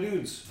 60 other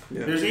dudes.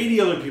 Yeah. There's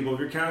 80 other people. If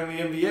you're counting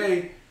the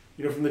MVA,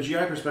 from the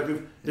GI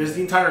perspective, there's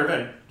the entire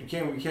event. We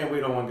can't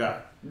wait on one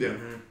guy. Yeah.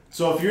 Mm-hmm.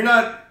 So if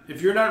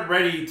you're not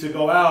ready to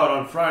go out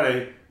on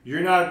Friday,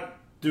 you're not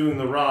doing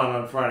the run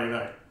on Friday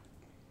night.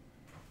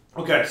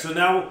 Okay, so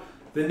now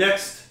the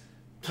next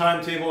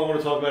timetable I want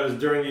to talk about is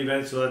during the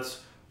event. So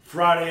that's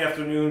Friday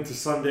afternoon to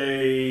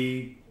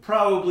Sunday,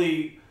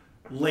 probably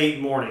late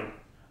morning.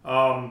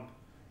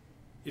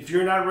 If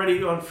you're not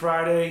ready on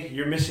Friday,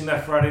 you're missing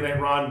that Friday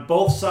night run.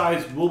 Both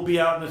sides will be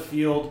out in the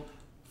field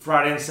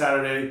Friday and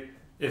Saturday.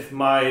 If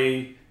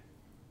my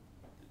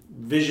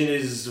vision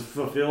is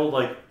fulfilled,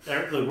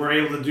 we're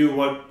able to do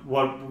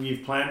what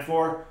we've planned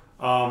for.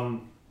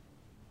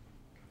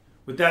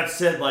 With that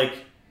said,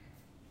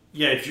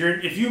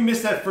 if you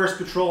miss that first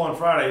patrol on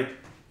Friday,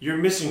 you're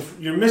missing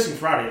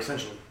Friday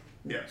essentially.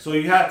 Yeah. So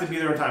you have to be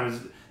there on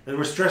time. And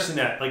we're stressing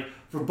that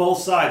for both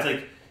sides.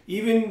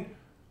 Even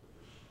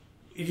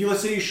if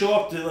let's say you show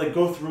up to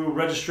go through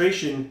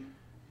registration,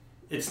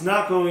 it's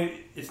not going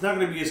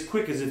to be as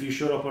quick as if you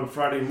showed up on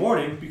Friday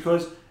morning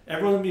because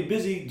everyone's going to be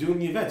busy doing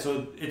the event.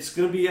 So it's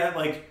going to be at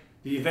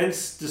the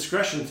event's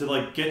discretion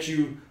to get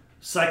you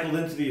cycled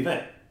into the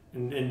event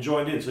and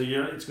joined in. So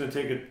it's going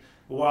to take a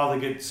while to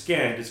get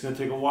scanned. It's going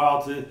to take a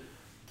while to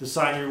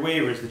sign your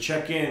waivers, to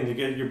check in, to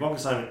get your bunk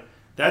assignment.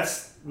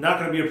 That's not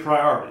going to be a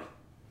priority.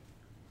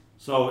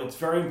 So it's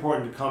very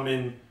important to come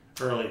in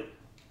early.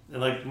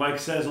 And like Mike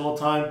says all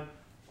the time,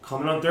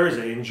 come in on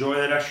Thursday. Enjoy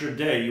that extra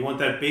day. You want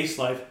that base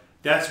life.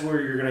 That's where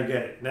you're going to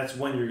get it. And that's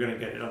when you're going to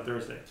get it on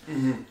Thursday.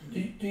 Mm-hmm.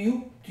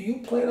 Do you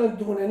plan on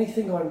doing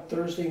anything on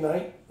Thursday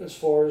night as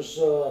far as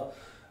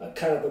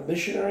kind of a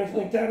mission or anything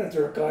like that? If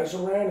there are guys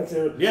around,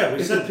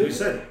 we said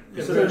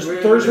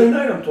Thursday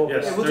night. I'm talking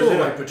yes, about. We'll do a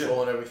light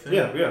patrol and everything.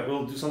 Yeah,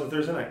 we'll do something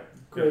Thursday night.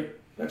 Great,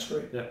 that's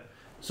great. Yeah.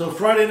 So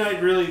Friday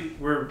night, really,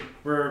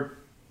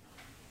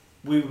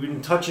 we've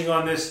been touching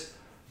on this.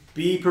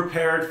 Be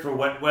prepared for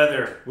wet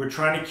weather. We're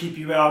trying to keep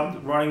you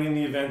out running in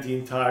the event the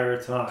entire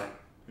time.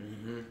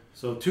 Mm-hmm.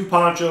 So 2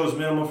 ponchos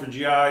minimum for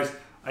GIs.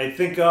 I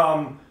think,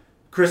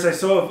 Chris, I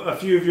saw a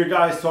few of your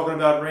guys talking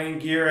about rain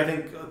gear. I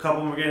think a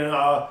couple of them were getting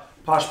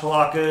posh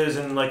palakas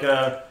and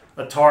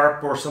a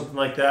tarp or something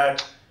like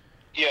that.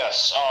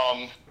 Yes,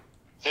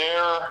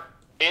 they're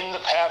in the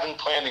Pavin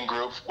planning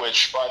group,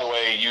 which, by the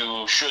way,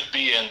 you should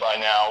be in by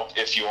now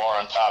if you are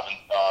on Pavin.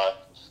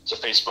 It's a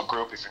Facebook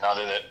group. If you're not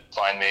in it,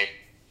 find me.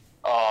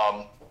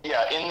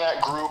 In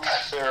that group,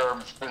 there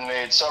have been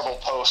made several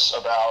posts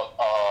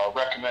about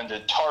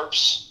recommended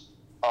tarps,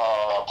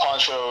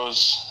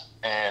 ponchos,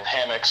 and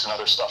hammocks and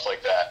other stuff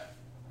like that.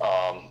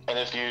 And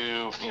if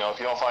you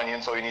don't find the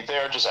info you need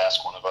there, just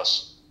ask one of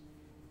us.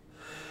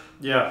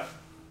 Yeah.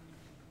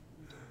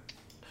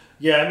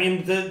 Yeah, I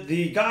mean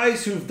the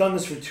guys who've done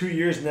this for 2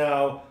 years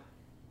now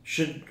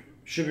should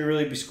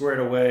really be squared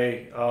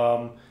away.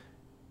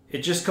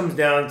 It just comes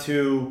down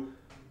to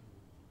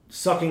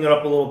sucking it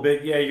up a little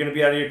bit. Yeah, you're going to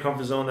be out of your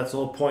comfort zone. That's the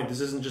whole point.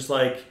 This isn't just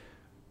like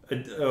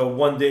a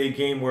one-day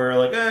game where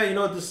like, you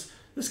know what,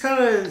 this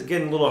kind of is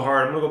getting a little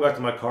hard. I'm going to go back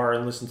to my car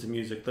and listen to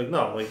music. Like,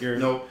 no, like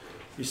you're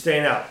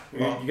staying out.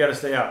 You got to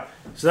stay out.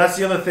 So that's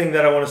the other thing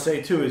that I want to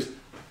say too is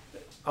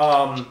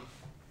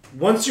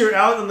once you're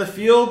out in the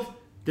field,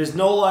 there's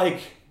no like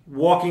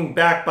walking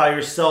back by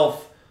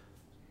yourself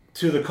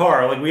to the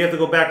car. Like we have to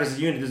go back as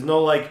a unit. There's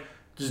no like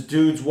just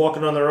dudes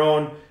walking on their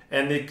own.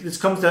 And this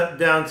comes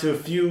down to a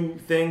few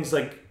things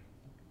like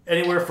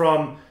anywhere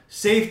from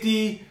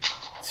safety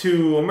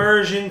to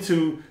immersion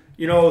to,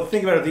 you know,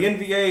 think about it. The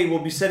NVA will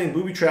be setting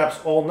booby traps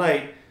all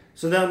night.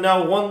 So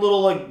now one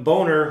little like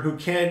boner who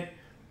can't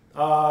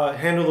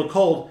handle the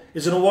cold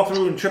is going to walk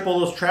through and trip all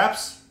those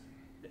traps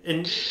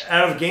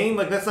out of game.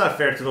 Like that's not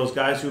fair to those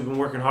guys who've been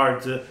working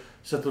hard to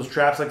set those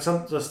traps. Like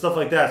some stuff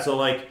like that. So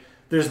like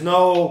there's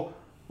no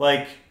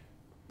like,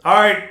 all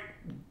right,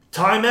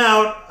 time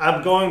out.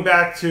 I'm going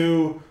back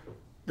to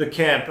the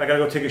camp. I gotta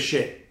go take a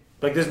shit.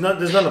 Like there's none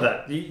of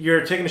that.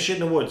 You're taking a shit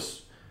in the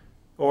woods,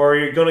 or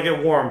you're gonna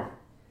get warm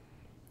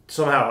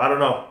somehow. I don't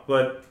know,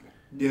 but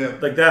yeah,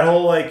 like that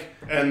whole like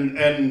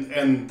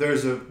and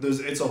there's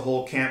it's a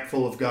whole camp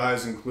full of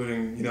guys,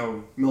 including, you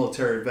know,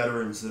 military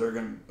veterans that are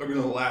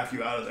gonna laugh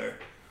you out of there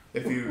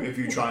if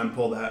you try and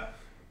pull that.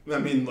 I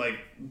mean, like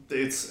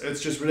it's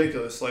just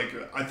ridiculous. Like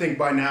I think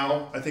by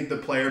now,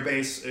 the player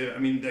base, I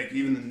mean, like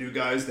even the new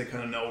guys, they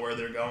kind of know where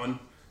they're going.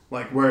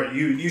 Like where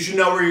you should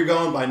know where you're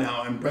going by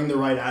now and bring the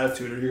right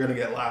attitude, or you're gonna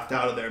get laughed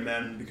out of there,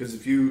 man. Because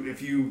if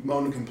you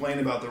moan and complain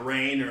about the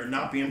rain or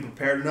not being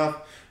prepared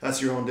enough,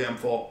 that's your own damn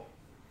fault.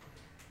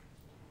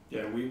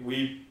 Yeah,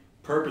 we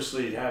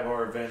purposely have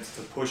our events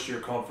to push your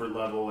comfort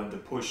level and to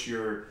push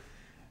your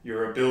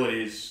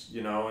abilities,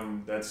 you know,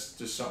 and that's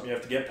just something you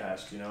have to get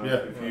past, you know.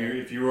 Yeah.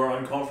 If you are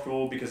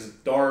uncomfortable because it's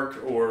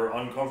dark or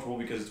uncomfortable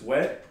because it's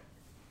wet,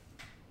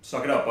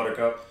 suck it up,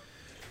 Buttercup.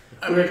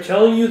 We're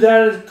telling you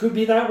that it could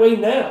be that way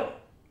now.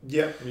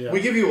 Yeah.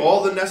 We give you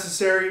all the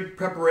necessary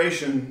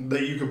preparation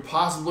that you could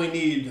possibly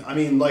need. I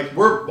mean, like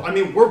we're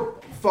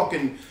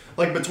fucking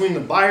like between the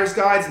buyer's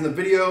guides and the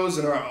videos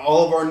and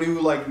all of our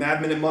new like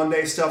Mad Minute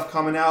Monday stuff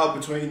coming out,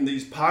 between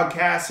these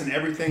podcasts and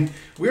everything,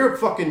 we're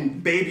fucking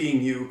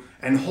babying you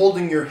and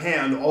holding your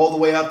hand all the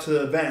way up to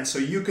the event so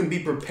you can be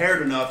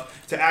prepared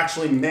enough to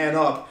actually man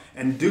up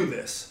and do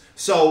this.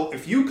 So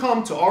if you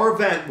come to our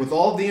event with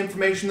all the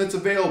information that's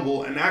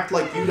available and act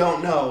like you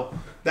don't know,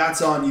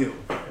 that's on you.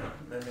 I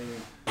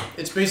mean,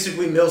 it's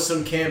basically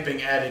Milsim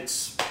camping at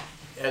its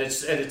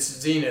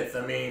zenith.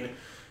 I mean,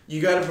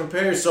 you got to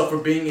prepare yourself for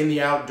being in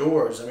the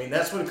outdoors. I mean,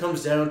 that's what it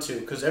comes down to.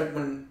 Because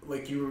everyone,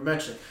 like you were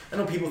mentioning, I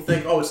know people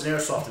think, oh, it's an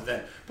airsoft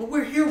event, but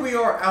we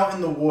are out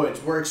in the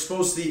woods. We're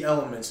exposed to the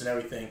elements and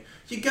everything.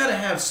 You got to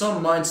have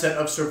some mindset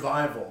of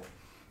survival.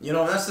 You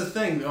know, that's the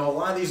thing. You know, a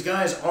lot of these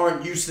guys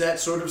aren't used to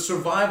that sort of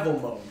survival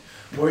mode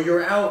where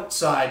you're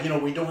outside, you know,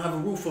 where you don't have a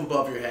roof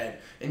above your head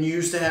and you're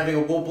used to having a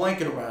wool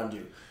blanket around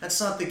you. That's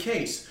not the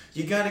case.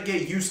 You got to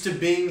get used to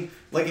being,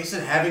 like I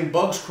said, having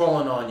bugs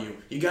crawling on you.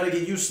 You got to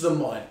get used to the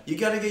mud. You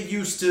got to get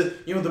used to,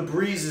 you know, the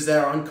breezes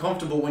that are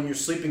uncomfortable when you're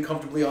sleeping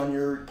comfortably on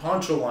your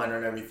poncho liner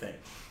and everything.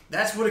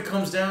 That's what it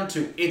comes down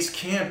to. It's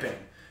camping.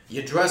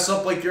 You dress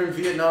up like you're in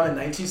Vietnam in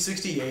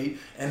 1968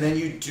 and then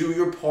you do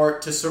your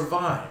part to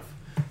survive.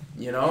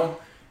 You know,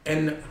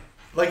 and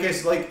like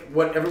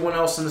what everyone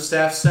else in the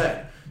staff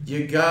said,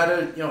 you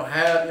gotta, you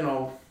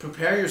know,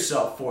 prepare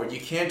yourself for it.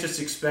 You can't just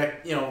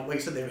expect, you know, like I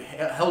said, they've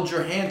held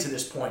your hand to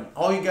this point.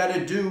 All you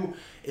gotta do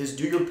is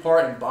do your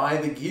part and buy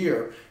the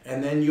gear,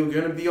 and then you're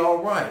gonna be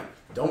all right.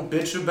 Don't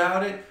bitch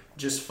about it.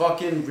 Just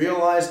fucking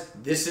realize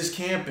this is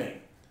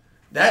camping.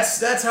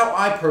 That's how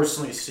I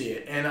personally see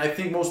it, and I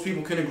think most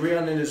people can agree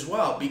on it as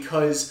well,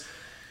 because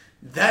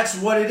that's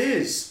what it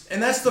is.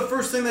 And that's the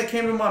first thing that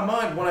came to my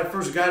mind when I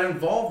first got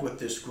involved with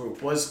this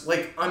group was,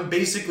 like, I'm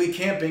basically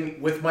camping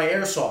with my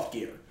airsoft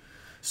gear.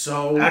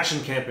 So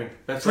action camping.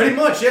 That's pretty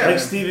much, yeah. Like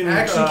Steven,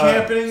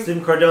 camping.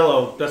 Steven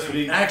Cardello. That's what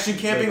he. Action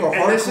camping or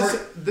and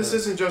hardcore. This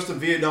isn't just a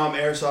Vietnam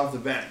airsoft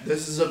event.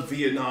 This is a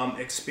Vietnam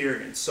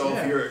experience. So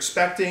if you're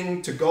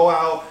expecting to go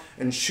out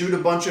and shoot a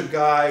bunch of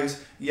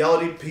guys, yell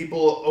at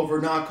people over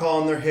not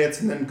calling their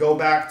hits, and then go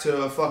back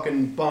to a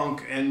fucking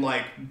bunk and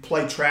like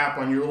play trap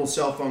on your little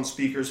cell phone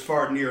speakers,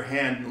 fart into your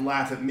hand, and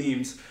laugh at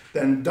memes,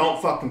 then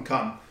don't fucking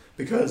come,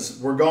 because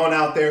we're going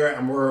out there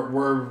and we're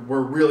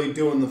really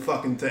doing the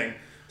fucking thing.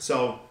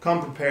 So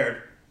come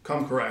prepared,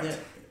 come correct. Yeah.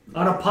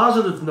 On a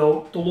positive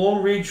note, the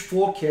long-range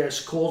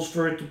forecast calls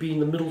for it to be in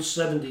the middle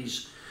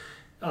 70s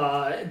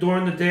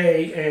during the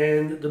day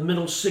and the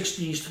middle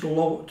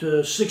 60s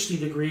to 60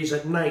 degrees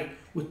at night,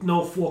 with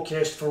no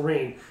forecast for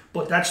rain.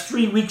 But that's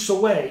 3 weeks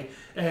away,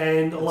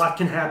 and a lot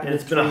can happen. And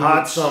it's been a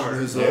hot summer.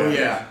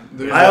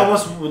 I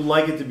almost would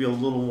like it to be a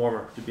little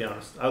warmer, to be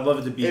honest. I'd love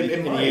it to be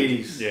in the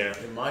 80s. Yeah,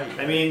 it might.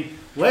 I mean,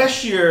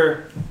 last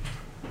year,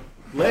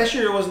 last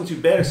year it wasn't too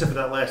bad except for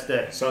that last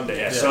day.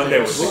 Sunday, Sunday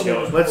was the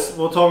killer.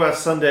 We'll talk about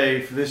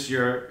Sunday for this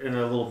year in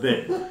a little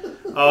bit.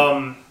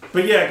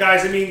 But yeah,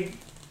 guys, I mean,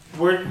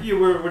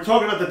 we're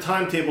talking about the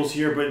timetables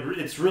here, but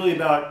it's really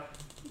about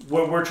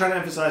what we're trying to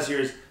emphasize here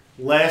is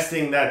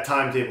lasting that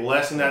timetable,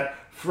 lasting that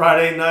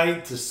Friday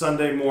night to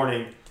Sunday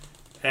morning,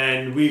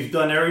 and we've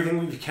done everything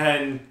we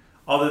can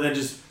other than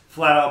just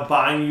flat out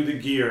buying you the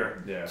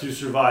gear to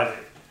survive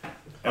it.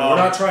 And we're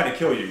not trying to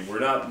kill you. We're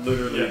not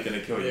literally going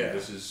to kill you.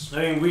 This is.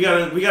 I mean, we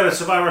gotta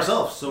survive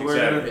ourselves, so we're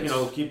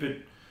gonna keep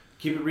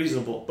it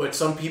reasonable. But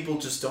some people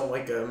just don't,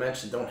 like I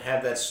mentioned, don't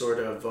have that sort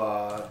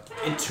of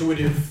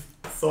intuitive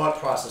thought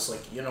process.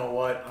 Like, you know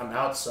what, I'm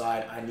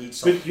outside. I need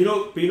something.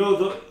 But you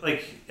know,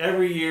 like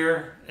every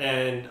year,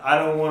 and I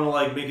don't want to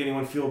like make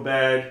anyone feel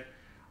bad.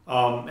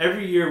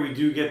 Every year we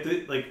do get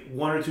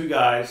one or two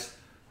guys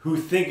who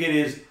think it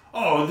is.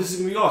 Oh, this is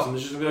gonna be awesome.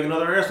 This is gonna be like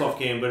another airsoft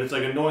game, but it's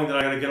like annoying that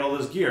I gotta get all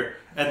this gear.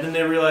 And then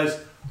they realize,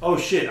 oh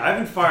shit, I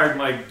haven't fired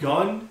my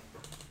gun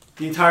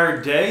the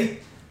entire day,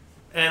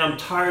 and I'm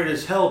tired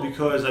as hell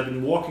because I've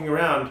been walking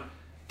around.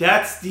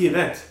 That's the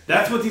event.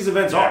 That's what these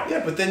events are.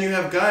 Yeah, but then you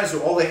have guys who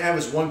all they have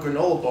is one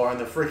granola bar in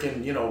their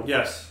freaking,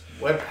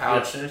 web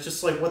pouch, and it's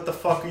just like, what the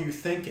fuck are you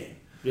thinking?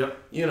 Yep.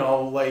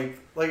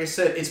 Like I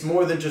said, it's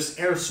more than just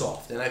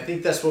airsoft, and I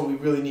think that's what we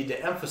really need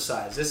to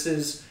emphasize. This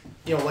is,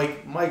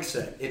 like Mike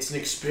said, it's an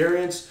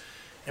experience,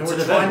 and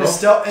we're trying to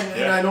still.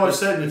 And I know I've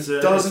said it dozens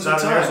of times. It's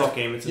not an airsoft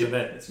game. It's an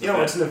event.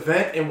 It's an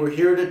event, and we're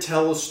here to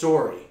tell a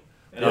story.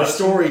 We're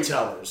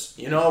storytellers.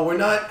 We're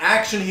not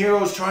action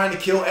heroes trying to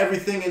kill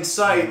everything in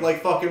sight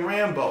like fucking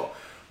Rambo.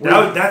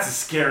 That's a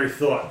scary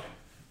thought.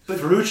 But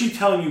Ferrucci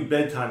telling you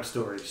bedtime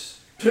stories.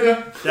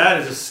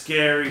 That is a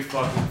scary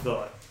fucking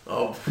thought.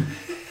 Oh.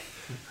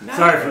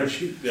 Sorry,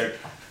 Ferrucci. Yeah.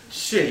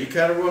 Shit, you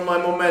kind of ruined my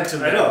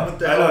momentum. I know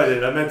I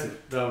did. I meant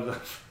it. No.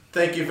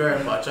 Thank you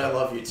very much. I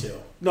love you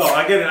too. No,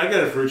 I get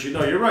it, Ferrucci.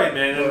 No, you're right,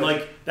 man.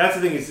 And that's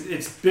the thing.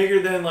 It's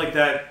bigger than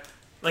that.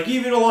 Like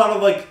even a lot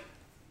of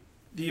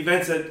the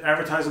events that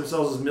advertise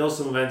themselves as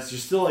Milsim events, you're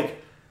still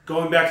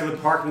going back to the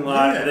parking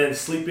lot and then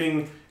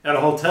sleeping at a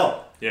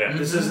hotel. Yeah,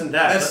 this isn't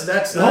that.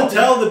 That's the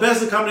hotel. The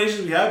best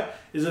accommodations we have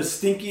is a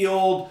stinky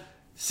old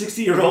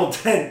 60-year-old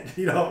tent.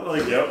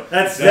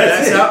 That's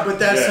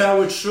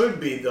how it should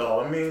be, though.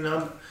 I mean,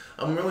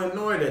 I'm really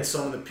annoyed at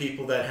some of the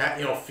people that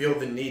feel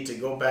the need to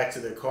go back to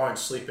their car and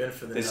sleep in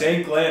for the night. This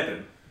ain't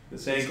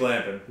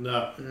glamping.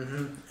 No.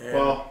 Mm-hmm.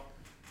 Well,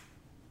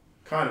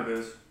 kind of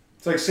is.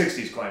 It's like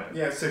 60s glamping.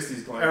 Yeah,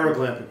 60s glamping. Aero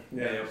glamping.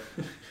 Yeah.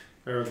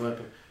 Aero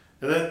glamping.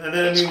 And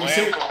then it's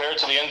glam compared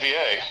to the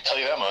NBA. Tell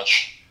you that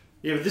much.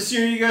 Yeah, but this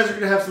year you guys are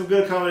going to have some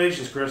good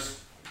accommodations, Chris.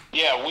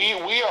 Yeah, we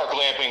are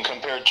glamping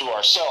compared to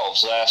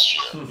ourselves last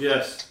year.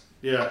 Yes.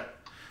 Yeah.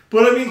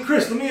 But I mean,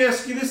 Chris, let me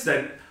ask you this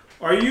then.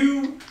 Are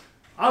you...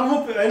 I'm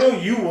hoping... I know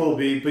you will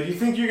be, but you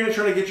think you're going to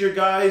try to get your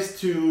guys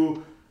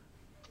to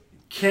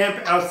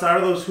camp outside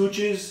of those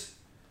hooches?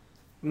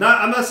 I'm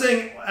not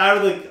saying out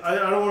of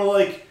I don't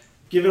want to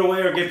give it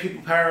away or get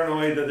people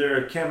paranoid that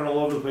they're camping all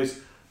over the place.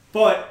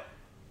 But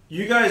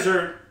you guys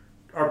are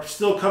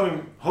still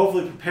coming,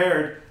 hopefully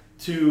prepared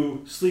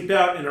to sleep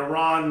out in a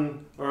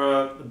Ron or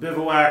a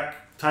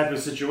bivouac type of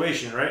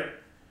situation, right?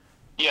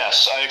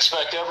 Yes, I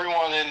expect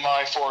everyone in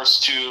my force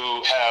to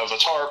have a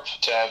tarp,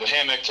 to have a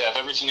hammock, to have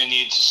everything they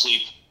need to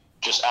sleep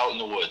just out in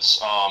the woods.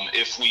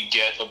 If we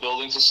get a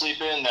building to sleep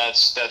in,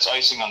 that's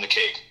icing on the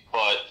cake.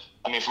 But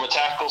I mean, from a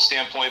tactical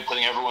standpoint,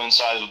 putting everyone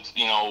inside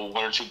of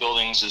one or two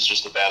buildings is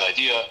just a bad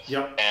idea.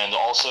 Yep. And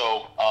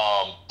also,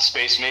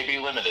 space may be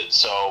limited,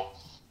 so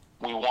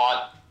we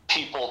want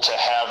people to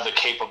have the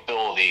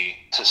capability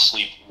to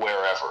sleep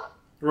wherever.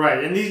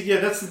 Right, and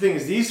that's the thing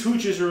is these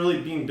hooches are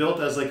really being built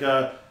as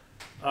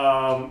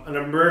an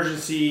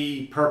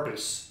emergency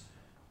purpose.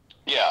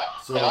 Yeah,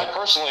 and I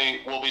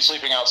personally will be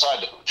sleeping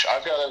outside the hooch.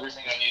 I've got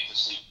everything I need to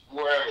sleep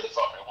wherever the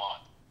fuck I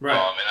want. Right.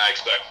 And I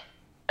expect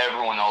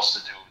everyone else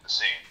to do the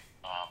same.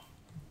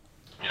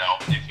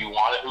 If you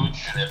want a hooch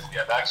and if we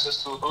have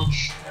access to a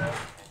hooch,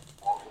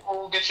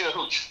 we'll get you a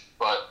hooch.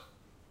 But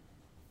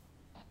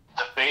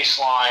the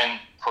baseline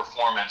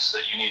performance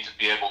that you need to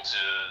be able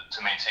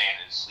to maintain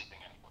is sleeping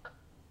anywhere.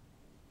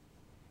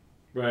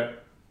 Right.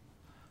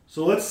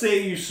 So let's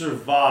say you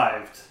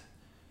survived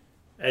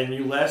and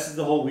you lasted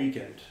the whole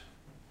weekend.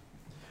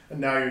 And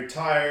now you're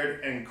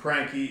tired and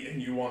cranky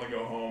and you want to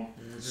go home.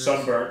 Mm-hmm.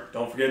 Sunburnt.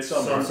 Don't forget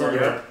sunburnt.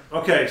 Sunburnt.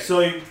 Okay,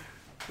 so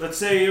let's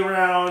say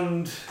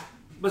around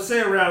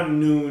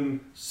noon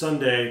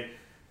Sunday,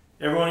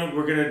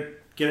 we're gonna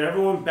get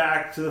everyone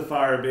back to the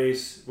fire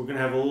base. We're gonna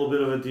have a little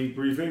bit of a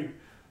debriefing.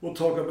 We'll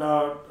talk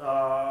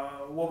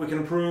about what we can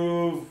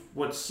improve,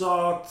 what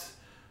sucked,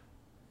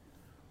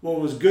 what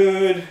was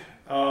good,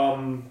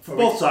 for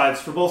both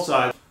sides.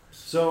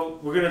 So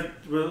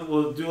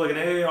we'll do like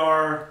an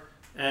AAR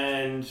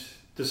and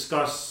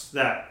discuss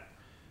that.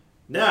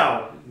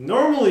 Now,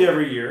 normally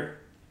every year,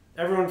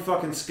 everyone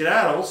fucking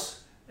skedaddles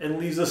and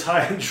leaves us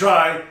high and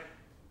dry,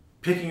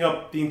 picking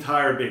up the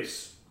entire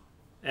base.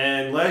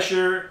 And last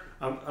year,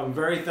 I'm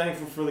very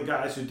thankful for the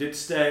guys who did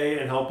stay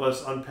and help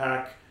us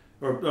unpack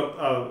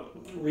or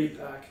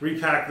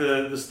repack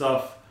the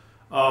stuff.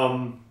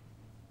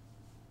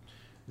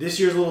 This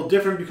year's a little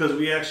different because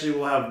we actually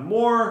will have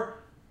more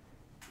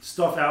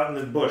stuff out in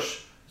the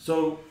bush.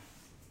 So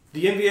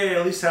the NBA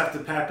at least have to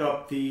pack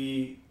up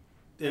the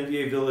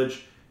NBA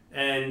village,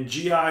 and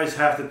GIs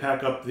have to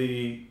pack up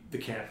the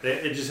camp.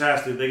 It just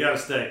has to. They got to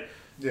stay.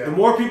 Yeah. The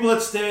more people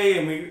that stay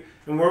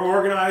and we're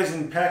organized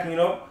and packing it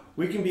up,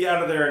 we can be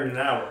out of there in an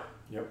hour.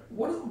 Yep.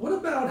 What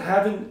about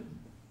having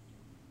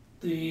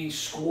the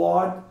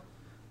squad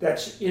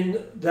that's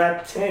in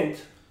that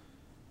tent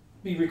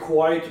be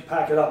required to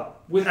pack it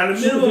up with At a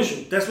minimum,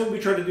 supervision? that's what we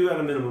tried to do at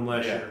a minimum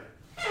last year.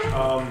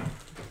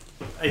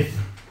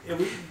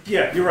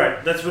 Yeah, you're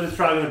right. That's what it's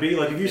probably going to be.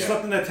 Like if you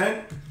slept in that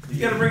tent, you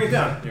got to bring it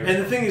down.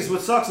 And the thing is,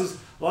 what sucks is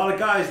a lot of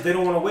guys, they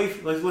don't want to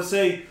wait. Like let's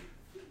say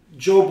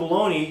Joe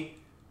Baloney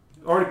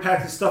already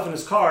packed his stuff in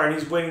his car and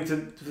he's waiting for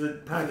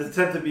the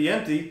tent to be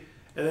empty,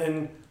 and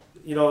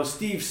then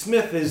Steve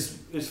Smith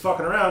is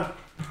fucking around.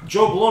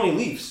 Joe Baloney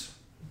leaves,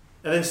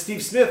 and then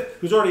Steve Smith,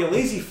 who's already a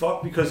lazy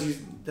fuck because he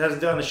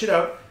hasn't done the shit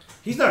out,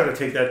 he's not going to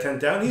take that tent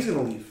down. He's going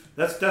to leave.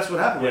 That's what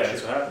happened. Yeah,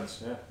 that's what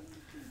happens. Yeah,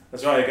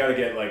 that's why I got to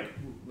get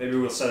maybe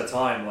we'll set a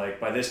time. Like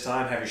by this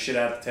time, have your shit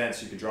out of the tent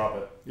so you can drop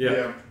it.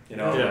 Yeah.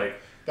 Like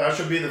that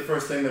should be the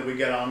first thing that we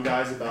get on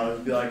guys about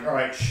is be like, all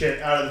right,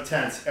 shit out of the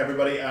tents.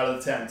 Everybody out of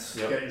the tents.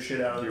 Yep. Get your shit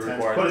out of the You're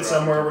tents. required Put to it drop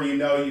somewhere where you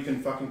know you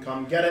can fucking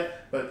come get it.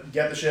 But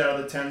get the shit out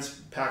of the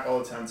tents. Pack all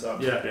the tents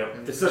up. Yeah.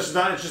 Yep. It's just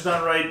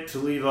not right to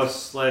leave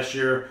us last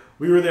year.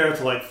 We were there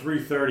till like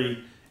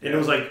 3:30, and it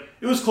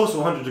was close to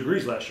 100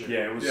 degrees last year.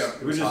 Yeah, it was.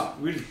 We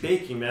were just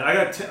baking, man. I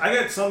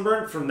got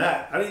sunburned from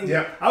that. I didn't.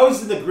 Yeah. I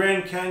was in the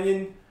Grand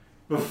Canyon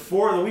the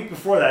week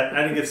before that.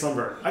 I didn't get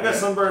sunburned. I got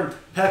sunburned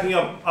packing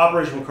up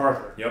Operation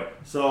MacArthur. Yep.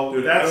 So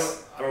Dude,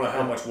 that's. I don't know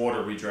how much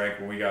water we drank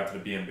when we got to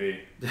the B&B.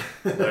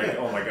 Like,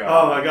 oh my god.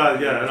 Oh my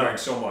god, yeah, I We know. drank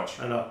so much.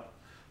 I know.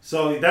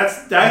 So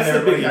that's And the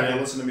everybody biggie, had to man.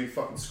 listen to me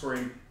fucking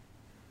scream.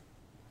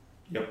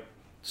 Yep.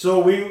 So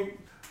we're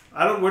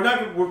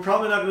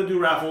probably not going to do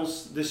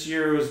raffles this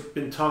year. Has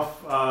been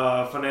tough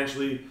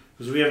financially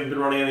because we haven't been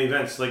running any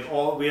events. We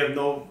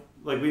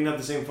didn't have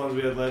the same funds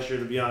we had last year,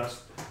 to be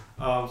honest.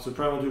 So we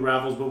probably won't do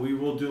raffles, but we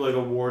will do like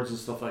awards and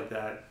stuff like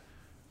that.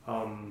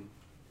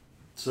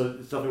 So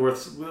it's definitely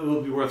it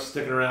will be worth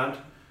sticking around.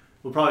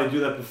 We'll probably do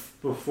that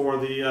before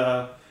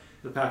the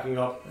packing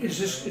up. Is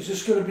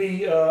this going to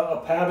be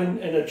a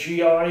PAVN and a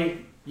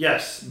GI?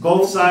 Yes,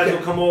 both sides Okay.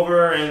 will come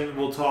over and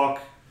we'll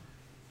talk.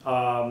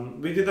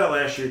 We did that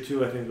last year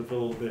too, I think, with a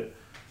little bit.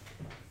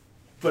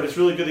 But it's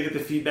really good to get the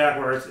feedback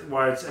where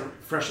it's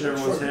fresh in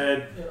everyone's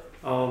head.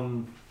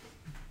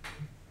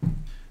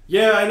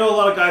 Yeah, I know a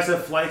lot of guys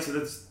have flights,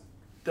 so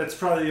that's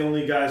probably the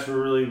only guys who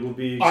really will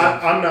be.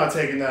 I'm not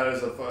taking that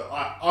as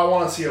I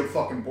want to see a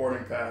fucking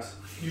boarding pass.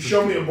 You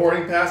show me a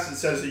boarding pass that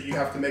says that you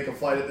have to make a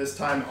flight at this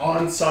time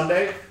on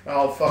Sunday,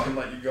 I'll fucking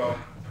let you go.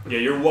 Yeah,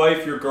 your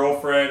wife, your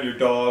girlfriend, your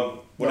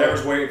dog,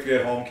 whatever's waiting for you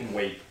at home can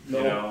wait. No.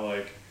 You know,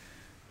 like.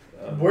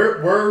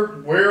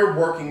 We're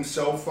working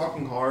so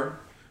fucking hard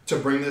to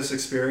bring this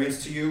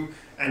experience to you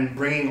and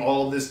bringing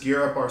all of this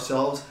gear up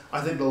ourselves.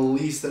 I think the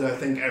least that I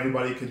think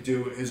everybody could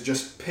do is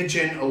just pitch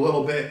in a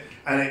little bit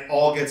and it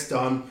all gets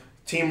done.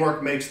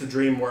 Teamwork makes the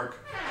dream work.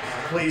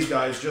 Please,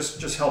 guys,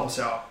 just help us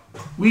out.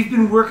 We've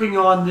been working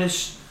on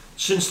this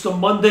since the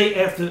Monday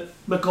after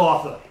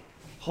MacArthur.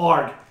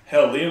 Hard.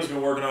 Hell, Liam's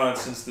been working on it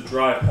since the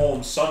drive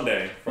home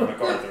Sunday from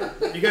MacArthur.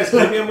 You guys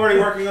kidding me? I'm already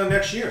working on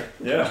next year.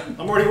 Yeah.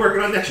 I'm already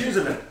working on next year's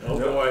event. Oh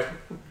boy.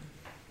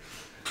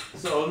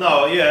 So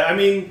no, yeah, I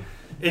mean,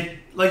 it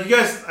like you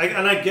guys,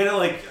 I get it.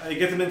 Like I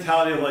get the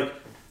mentality of like,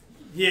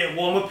 yeah,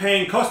 well, I'm a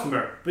paying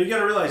customer, but you got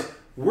to realize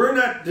we're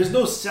not. There's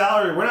no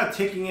salary. We're not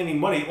taking any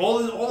money. All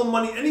the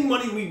money, any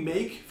money we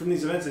make from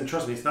these events, and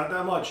trust me, it's not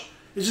that much.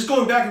 It's just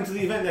going back into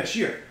the event next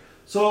year.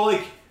 So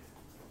like,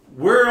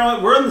 we're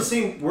in the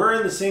same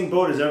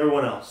boat as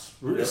everyone else,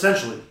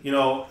 essentially. You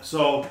know,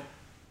 so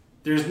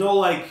there's no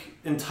like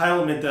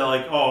entitlement that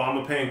like, oh, I'm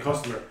a paying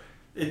customer.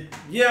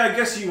 Yeah, I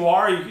guess you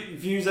are.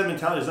 If you use that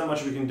mentality, there's not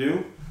much we can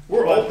do.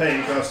 We're all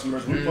paying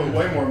customers. We put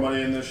way more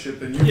money in this shit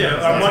than you. Yeah,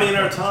 guys. our That's money and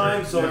a our fucking time.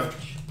 truth. So Yeah.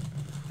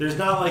 there's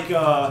not like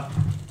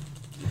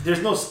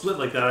there's no split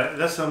like that.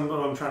 That's what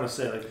I'm trying to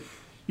say. Like,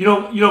 You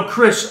know,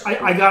 Chris,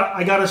 I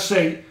gotta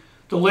say,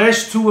 the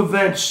last two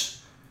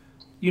events,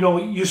 you know,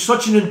 you're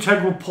such an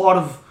integral part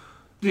of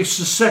the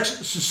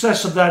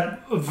success of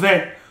that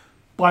event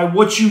by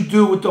what you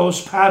do with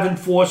those PAVN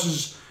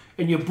forces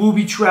and your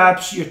booby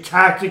traps, your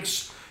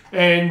tactics,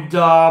 and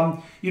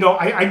you know,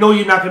 I know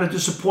you're not going to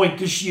disappoint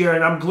this year,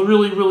 and I'm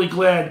really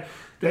glad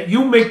that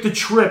you make the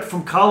trip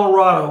from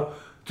Colorado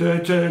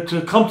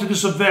to come to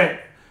this event.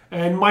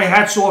 And my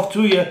hat's off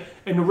to you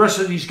and the rest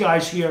of these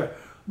guys here.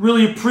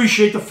 Really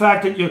appreciate the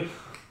fact that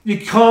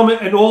you come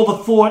and all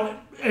the thought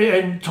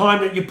and time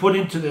that you put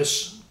into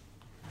this.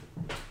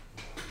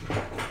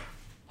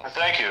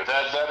 Thank you.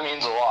 That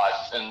means a lot.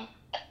 And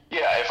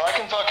yeah, if I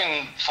can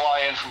fucking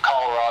fly in from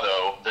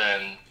Colorado,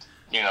 then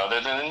you know,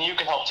 then you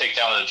can help take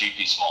down the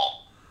GP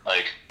Small.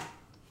 Like,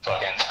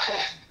 fucking,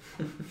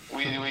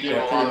 We do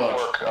a lot of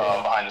work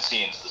behind the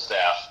scenes, the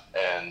staff,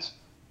 and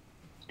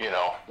we're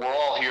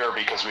all here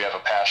because we have a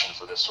passion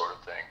for this sort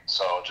of thing.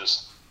 So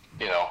just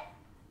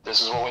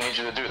this is what we need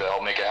you to do to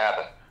help make it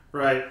happen.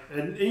 Right,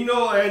 and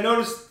I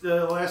noticed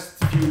the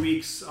last few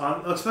weeks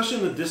especially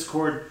in the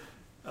Discord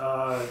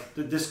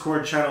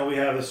channel we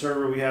have, the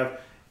server we have.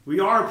 We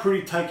are a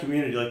pretty tight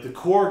community. Like the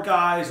core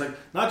guys, like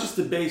not just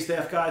the BAE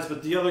staff guys,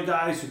 but the other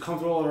guys who come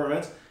to all of our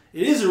events.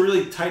 It is a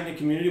really tight-knit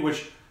community,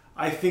 which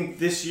I think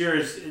this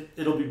year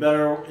it'll be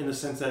better in the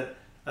sense that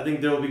I think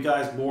there will be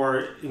guys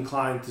more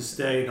inclined to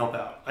stay and help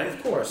out.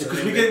 Of course,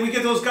 because we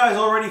get those guys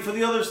already for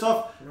the other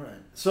stuff. Right.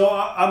 So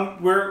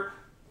we're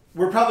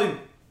probably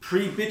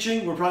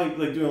pre-bitching. We're probably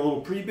like doing a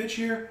little pre-bitch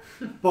here,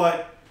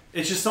 but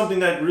it's just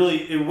something that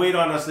really it weighed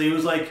on us. It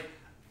was like.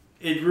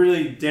 It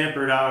really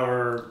dampened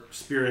our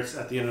spirits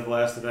at the end of the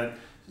last event.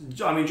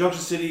 I mean,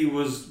 Junction City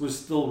was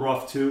still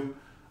rough too.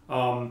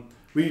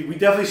 We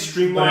definitely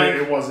streamlined.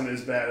 But it wasn't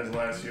as bad as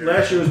last year.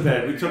 Last year was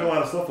bad. We took a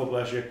lot of stuff up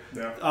last year.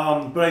 Yeah.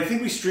 But I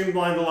think we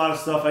streamlined a lot of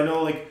stuff. I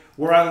know like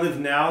where I live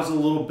now is a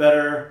little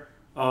better.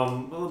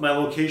 My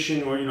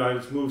location, or I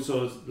just moved,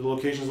 so the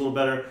location's a little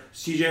better.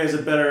 CJ has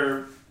a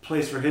better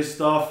place for his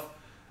stuff,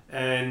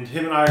 and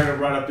him and I are going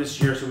to ride up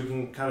this year so we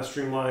can kind of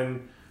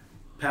streamline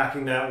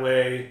packing that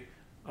way.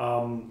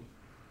 I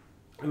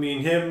mean,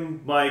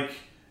 him, Mike,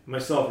 and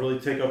myself really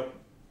take up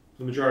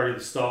the majority of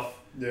the stuff.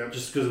 Yeah.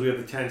 Just because we have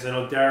the tents. I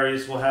know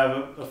Darius will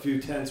have a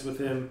few tents with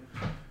him,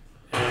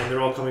 and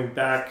they're all coming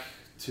back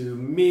to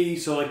me.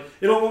 So like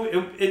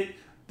the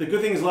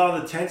good thing is a lot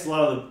of the tents, a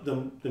lot of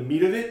the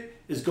meat of it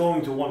is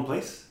going to one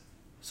place.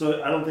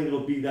 So I don't think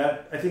it'll be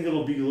that. I think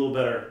it'll be a little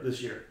better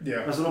this year.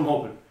 Yeah. That's what I'm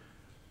hoping,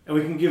 and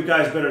we can give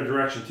guys better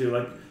direction too.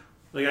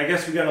 Like I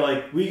guess we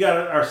gotta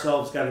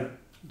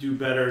do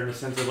better in the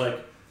sense of like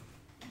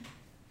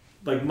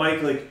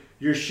Mike, like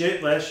your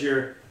shit last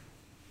year,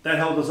 that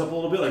held us up a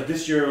little bit. Like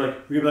this year,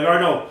 like we could be like, all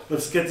right, no,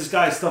 let's get this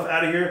guy's stuff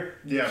out of here,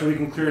 so we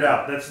can clear it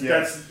out. That's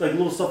like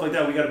little stuff like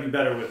that we got to be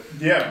better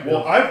with. Yeah,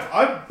 well,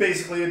 I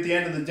basically at the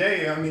end of the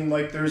day, I mean,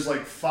 like there's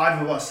like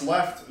 5 of us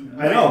left.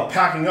 I know,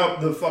 packing up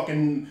the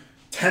fucking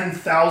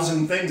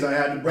 10,000 things I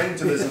had to bring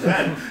to this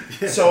event.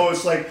 So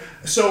it's like,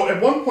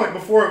 at one point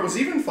before it was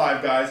even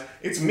 5 guys,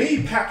 it's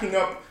me packing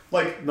up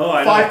like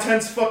 5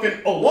 tents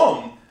fucking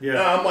alone. Yeah.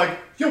 And I'm like,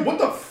 yo, what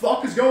the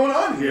fuck is going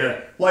on here?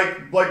 Yeah.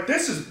 Like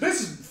this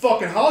is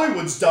fucking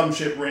Hollywood's dumb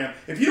shit ramp.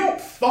 If you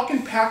don't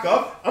fucking pack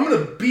up, I'm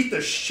gonna beat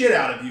the shit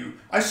out of you.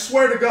 I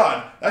swear to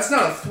God. That's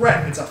not a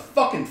threat, it's a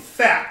fucking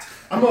fact.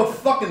 I'm gonna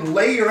fucking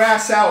lay your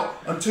ass out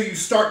until you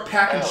start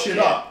packing shit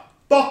up.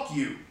 Fuck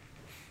you.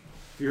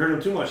 If you hurt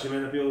him too much, they may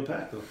not be able to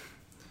pack though.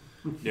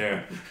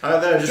 Yeah.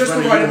 Just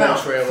the right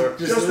amount. Trailer.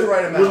 Just the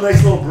right amount. With a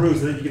nice little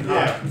bruise that you can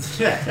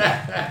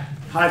hide.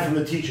 Hide from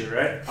the teacher,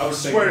 right? I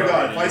swear to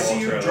God, if I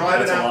see you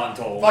driving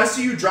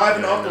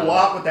off the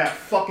lot with that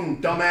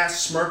fucking dumbass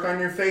smirk on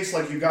your face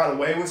like you got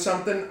away with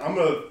something, I'm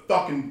gonna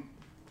fucking,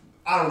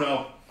 I don't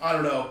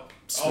know.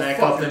 Smack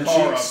up them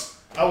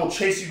cheeks. I will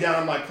chase you down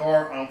in my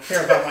car. I don't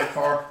care about my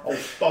car. I'll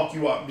fuck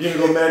you up. You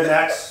gonna go Mad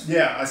Max?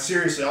 Yeah,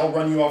 seriously, I'll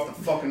run you off the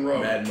fucking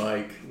road. Mad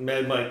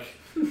Mike.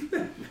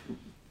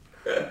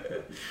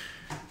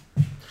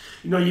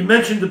 You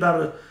mentioned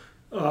about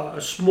a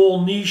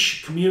small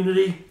niche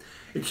community.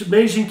 It's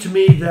amazing to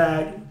me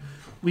that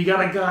we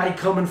got a guy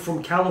coming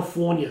from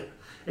California,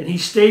 and he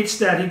states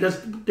that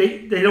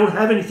they don't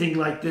have anything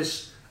like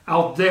this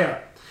out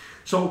there.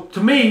 So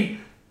to me,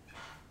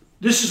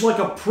 this is like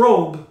a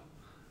probe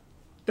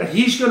that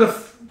he's going to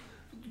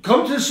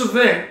come to this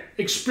event,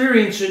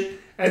 experience it,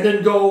 and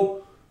then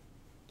go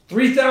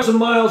 3,000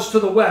 miles to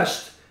the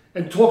west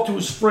and talk to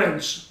his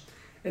friends.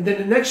 And then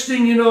the next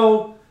thing you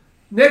know,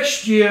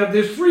 next year,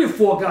 there's 3 or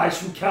 4 guys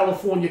from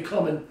California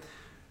coming.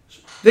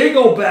 They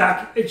go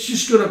back, it's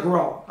just going to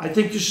grow. I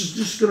think this is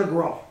just going to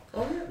grow.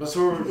 Oh, yeah.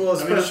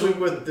 Especially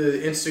with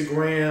the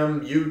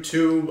Instagram,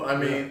 YouTube. I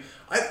mean,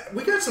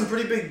 we got some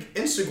pretty big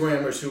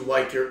Instagrammers who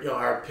like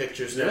our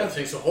pictures and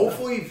everything. So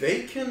hopefully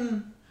they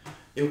can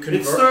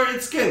convert.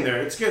 It's getting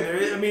there.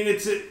 I mean,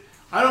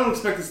 I don't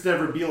expect this to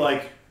ever be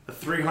like a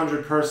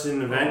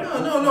 300-person event.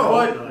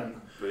 No.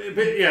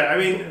 But yeah, I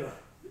mean...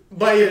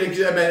 But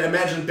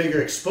imagine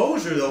bigger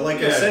exposure, though. Like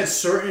I said,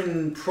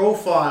 certain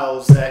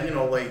profiles that,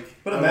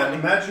 But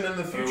imagine in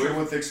the future,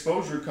 with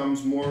exposure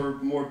comes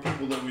more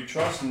people that we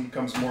trust and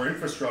becomes more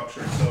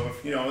infrastructure. So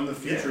if, in the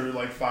future,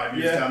 like 5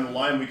 years down the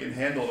line, we can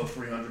handle a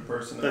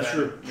 300-person event. That's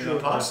true.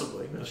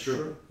 Possibly. That's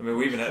true. I mean,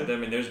 we even had,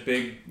 there's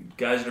big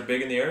guys that are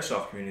big in the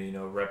airsoft community,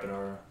 repping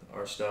our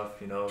stuff,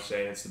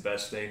 saying it's the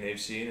best thing they've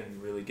seen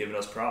and really giving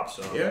us props.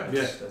 So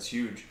that's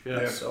huge.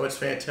 Yeah. So it's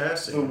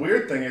fantastic. The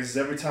weird thing is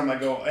every time I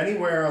go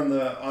anywhere on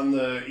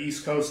the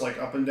East Coast,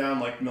 like up and down,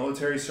 like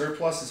military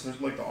surplus,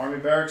 especially like the Army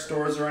barracks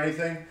stores or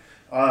anything,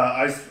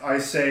 I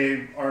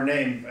say our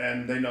name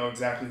and they know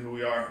exactly who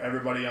we are.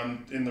 Everybody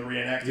in the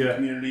reenacting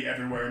community,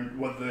 everywhere,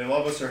 whether they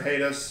love us or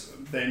hate us,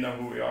 they know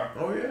who we are.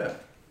 Oh yeah.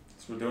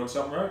 So we're doing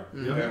something right.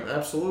 Yeah,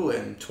 absolutely.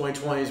 And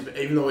 2020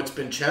 even though it's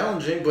been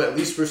challenging, but at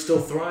least we're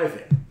still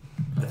thriving.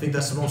 I think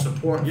that's the most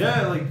important.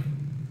 Yeah,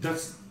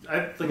 I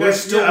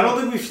don't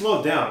think we've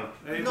slowed down.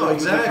 No,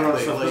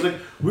 exactly. Like,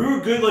 we were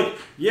good. Like,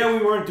 yeah, we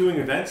weren't doing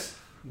events,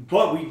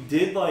 but we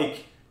did the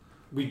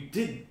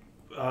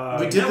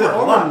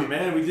army,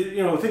 man. We did,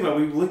 think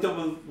about it, we linked up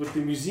with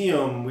the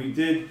museum. We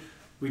did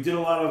a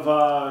lot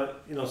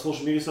of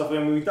social media stuff. I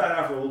mean, we died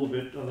out for a little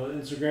bit on the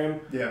Instagram.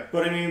 Yeah.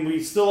 But I mean,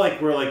 we still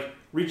we're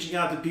reaching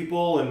out to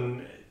people,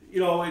 and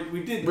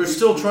we did. We're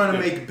still trying to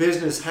make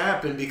business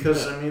happen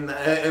because I mean,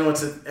 and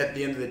what's at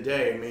the end of the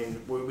day, I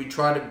mean, we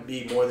try to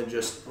be more than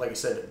just, like I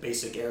said, a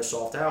basic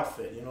airsoft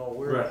outfit.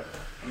 We're. Right.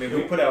 I mean,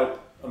 we put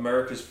out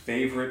America's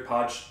favorite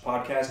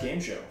podcast game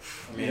show.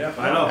 I mean, yeah,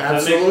 I know.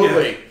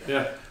 Absolutely.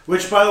 Yeah.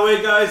 Which, by the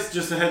way, guys,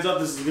 just a heads up,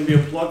 this is going to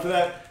be a plug for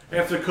that.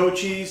 After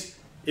Cochise,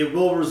 it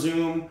will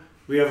resume.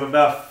 We have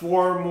about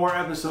 4 more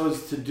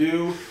episodes to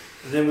do,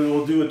 and then we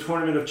will do a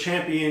Tournament of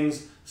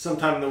Champions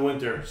sometime in the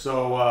winter.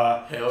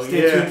 So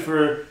stay tuned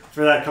for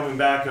that coming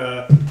back.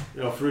 Ken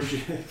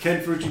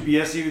Frucci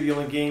BSE with the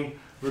only game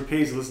where it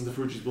pays to listen to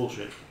Frucci's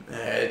bullshit.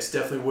 It's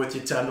definitely worth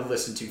your time to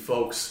listen to,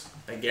 folks.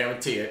 I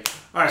guarantee it.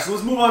 All right, so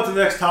let's move on to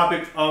the next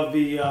topic of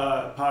the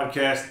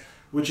podcast,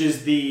 which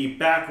is the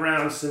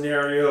background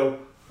scenario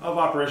of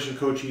Operation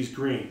Cochise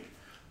Green.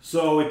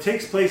 So it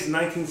takes place in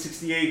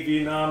 1968,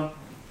 Vietnam.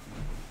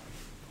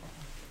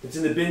 It's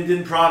in the Binh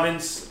Dinh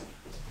province,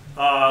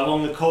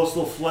 along the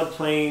coastal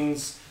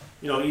floodplains.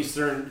 It's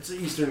the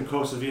eastern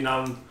coast of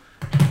Vietnam.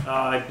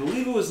 I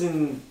believe it was I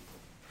think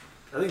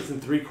it's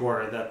in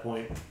 3-quarter at that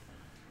point.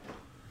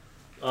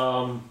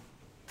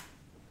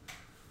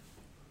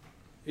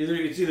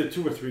 It's either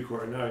 2 or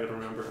 3-quarter. Now I gotta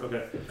remember.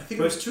 Okay, I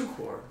think it was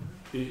 2-quarter.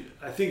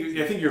 I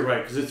think you're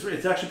right, because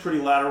it's actually pretty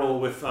lateral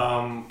with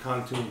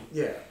Khantoum.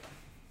 Yeah.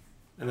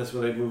 And that's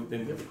where they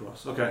moved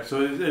across. Okay,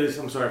 so it is.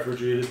 I'm sorry,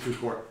 Frucci. It is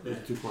 2-quarter.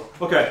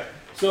 Okay,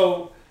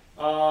 so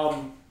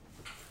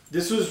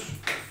this was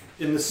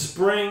in the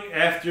spring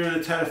after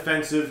the Tet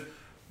Offensive,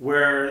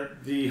 where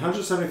the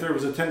 173rd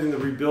was attempting to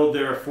rebuild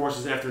their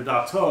forces after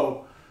Dak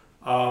To.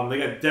 They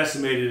got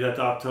decimated at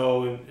Dak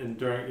To and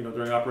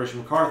during Operation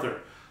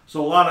MacArthur.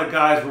 So a lot of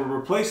guys were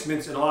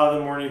replacements, and a lot of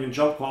them weren't even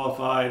jump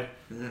qualified.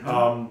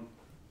 Mm-hmm.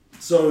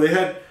 So they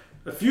had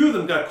a few of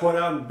them got caught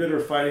out in bitter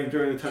fighting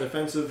during the Tet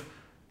Offensive.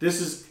 This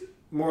is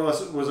more or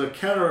less was a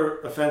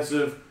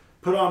counter-offensive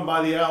put on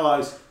by the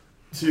Allies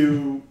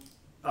to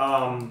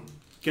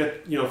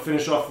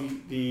finish off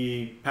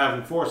the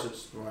PAVN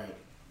forces. Right.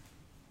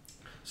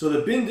 So the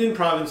Binh Dinh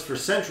province for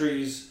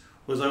centuries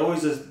was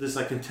always this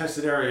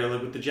contested area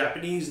with the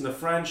Japanese and the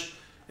French,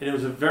 and it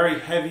was a very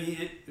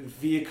heavy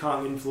Viet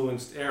Cong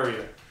influenced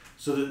area.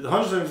 So the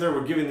 173rd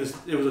were given this.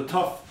 It was a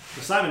tough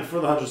assignment for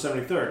the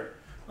 173rd.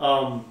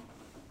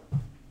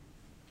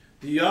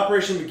 The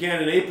operation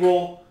began in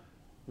April.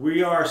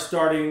 We are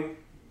starting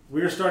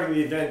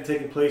the event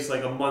taking place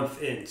a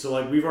month in.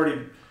 So we've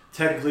already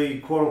technically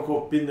quote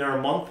unquote been there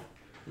a month.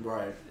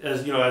 Right.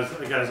 As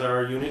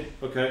our unit.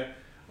 Okay.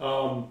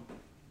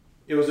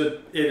 It was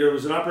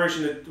an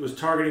operation that was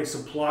targeting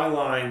supply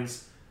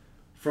lines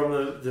from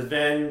the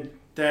Van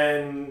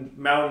Tan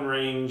mountain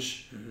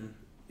range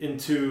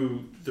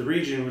into the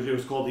region, which it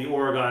was called the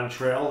Oregon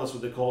Trail. That's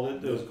what they called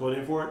it. That was the code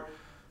name for it.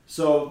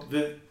 So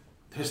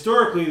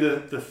historically, the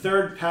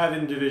 3rd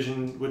PAVN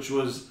Division, which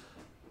was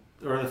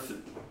the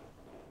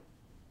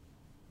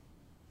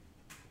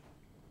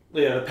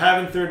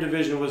PAVN 3rd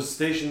Division was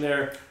stationed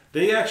there.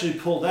 They actually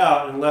pulled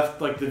out and left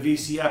the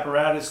VC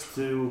apparatus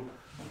to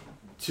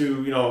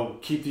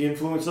keep the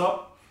influence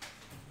up.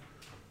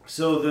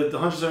 So the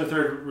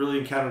 173rd really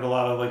encountered a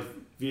lot of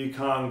Viet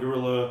Cong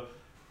guerrilla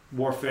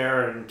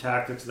warfare and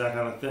tactics, that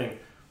kind of thing,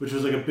 which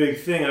was a big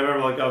thing. I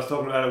remember I was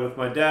talking about it with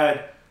my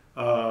dad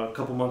a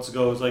couple months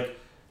ago. It was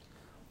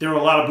there were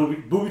a lot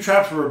of booby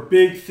traps were a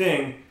big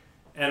thing,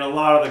 and a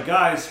lot of the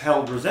guys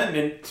held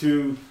resentment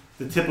to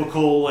the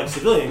typical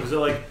civilian, because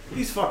they're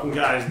these fucking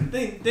guys.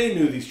 They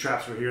knew these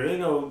traps were here. They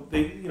know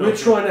We're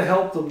trying to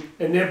help them,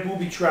 and they're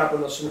booby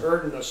trapping us and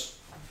hurting us.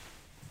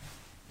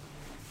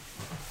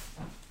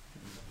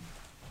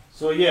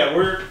 So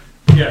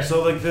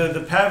so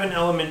the PAVN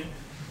element,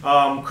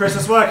 Chris.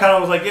 That's why I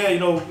kind of was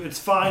it's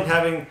fine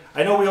having.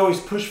 I know we always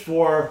push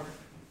for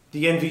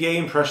the NVA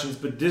impressions,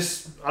 but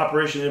this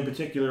operation in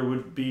particular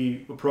would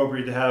be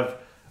appropriate to have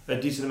a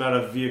decent amount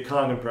of Viet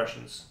Cong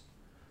impressions.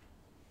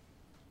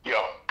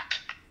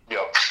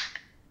 Yep.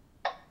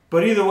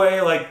 But either way,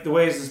 the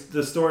way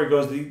the story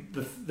goes, the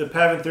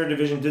PAVN 3rd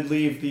Division did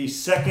leave the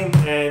 2nd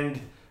and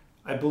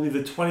I believe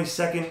the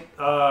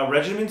 22nd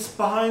regiments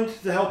behind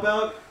to help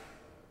out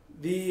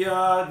the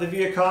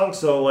Viet Cong.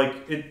 So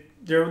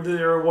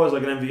there was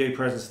an NVA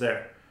presence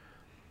there.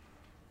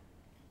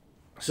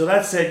 So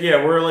that said,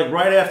 we're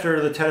right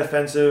after the Tet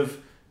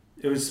Offensive.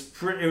 It was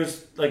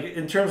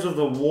in terms of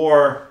the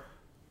war,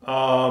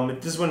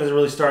 this one has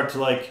really started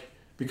to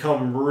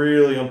become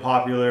really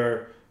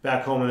unpopular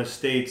back home in the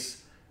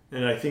States,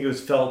 and I think it was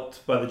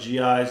felt by the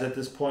GIs at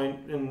this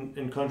point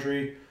in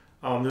country.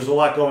 There's a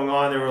lot going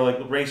on. There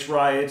were race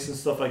riots and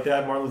stuff like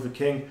that. Martin Luther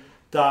King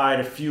died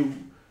a few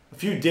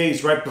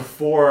days right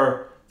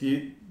before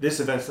this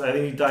event. I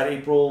think he died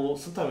April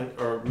sometime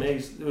or May.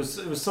 It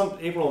was some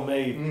April or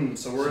May.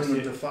 So we're in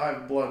the Defy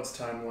Bloods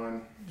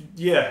timeline.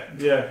 Yeah.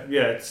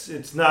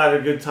 It's not a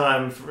good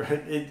time for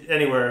it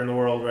anywhere in the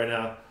world right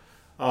now.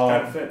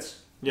 Kind of fits.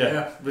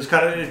 Yeah. It's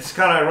kind of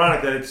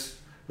ironic that it's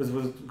was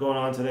going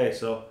on today.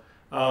 So,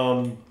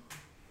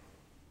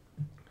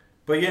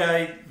 but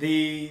yeah,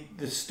 the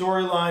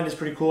storyline is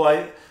pretty cool.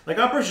 Like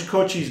Operation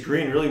Cochise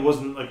Green really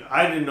wasn't like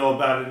I didn't know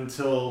about it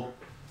until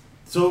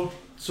so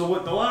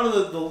what a lot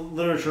of the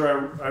literature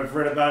I've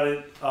read about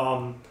it,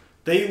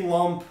 they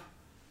lump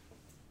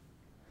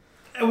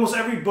almost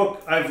every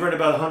book I've read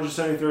about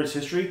 173rd's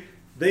history,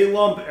 they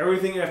lump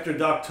everything after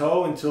Dak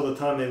To until the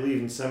time they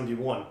leave in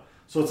 71.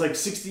 So it's like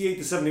 68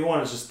 to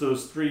 71 is just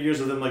those 3 years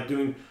of them like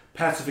doing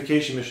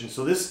pacification missions.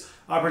 So this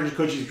Operation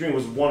Cochise Green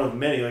was one of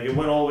many. Like it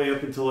went all the way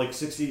up until like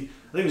 60, I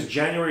think it was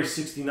January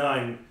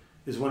 69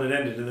 is when it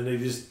ended, and then they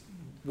just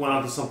went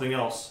on to something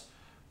else.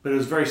 But it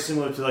was very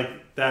similar to like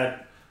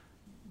that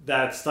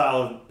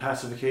style of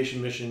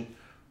pacification mission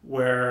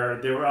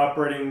where they were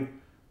operating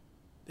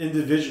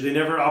individually. They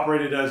never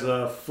operated as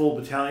a full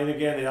battalion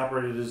again. They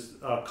operated as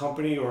a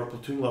company or a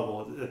platoon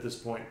level at this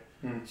point.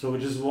 So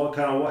which is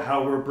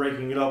how we're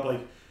breaking it up.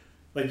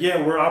 Like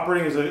yeah, we're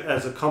operating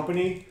as a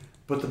company,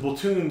 but the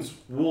platoons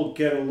will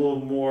get a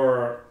little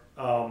more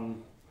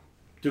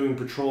doing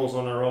patrols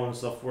on their own and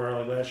stuff. Where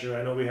like last year,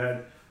 I know we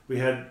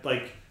had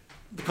like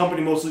the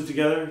company mostly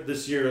together.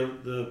 This year,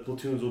 the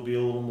platoons will be a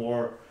little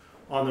more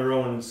on their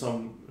own in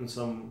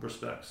some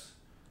respects.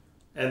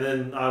 And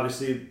then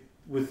obviously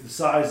with the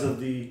size of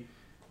the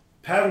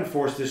pattern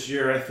force this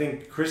year, I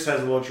think Chris has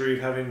the luxury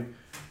of having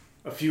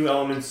a few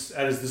elements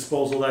at his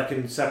disposal that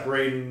can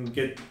separate and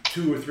get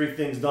 2 or 3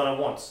 things done at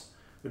once,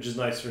 which is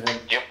nice for him.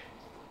 Yep.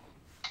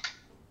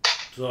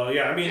 So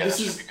yeah, I mean this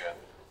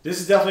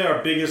is definitely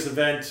our biggest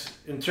event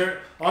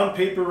on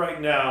paper right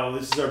now.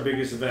 This is our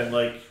biggest event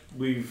like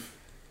we've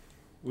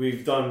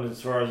done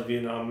as far as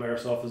Vietnam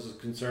Airsoft is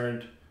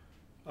concerned.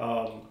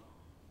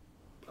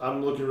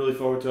 I'm looking really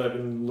forward to it. I've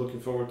been looking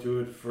forward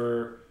to it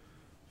for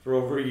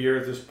over a year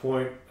at this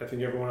point. I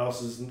think everyone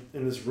else is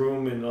in this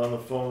room and on the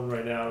phone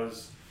right now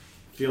is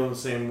feeling the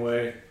same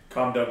way.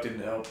 Comduct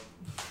didn't help.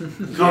 Made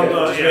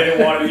it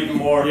want it even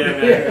more. Yeah,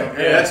 man. Yeah,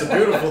 that's a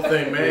beautiful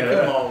thing, man. Yeah.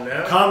 Come on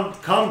now.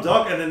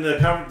 Comduct, and then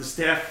the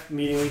staff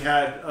meeting we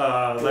had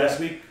last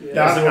week.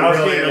 Yeah. I was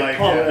getting like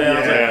pumped, man.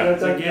 I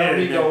was like,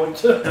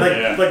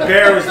 like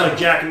Bear was like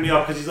jacking me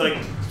up because he's like,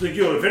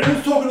 yo, if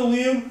anyone's talking to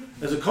Liam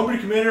as a company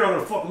commander, I'm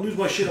gonna fucking lose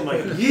my shit. I'm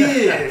like,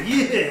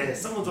 yeah,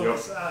 someone's on my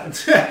side.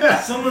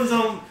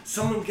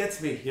 Someone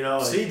gets me, you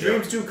know. See,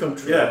 dreams do come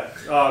true. Yeah.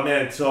 Oh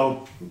man.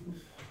 So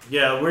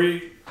yeah,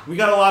 we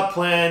got a lot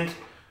planned.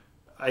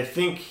 I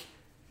think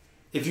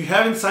if you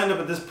haven't signed up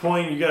at this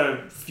point, you got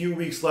a few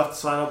weeks left to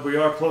sign up. We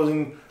are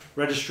closing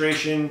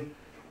registration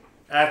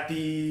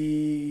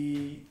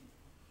we're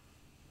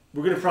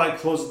going to probably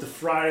close it the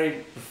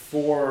Friday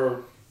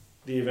before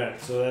the event.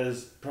 So that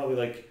is probably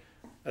like,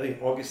 I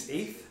think August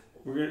 8th.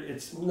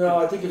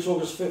 I think it's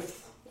August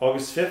 5th.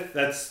 August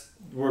 5th,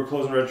 we're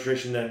closing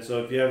registration then.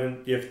 So if you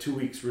have 2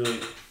 weeks really.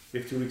 You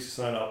have 2 weeks to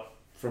sign up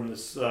from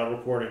this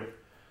recording.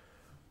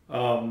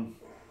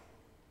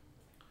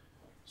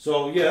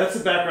 So yeah, that's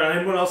the background.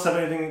 Anyone else have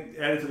anything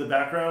added to the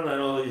background?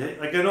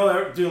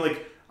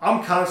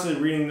 I'm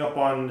constantly reading up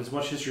on as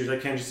much history as I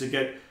can just to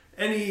get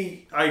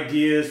any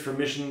ideas for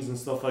missions and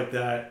stuff like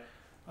that.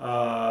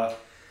 The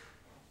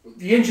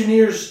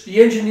engineers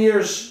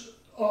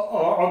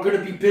are going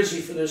to be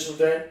busy for this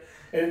event,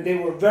 and they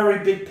were a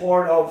very big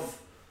part of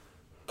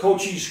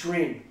Cochise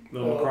Green.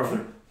 No,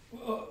 MacArthur.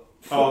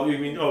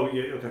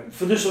 Okay.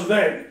 For this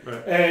event,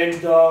 right.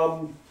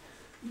 And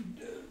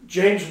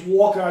James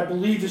Walker, I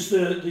believe, is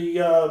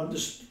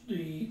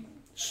the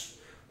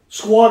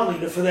squad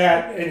leader for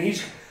that,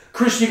 and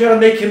Chris. You got to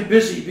make him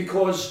busy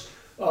because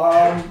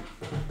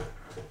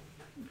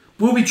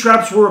booby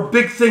traps were a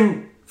big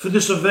thing for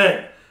this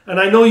event, and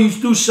I know you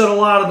do set a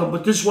lot of them,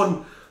 but this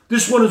one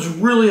is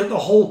really the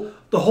whole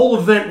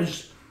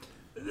event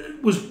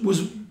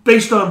was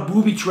based on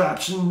booby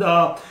traps, and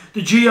the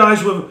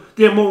GIs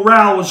their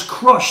morale was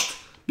crushed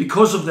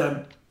because of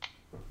them.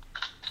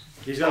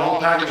 He's got a whole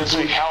package of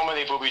how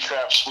many booby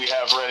traps we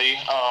have ready,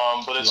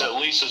 but it's at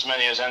least as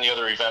many as any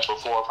other event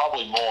before,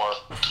 probably more.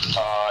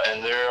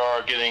 And they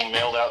are getting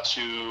mailed out to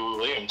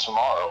Liam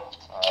tomorrow.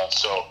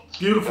 So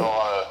beautiful.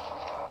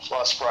 A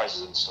lot of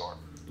surprises in store.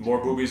 The more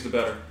boobies, the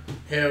better.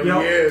 Hell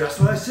yeah! That's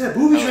what I said.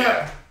 Booby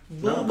trap.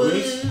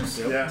 Boobies.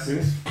 Yep. Yeah.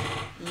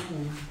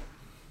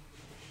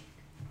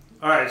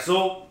 All right,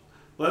 so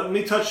let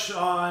me touch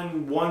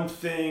on one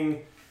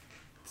thing.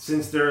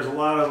 Since there's a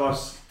lot of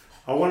us,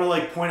 I want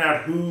to point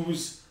out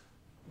who's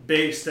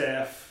BAE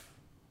staff,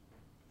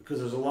 because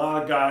there's a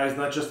lot of guys,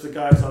 not just the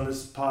guys on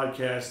this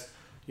podcast.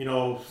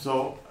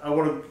 So I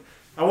want to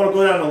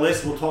go down the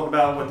list. We'll talk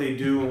about what they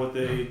do and what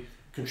they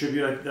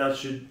contribute. That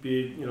should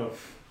be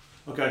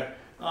okay.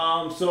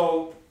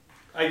 So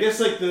I guess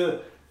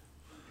the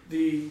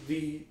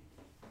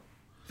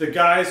the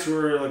guys who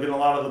are like in a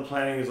lot of the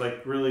planning is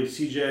like really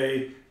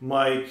CJ,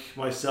 Mike,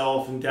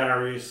 myself, and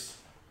Darius.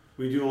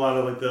 We do a lot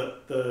of like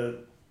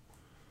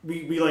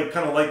we like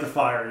kind of light the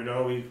fire, you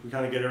know. We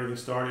kind of get everything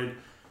started.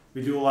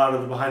 We do a lot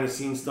of the behind the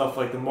scenes stuff,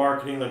 like the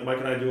marketing. Like Mike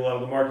and I do a lot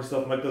of the marketing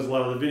stuff. Mike does a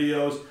lot of the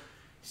videos.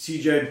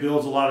 CJ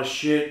builds a lot of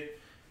shit.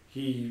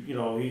 He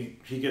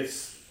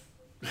gets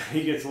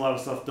a lot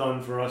of stuff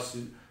done for us.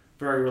 He's a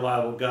very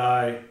reliable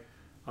guy.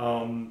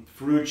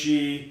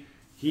 Ferrucci,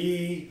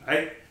 we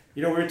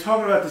were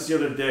talking about this the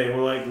other day, and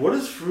we're like, what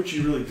does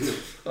Ferrucci really do?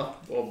 Oh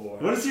boy.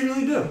 What does he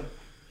really do?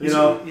 He's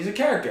a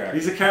character.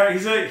 He's a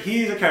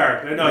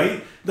character.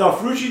 No,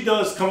 Ferrucci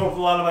does come up with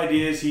a lot of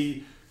ideas.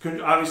 He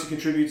obviously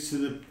contributes to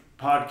the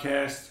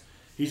podcast.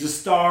 He's a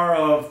star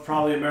of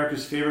probably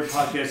America's favorite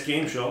podcast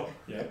game show.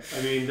 Yeah.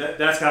 I mean,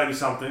 that's got to be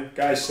something.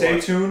 Guys, stay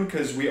tuned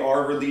because we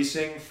are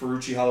releasing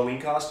Ferrucci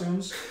Halloween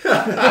costumes.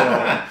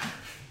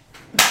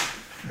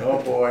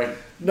 Oh boy.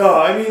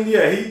 No, I mean,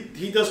 yeah,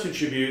 he does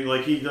contribute.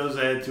 Like, he does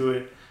add to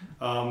it.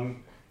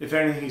 If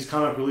anything, he's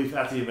comic relief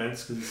at the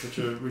events because he's such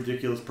a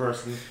ridiculous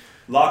person.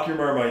 Lock your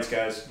mermaids,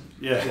 guys.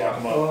 Yeah. Lock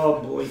them up. Oh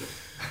boy.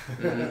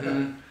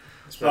 Mm-hmm.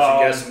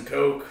 Especially get some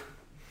Coke.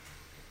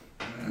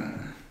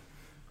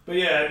 But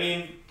yeah, I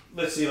mean,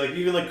 let's see. Like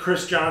even like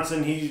Chris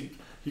Johnson, he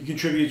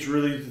contributes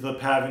really to the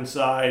Pavin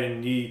side,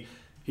 and he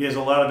has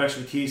a lot of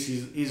expertise.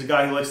 He's a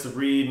guy who likes to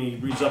read, and he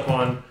reads up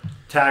on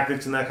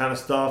tactics and that kind of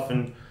stuff.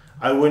 And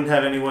I wouldn't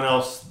have anyone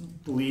else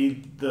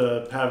lead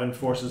the Pavin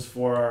forces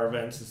for our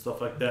events and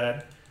stuff like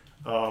that.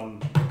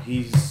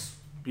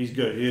 He's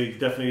good. He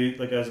definitely,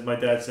 like as my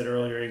dad said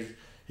earlier,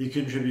 he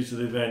contributes to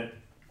the event,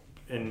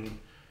 and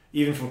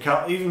even from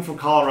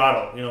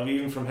Colorado, you know,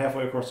 even from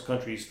halfway across the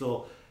country, he's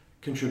still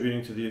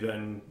contributing to the event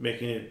and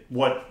making it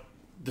what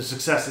the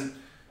success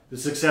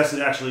it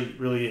actually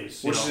really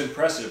is. Which is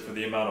impressive for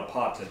the amount of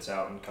pot that's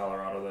out in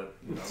Colorado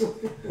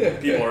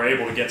that people are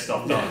able to get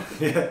stuff done.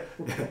 Yeah.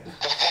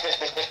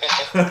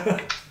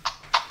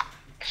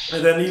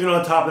 And then even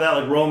on top of that,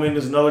 like Roman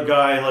is another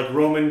guy. Like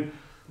Roman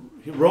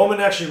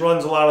actually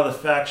runs a lot of the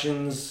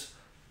factions,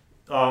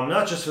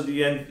 not just for the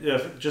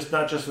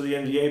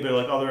NDA, but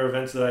like other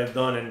events that I've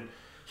done. And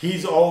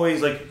he's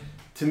always like,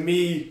 to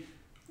me,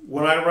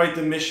 when I write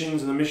the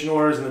missions and the mission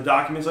orders and the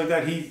documents like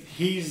that,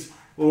 he's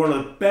one of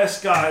the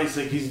best guys.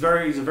 Like he's a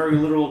very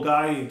literal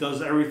guy. He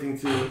does everything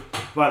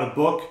by the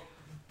book.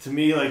 To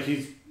me, like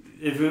if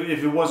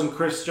it wasn't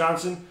Chris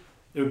Johnson,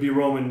 it would be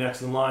Roman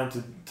next in line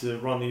to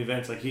run the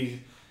events. Like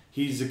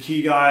he's a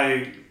key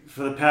guy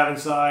for the Pavin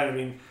side. I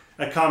mean,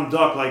 at Com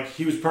Duck, like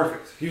he was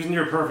perfect. He was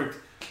near perfect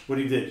what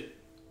he did.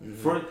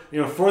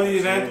 Mm-hmm. for the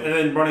event and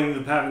then running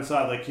the Pavin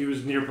side, like he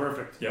was near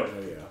perfect. Yep.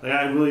 Oh, yeah. Like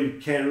I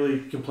really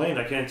can't complain.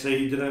 I can't say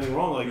he did anything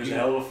wrong. Like he was a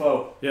hell of a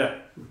foe. Yeah.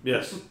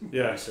 Yes.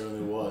 Yeah. He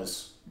certainly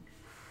was.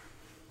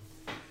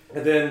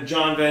 And then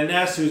John Van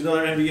Ness, who's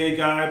another NBA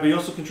guy, but he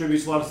also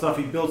contributes a lot of stuff.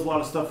 He builds a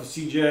lot of stuff with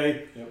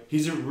CJ. Yep.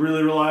 He's a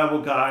really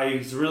reliable guy.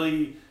 He's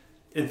really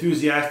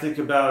enthusiastic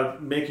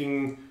about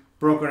making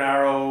Broken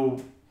Arrow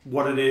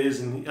what it is.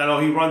 And I know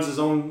he runs his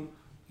own.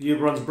 He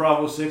runs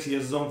Bravo 6. He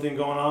has his own thing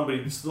going on, but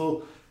he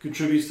still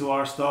contributes to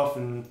our stuff,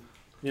 and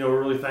we're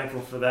really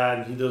thankful for that.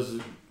 And he does a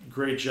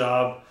great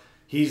job.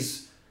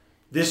 This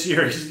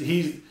year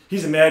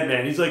he's a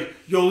madman. He's like,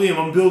 yo, Liam,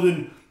 I'm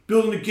building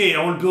a gate.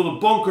 I want to build a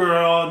bunker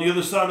on the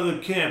other side of the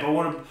camp. I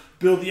want to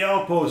build the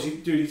outpost.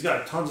 He's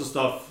got tons of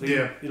stuff.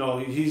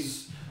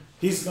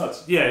 He's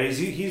nuts. Yeah,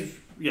 he's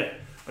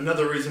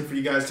Another reason for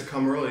you guys to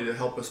come early to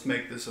help us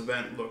make this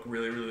event look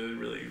really, really,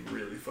 really,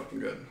 really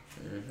fucking good.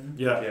 Mm-hmm.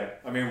 Yeah.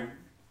 I mean,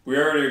 we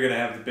already are going to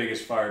have the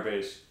biggest fire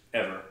base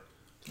ever.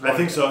 I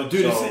think so,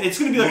 dude. It's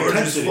going to be like a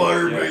tent city.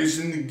 Fire base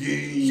in the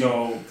game.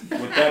 So,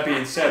 with that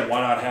being said, why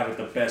not have it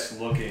the best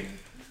looking,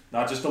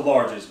 not just the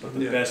largest, but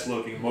the best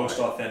looking, most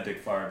authentic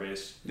fire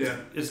base? Yeah.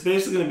 It's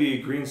basically going to be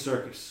a green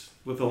circus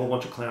with a whole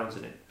bunch of clowns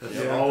in it. Pretty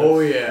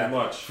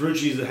much.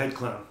 Ferrucci's the head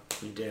clown.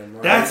 You damn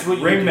right. That's what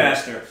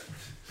Ringmaster.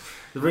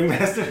 The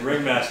Ringmaster? The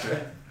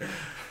Ringmaster.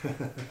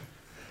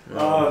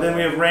 Then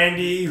we have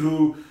Randy,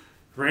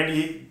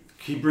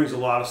 he brings a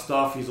lot of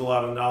stuff. He's a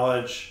lot of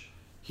knowledge.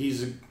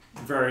 He's a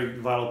very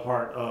vital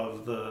part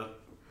of the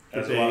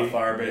Has BAE, a lot of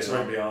fire base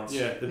ambiance.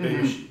 Yeah, the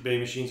BAE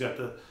machine's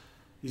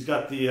he's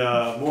got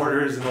the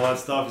mortars and all that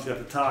stuff. He's got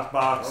the top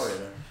box. Oh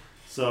yeah.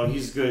 So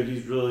he's good.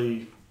 He's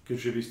really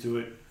contributes to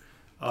it.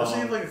 Doesn't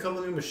he have like a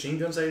couple new machine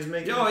guns that he's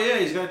making? Oh yeah,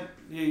 he's got.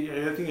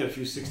 Yeah, I think he had a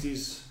few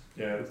 60s.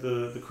 Yeah. With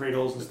the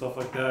cradles and stuff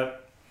like that.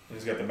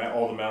 He's got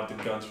all the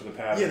mounted guns for the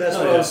pad. Yeah, that's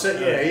what I was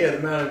saying. Yeah, the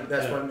mounted.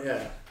 That's one.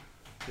 Yeah.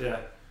 Yeah,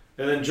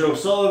 and then Joe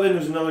Sullivan,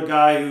 who's another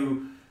guy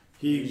who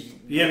he's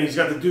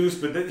got the Deuce,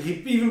 but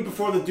even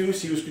before the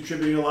Deuce, he was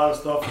contributing a lot of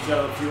stuff. He's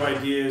got a few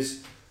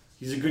ideas.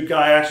 He's a good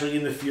guy actually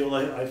in the field.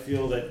 I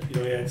feel that he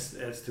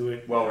adds to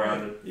it. Well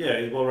rounded. Yeah,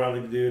 he's well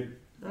rounded dude.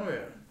 Oh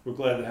yeah. We're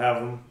glad to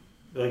have him.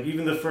 Like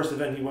even the first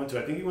event he went to,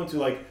 I think he went to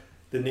like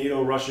the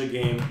NATO Russia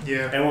game.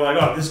 Yeah. And we're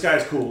like, oh, this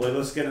guy's cool. Like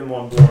let's get him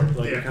on board.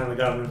 Like we kind of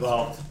got him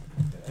involved.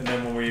 And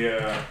then when we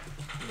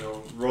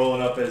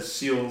rolling up as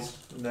SEALs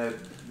in that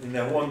in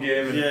that one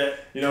game. And, Yeah.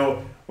 you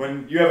know,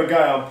 when you have a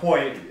guy on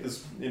point,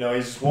 is you know,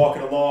 he's just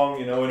walking along,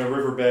 you know, in a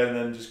riverbed, and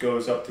then just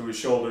goes up to his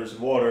shoulders in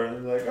water,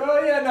 and they're like,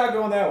 oh yeah, not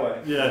going that way.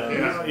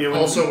 Yeah.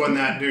 Also, when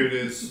that dude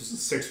is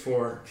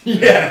 6'4",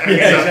 Yeah, and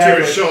gets up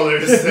to his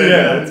shoulders,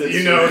 then Yeah,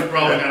 you know it's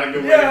probably not a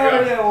good way Yeah,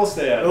 to go. yeah, we'll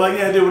stay out. They're like,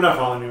 yeah, dude, we're not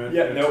following you, man.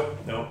 Yeah,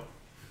 nope.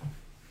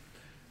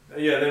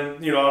 Yeah,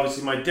 then, you know,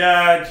 obviously my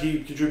dad,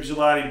 he contributes a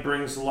lot. He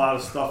brings a lot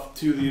of stuff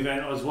to the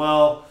event as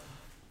well.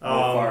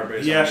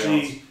 He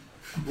actually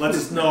lets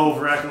us know if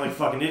we're acting like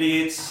fucking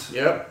idiots.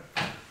 Yep.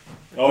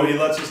 Oh, he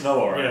lets us know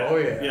already. Yeah. Oh,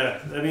 yeah.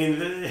 Yeah. I mean,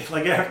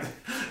 like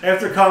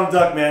after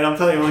Conduct, man, I'm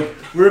telling you, like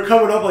we were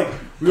coming up, like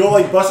we all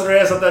like busting our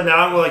ass up that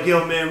mountain. We're like,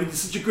 yo, man, we did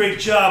such a great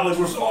job. Like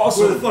we're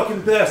awesome. We're the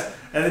fucking best.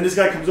 And then this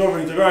guy comes over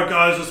and he's like, all right,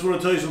 guys, just want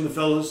to tell you something,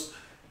 fellas.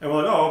 And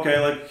we're like, oh, okay.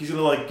 Like he's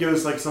gonna like give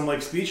us like some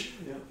like speech,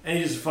 and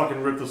he just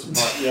fucking ripped us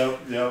apart.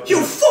 Yep.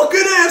 You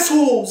fucking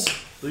assholes!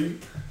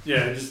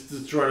 Yeah, just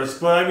destroyed us.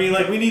 But I mean,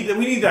 like we need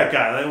that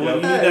guy. Like, we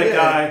need that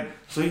guy.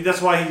 So that's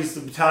why he's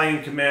the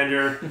battalion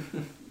commander.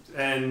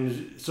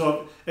 And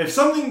so if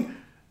something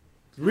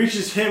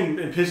reaches him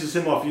and pisses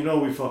him off, you know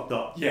we fucked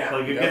up. Yeah.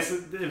 Like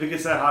if it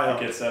gets that high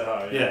up. It gets that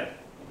high. Yeah.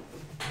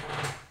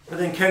 And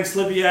then Ken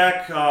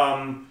Sliviak,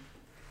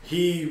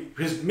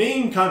 his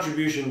main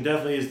contribution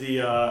definitely is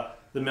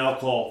the mail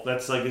call.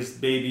 That's like his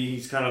baby.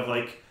 He's kind of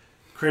like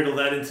cradled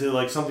that into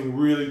like something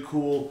really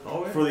cool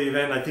for the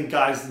event. I think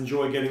guys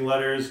enjoy getting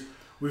letters.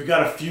 We've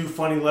got a few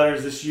funny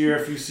letters this year,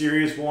 a few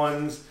serious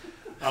ones.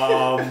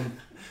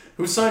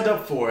 Who signed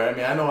up for it? I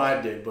mean, I know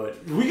I did,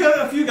 but we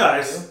got a few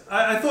guys.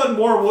 I thought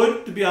more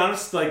would, to be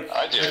honest. Like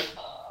I did.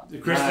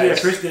 Chris,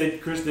 Nice. yeah,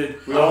 Chris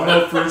did. We all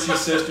know Frucci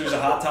Sister's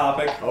a hot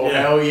topic. oh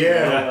hell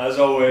yeah! As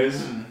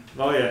always.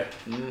 Oh yeah.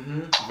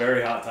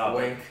 Very hot topic.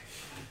 Wink.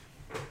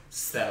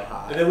 So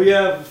hot. And then we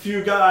have a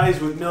few guys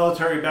with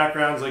military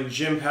backgrounds like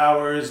Jim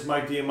Powers,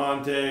 Mike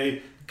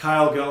Diamante,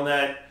 Kyle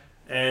Gelnett,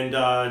 and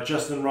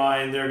Justin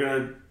Ryan. They're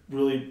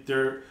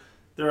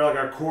like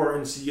our core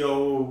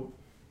NCO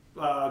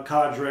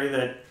cadre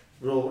that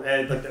will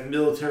add like that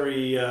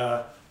military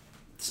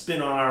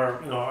spin on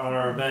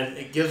our event.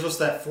 It gives us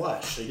that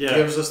flesh. It Yeah.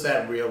 gives us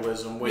that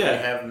realism when Yeah. you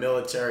have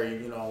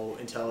military,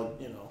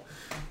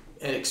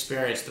 and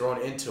experience thrown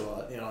into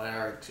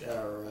our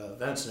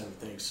events and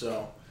everything.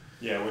 So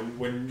Yeah,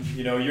 when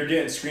you know you're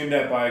getting screamed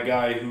at by a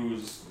guy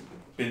who's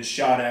been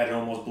shot at and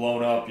almost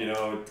blown up, you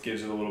know, it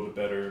gives it a little bit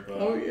better. But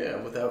oh yeah,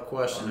 without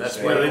question. That's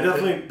Yeah, why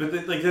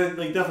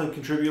They definitely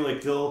contribute.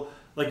 Like they'll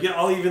like yeah,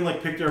 I'll even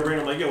like pick their brain.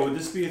 I'm like, yo, would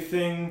this be a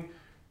thing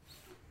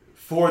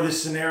for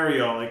this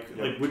scenario? Like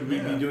would we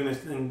be doing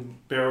this? And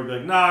Bear would be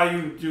like, nah,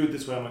 you do it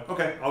this way. I'm like,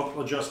 okay, I'll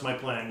adjust my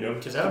plan.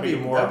 Because that'd be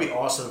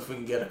awesome if we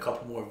can get a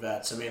couple more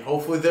vets. I mean,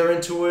 hopefully they're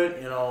into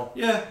it.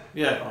 Yeah.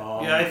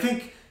 I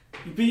think.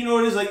 But you know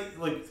what it is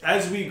like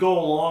as we go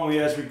along,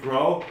 as we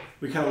grow,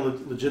 we kind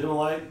of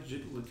legitimize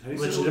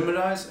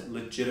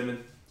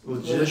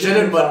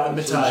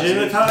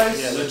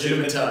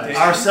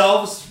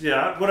ourselves.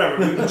 Yeah, whatever.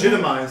 We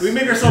legitimize. We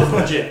make ourselves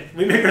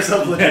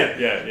legit.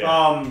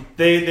 Yeah.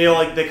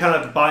 They kind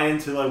of buy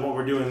into like what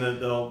we're doing. That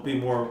they'll be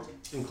more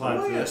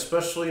inclined to. Yeah,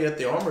 especially at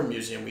the Armor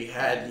Museum, we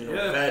had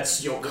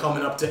vets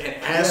coming up to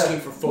and asking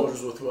for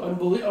photos with us.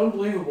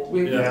 Unbelievable.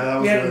 We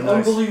had really an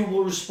nice.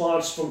 unbelievable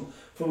response from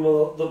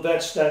the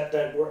vets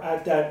that were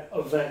at that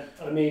event.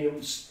 I mean, it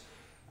was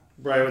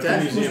right. With that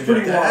the museum, was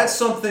pretty wild. That's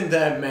something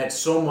that meant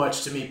so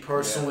much to me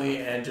personally,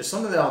 and just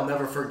something that I'll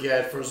never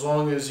forget for as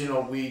long as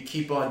we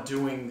keep on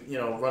doing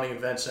running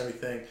events and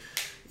everything.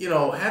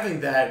 Having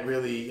that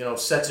really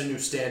sets a new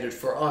standard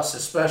for us,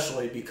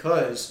 especially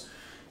because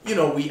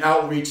we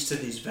outreach to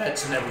these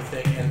vets and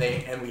everything,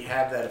 and we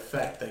have that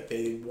effect. Like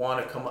they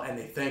want to come and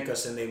they thank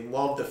us, and they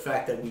love the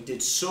fact that we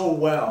did so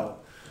well.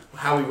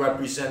 How we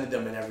represented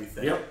them and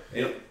everything. Yep.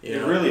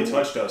 It really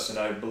touched us, and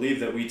I believe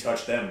that we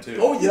touched them too.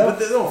 Oh yeah, but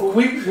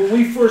when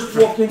we first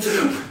walked into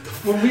the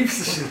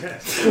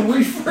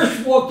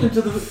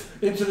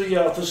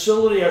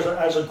facility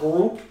as a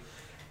group,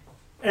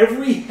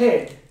 every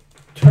head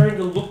turned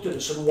and looked at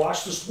us and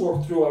watched us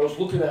work through. I was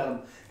looking at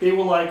them. They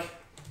were like,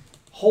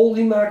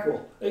 "Holy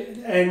mackerel!"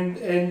 and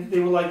they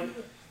were like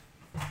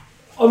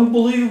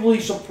unbelievably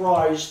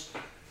surprised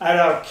at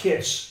our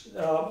kits,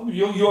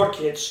 your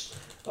kits.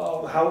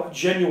 How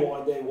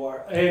genuine they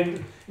were.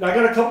 And I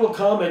got a couple of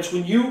comments.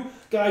 When you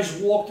guys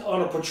walked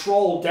on a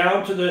patrol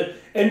down to the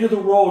end of the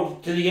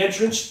road to the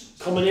entrance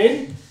coming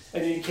in,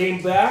 and you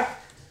came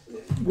back,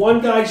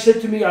 one guy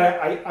said to me,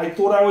 I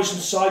thought I was in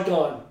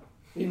Saigon.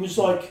 He was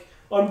like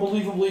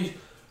unbelievably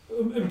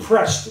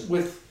impressed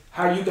with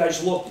how you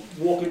guys looked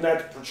walking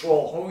that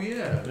patrol. Oh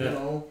yeah.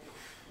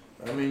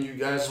 I mean, you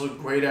guys look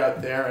great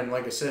out there, and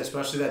like I said,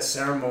 especially that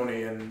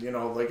ceremony, and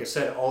like I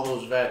said, all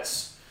those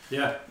vets.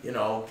 Yeah.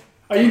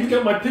 I even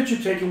got my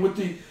picture taken with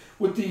the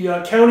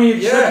county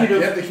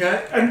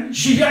executive. And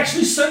she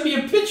actually sent me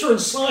a picture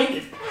and signed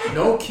it.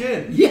 No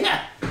kidding.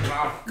 Yeah.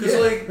 Because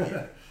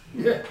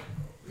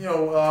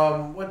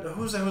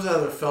who's that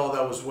other fellow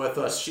that was with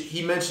us?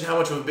 He mentioned how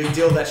much of a big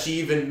deal that she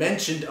even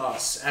mentioned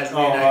us as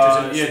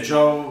reenactors.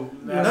 Joe.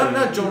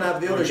 Not Joe,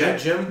 not the other guy,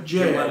 Jim.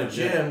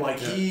 Jim. Like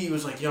he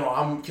was like,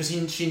 because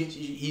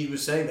he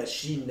was saying that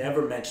she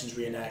never mentions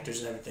reenactors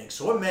and everything.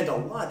 So it meant a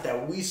lot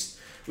that we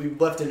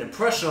left an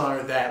impression on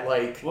her that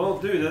like. Well,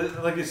 dude,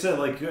 like I said,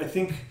 like I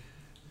think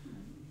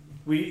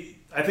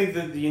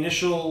that the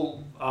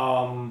initial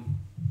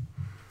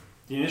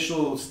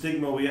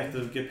stigma we have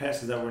to get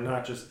past is that we're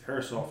not just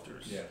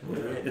airsofters. Yeah.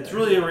 It's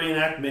really a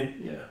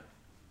reenactment. Yeah.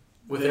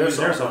 With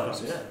airsoft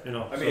guns,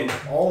 I mean,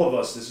 all of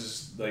us, this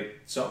is like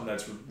something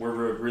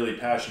we're really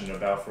passionate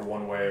about for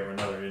one way or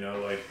another.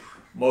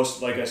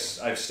 Like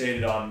I've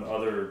stated on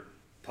other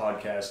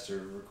podcasts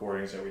or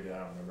recordings that we did, I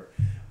don't remember,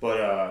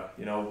 but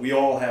we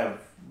all have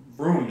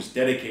rooms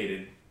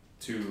dedicated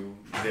to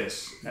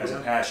this as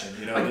a passion.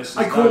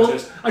 I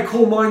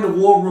call mine the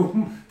war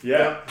room.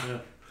 Yeah.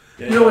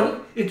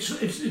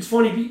 It's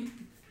funny.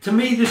 To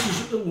me, this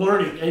is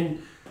learning,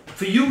 and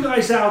for you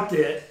guys out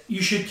there,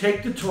 you should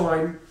take the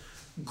time,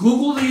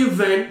 Google the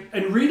event,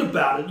 and read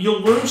about it.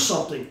 You'll learn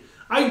something.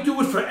 I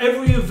do it for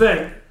every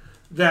event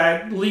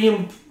that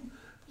Liam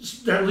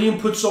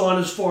puts on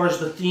as far as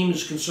the theme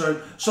is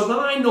concerned, so that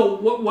I know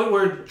what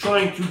we're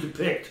trying to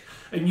depict.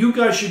 And you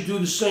guys should do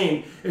the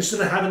same instead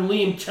of having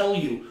Liam tell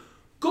you.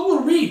 Go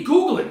and read.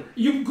 Google it.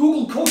 You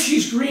Google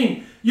Cochise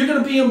Green. You're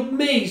going to be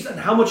amazed at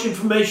how much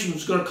information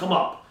is going to come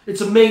up.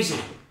 It's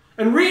amazing.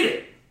 And read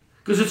it,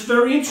 because it's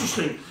very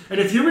interesting. And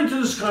if you're into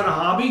this kind of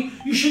hobby,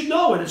 you should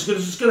know it. It's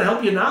going to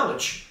help your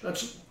knowledge.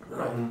 That's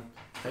right.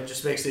 It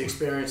just makes the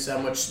experience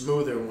that much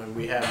smoother when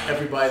we have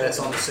everybody that's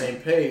on the same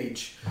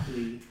page.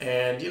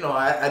 And,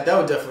 that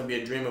would definitely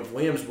be a dream of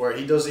Liam's, where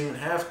he doesn't even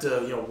have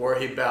to,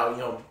 worry about,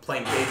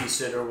 playing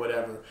babysitter or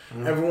whatever.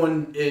 Mm-hmm.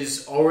 Everyone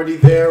is already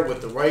there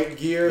with the right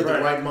gear,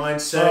 the right mindset.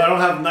 So I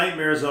don't have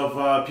nightmares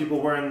of people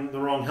wearing the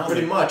wrong helmet.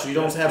 Pretty much. You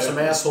don't have some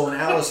asshole in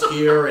Alice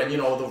gear and, the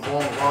wrong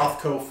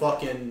Rothko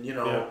fucking,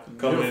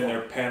 coming in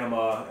their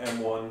Panama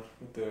M1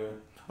 with the...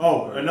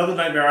 Oh, another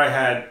nightmare I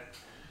had...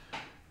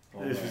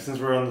 since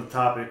we're on the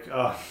topic,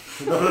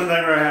 another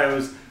nightmare I had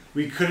was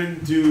we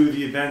couldn't do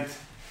the event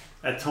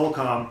at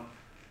Tolcom,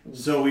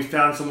 so we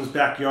found someone's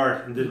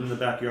backyard and did it in the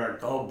backyard.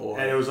 Oh boy!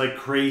 And it was like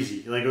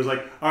crazy. Like it was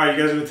like, all right,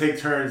 you guys are gonna take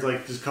turns,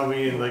 like just coming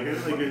in,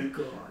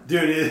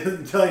 dude.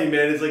 I'm telling you,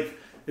 man,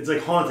 it's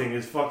like haunting.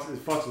 It fucks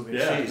with me.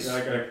 Yeah, I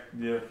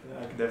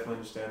can definitely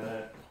understand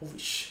that. Holy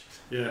shit.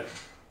 Yeah,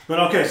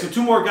 but okay, so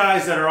two more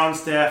guys that are on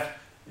staff,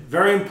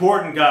 very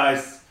important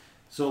guys.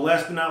 So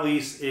last but not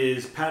least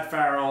is Pat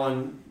Farrell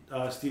and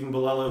Stephen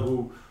Bilella,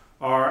 who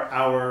are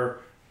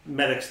our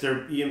medics.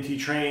 They're EMT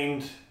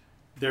trained.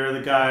 They're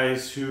the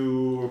guys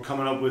who are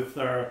coming up with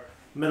our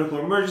medical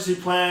emergency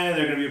plan.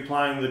 They're going to be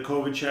applying the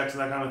COVID checks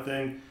and that kind of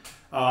thing.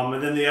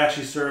 And then they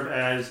actually serve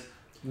as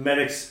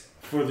medics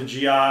for the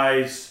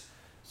GIs.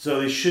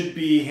 So they should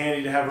be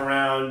handy to have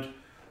around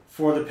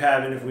for the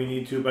PAVN if we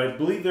need to. But I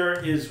believe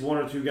there is one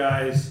or two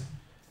guys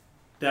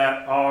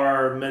that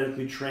are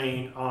medically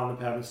trained on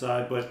the PAVN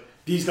side. But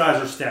these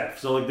guys are staff.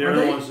 So like they're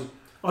the ones...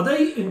 Are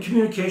they in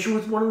communication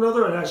with one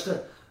another and as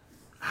to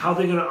how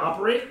they're going to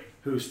operate?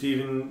 Who,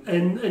 Steven?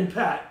 And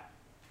Pat?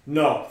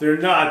 No, they're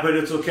not, but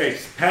it's okay.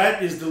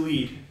 Pat is the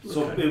lead.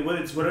 So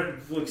it's whatever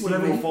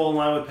Steven will fall in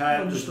line with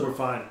Pat, we're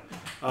fine.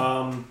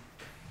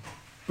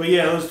 But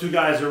yeah, those two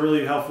guys are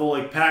really helpful.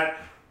 Like Pat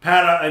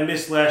I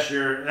missed last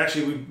year.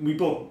 Actually,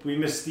 we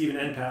missed Steven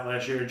and Pat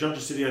last year. At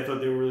Junction City, I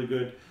thought they were really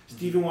good.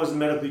 Steven wasn't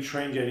medically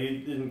trained yet. He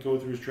didn't go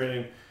through his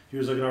training. He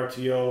was like an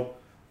RTO.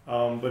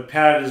 But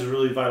Pat is a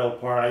really vital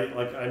part.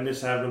 I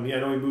miss having him. I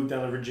know he moved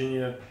down to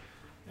Virginia,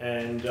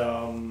 and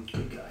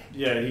good guy.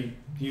 Yeah,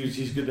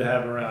 he's good to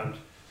have around.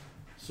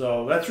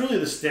 So that's really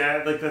the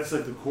staff. That's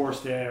the core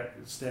staff.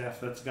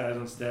 That's guys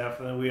on staff,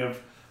 and then we have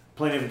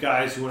plenty of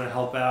guys who want to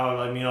help out.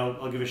 I mean,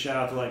 I'll give a shout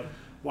out to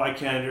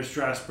Wykander,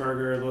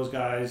 Strasburger, those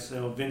guys.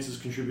 Vince has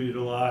contributed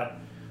a lot.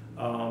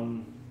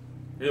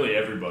 Really,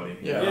 everybody.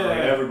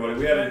 Everybody.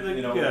 We had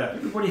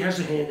everybody has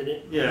a hand in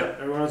it. Yeah,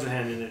 everyone has a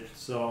hand in it.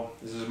 So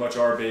this is as much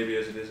our baby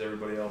as it is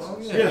everybody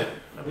else's.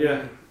 Oh,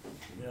 yeah.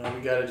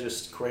 We gotta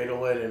just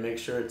cradle it and make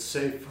sure it's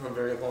safe for a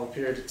very long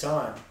period of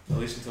time. At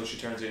least until she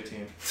turns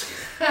 18.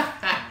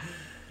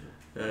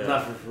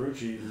 Not for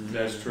Ferrucci.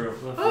 That's true.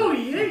 Oh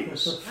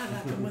yes. That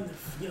happened when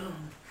they're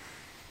young.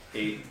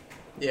 8.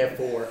 Yeah,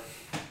 4.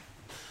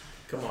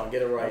 Come on,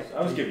 get it right.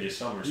 I was giving you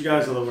some respect. You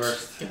guys are the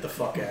worst. Get the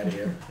fuck out of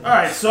here. All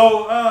right,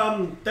 so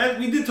that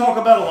we did talk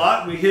about a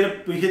lot. We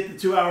hit the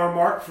 2-hour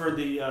mark for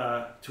the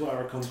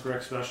 2-hour Come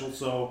Correct special.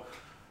 So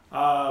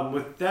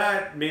with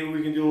that, maybe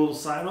we can do a little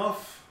sign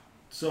off.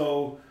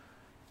 So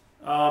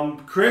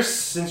Chris,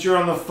 since you're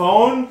on the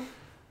phone,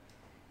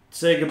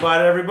 say goodbye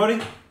to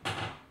everybody.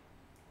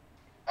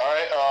 All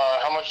right.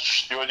 How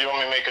much do you want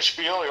me to make a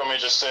spiel, or you want me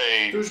to just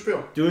say? Do a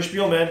spiel. Do a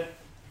spiel, man.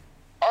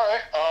 All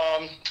right.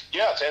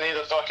 Yeah, to any of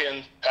the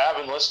fucking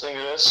PAVN listening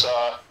to this,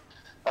 I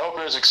hope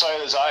you're as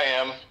excited as I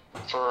am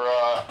for,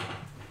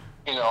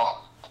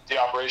 the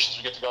operations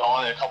we get to go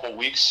on in a couple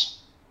weeks.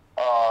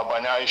 By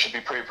now you should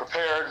be pretty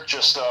prepared.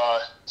 Just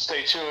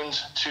stay tuned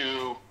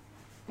to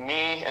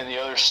me and the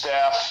other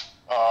staff,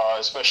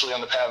 especially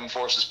on the Pavan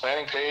Forces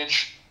planning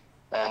page.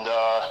 And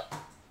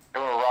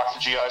we're going to rock the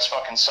GI's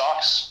fucking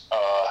socks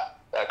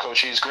at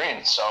Cochise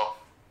Green. So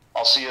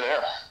I'll see you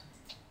there.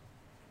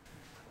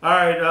 All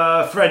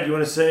right, Fred, you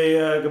want to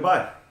say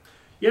goodbye?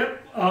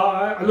 Yep.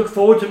 I look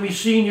forward to me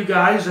seeing you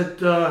guys at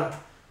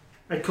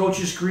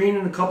Coach's Green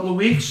in a couple of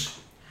weeks.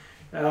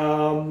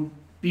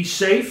 Be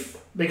safe.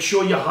 Make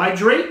sure you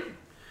hydrate.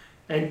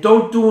 And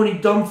don't do any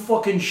dumb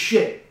fucking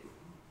shit.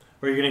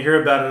 Or you're going to hear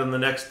about it on the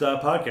next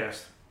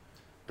podcast.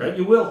 That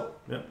you will.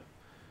 Yep.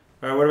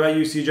 All right, what about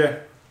you, CJ?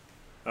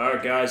 All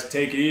right, guys,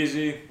 take it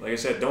easy. Like I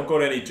said, don't go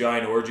to any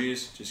giant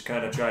orgies. Just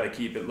kind of try to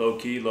keep it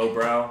low-key,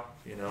 low-brow,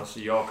 so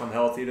you all come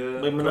healthy to...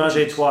 Like menage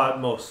a trois at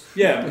most.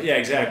 Yeah,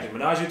 exactly.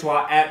 Menage a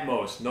trois at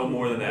most. No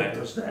more than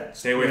that.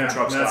 Stay away from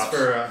truck stops.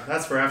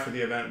 That's for after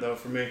the event, though,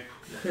 for me.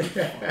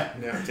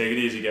 Yeah. Take it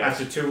easy,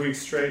 guys. After 2 weeks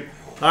straight.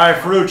 All right,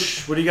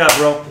 Farouch, what do you got,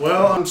 bro?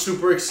 Well, I'm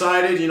super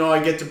excited.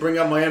 I get to bring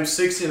out my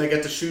M60 and I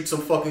get to shoot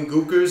some fucking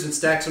gookers and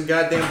stack some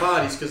goddamn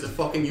bodies because they're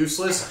fucking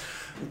useless.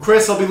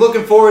 Chris, I'll be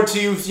looking forward to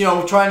you,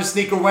 trying to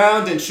sneak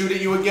around and shoot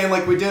at you again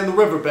like we did in the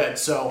riverbed,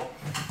 so...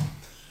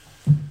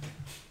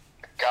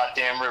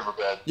 Goddamn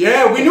riverbed.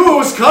 Yeah, we knew it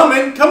was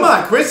coming. Come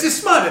on, Chris, you're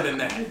smarter than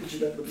that.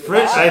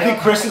 I think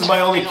Chris is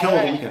my only kill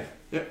of the weekend.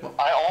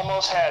 I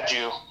almost had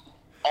you.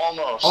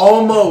 Almost.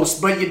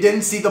 Almost, but you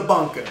didn't see the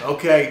bunker,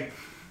 okay?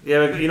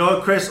 Yeah, but you know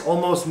what, Chris?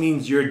 Almost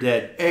means you're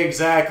dead.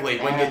 Exactly.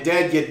 When you're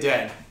dead, you're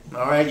dead.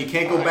 All right? You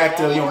can't go back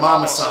to your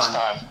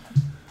mama-san.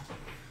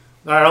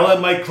 All right, I'll let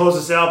Mike close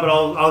this out, but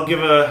I'll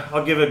give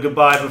a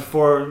goodbye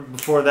before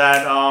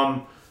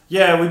that.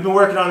 Yeah, we've been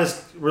working on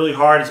this really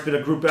hard. It's been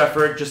a group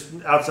effort, just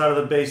outside of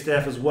the base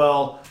staff as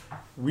well.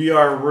 We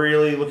are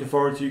really looking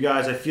forward to you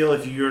guys. I feel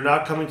if you're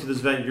not coming to this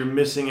event, you're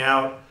missing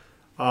out.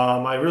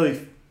 I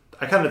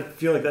kind of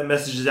feel like that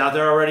message is out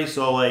there already.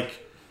 So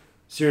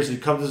seriously,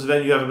 come to this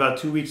event. You have about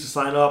 2 weeks to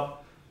sign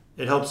up.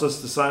 It helps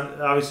us to sign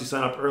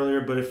up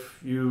earlier. But if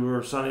you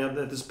are signing up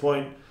at this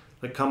point,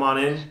 come on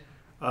in.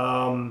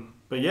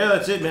 But yeah,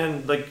 that's it,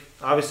 man.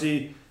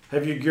 Obviously,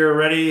 have your gear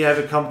ready, have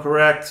it come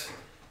correct,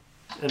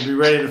 and be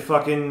ready to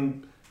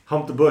fucking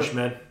hump the bush,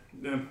 man.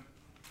 Yeah.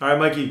 All right,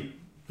 Mikey,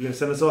 you gonna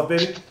send us off,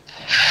 baby?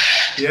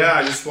 Yeah,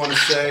 I just want to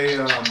say,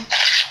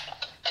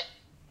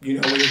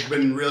 we've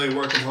been really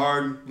working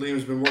hard.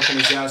 Liam's been working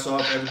his ass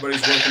off.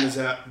 Everybody's working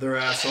their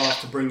ass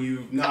off to bring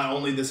you not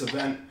only this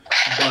event,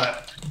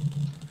 but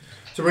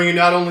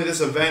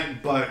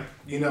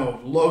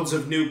loads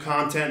of new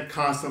content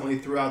constantly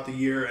throughout the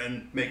year,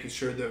 and making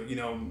sure that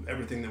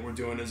everything that we're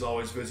doing is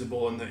always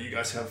visible and that you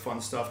guys have fun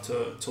stuff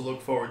to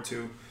look forward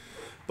to.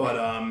 But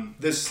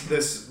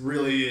this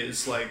really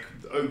is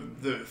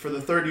for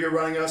the third year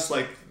running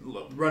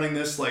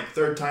this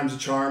third time's a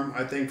charm,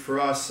 I think, for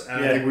us,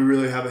 and I think we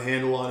really have a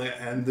handle on it,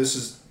 and this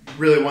is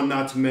really one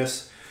not to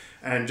miss.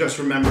 And just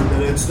remember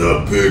that it's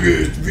the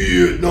biggest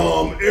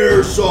Vietnam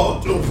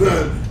airsoft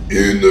event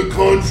in the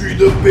country,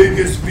 the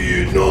biggest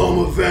Vietnam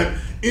event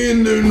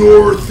in the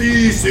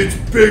Northeast. It's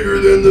bigger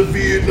than the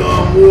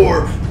Vietnam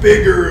War,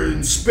 bigger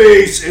in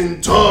space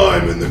and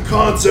time and the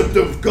concept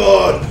of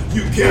God.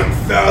 You can't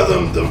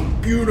fathom the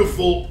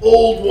beautiful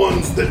old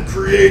ones that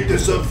create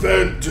this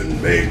event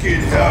and make it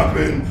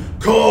happen.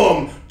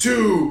 Come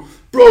to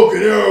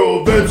Broken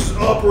Arrow Events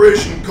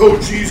Operation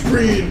Cochise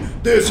Green.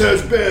 This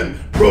has been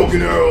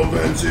Broken Arrow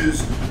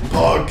Events'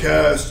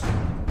 podcast.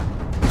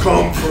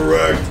 Come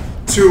correct,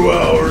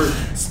 2-hour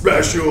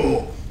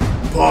special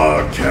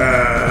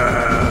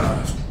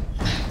podcast.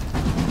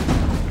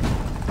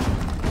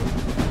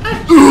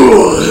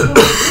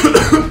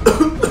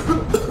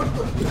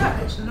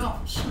 That is an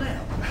awful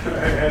smell.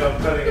 And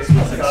I'm cutting it.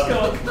 Let's go.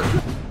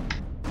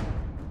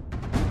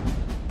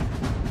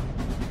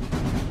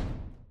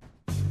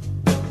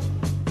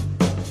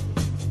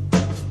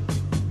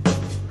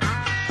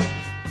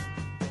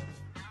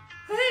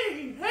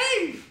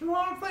 Hey, you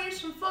wanna play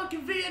some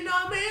fucking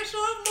Vietnam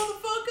airsoft,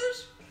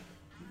 motherfuckers?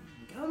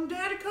 Come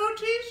down to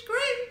Cochise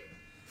Green.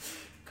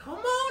 Come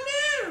on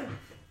down.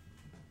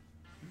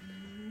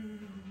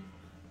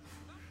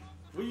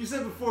 What you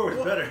said before was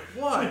better.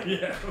 What?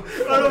 Yeah.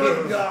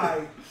 Oh,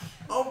 guy.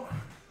 Oh.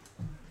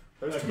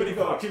 Keep it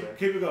going. Keep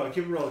it going.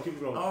 Keep it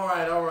rolling. All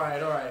right.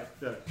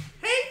 Yeah.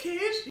 Hey,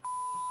 kids.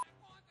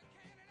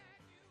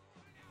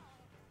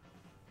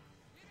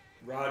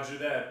 Roger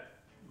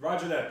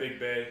that, Big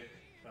Bay.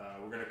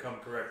 We're gonna come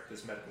correct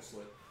this medical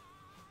slip.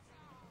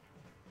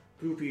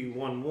 Goofy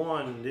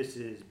 1-1, this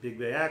is Big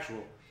Bay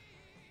Actual.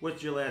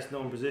 What's your last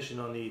known position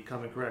on the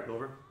Come and Correct,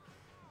 over?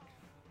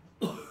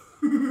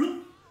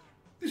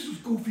 This is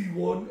Goofy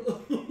 1.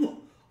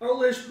 Our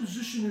last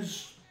position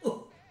is... I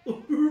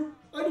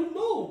don't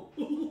know.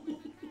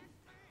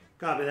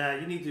 Copy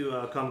that. You need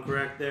to come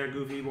correct there,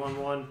 Goofy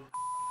 1-1.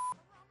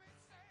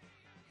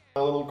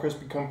 A little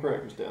crispy come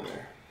correctors down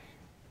there.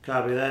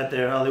 Copy that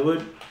there,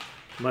 Hollywood.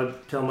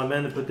 Tell my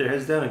men to put their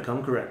heads down and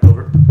come correct,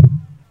 over.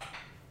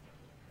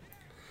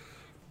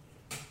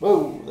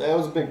 Whoa, That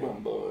was Big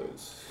One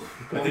Boys.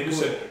 I think you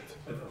said.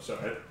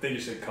 Sorry, I think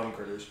you said cum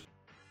critters.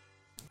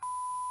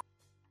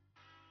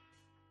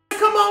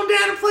 Come on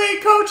down and play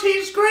Coach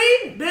He's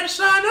Green. Better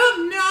sign up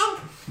now.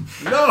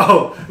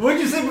 No! What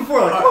did you say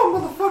before? Like,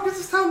 oh, motherfuckers,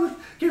 it's time to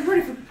get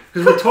ready for...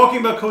 Because we're talking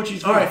about Coach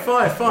He's Green.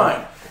 Alright,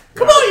 fine.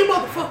 Come on, you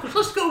motherfuckers.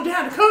 Let's go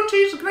down to Coach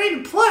He's Green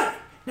and play.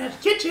 Now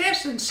get your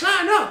ass and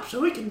sign up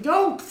so we can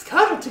go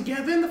cuddle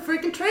together in the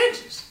freaking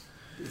trenches.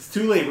 It's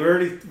too late.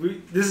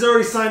 This is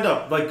already signed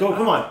up. Like, go,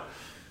 come on.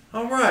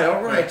 All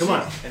right. Come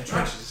on. And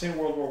trenches, it's in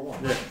World War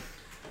I. Yeah.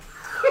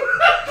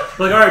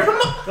 Like, all right.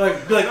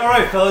 Be like, all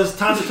right, fellas,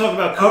 time to talk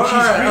about Coach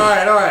He's Green.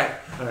 All right.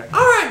 All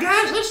right,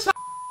 guys, let's talk.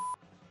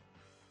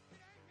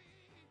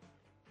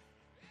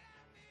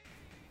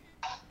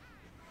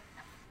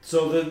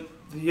 So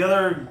the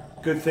other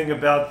good thing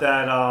about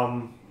that,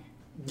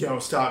 Yo,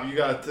 stop! You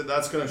got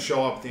that's gonna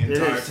show up the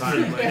entire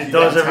time. Like, it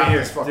does every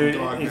year, fucking dude.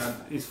 dog,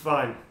 He's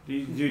fine,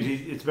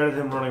 it's better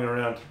than him running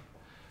around.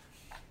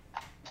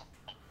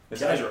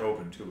 His eyes are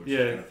open too, which is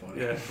kind of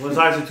funny. Yeah. Well, his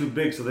eyes are too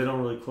big, so they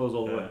don't really close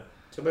all the way.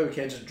 So maybe we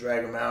can't just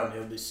drag him out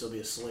and he'll still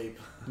be asleep.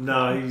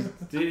 No,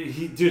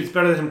 dude, it's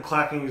better than him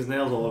clacking his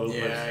nails all over the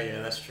place.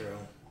 Yeah, that's true.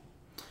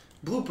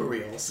 Blooper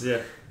reels.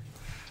 Yeah.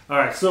 All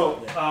right,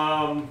 so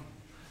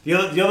the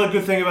other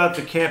good thing about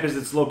the camp is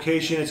its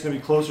location. It's going to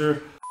be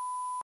closer.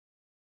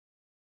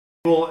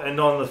 And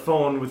on the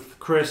phone with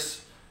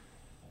Chris.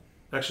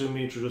 Actually, let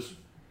me introduce.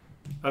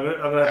 I'm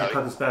gonna have to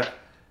cut this back.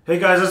 Hey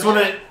guys, I just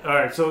want to. All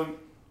right, so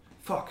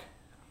fuck.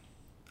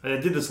 I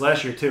did this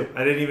last year too.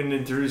 I didn't even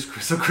introduce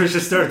Chris, so Chris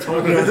just started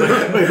talking. I was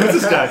like, wait, who's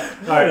this guy?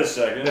 All right, wait a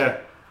second.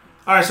 Yeah.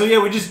 All right, so yeah,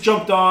 we just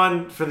jumped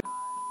on for the.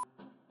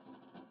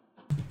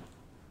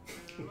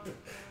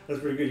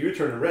 That's pretty good. You were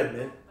turning red,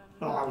 man.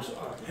 Oh, I was.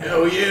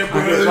 Hell yeah,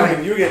 bro.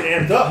 You were getting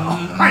amped up.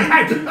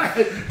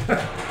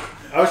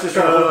 I was just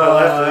trying to hold my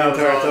laugh the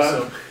entire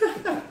time.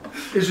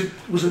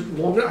 Was it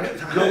longer?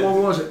 How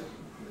long was it? It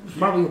was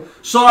probably.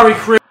 Sorry,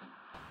 Chris.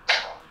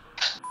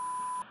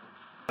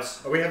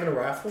 Are we having a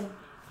raffle?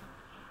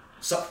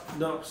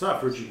 No,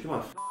 stop, Richie. Come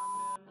on.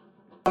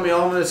 I mean,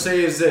 all I'm gonna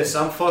say is this: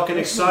 I'm fucking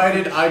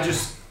excited. God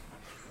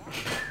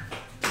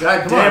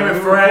damn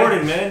it, we're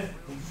recording, Fred. man.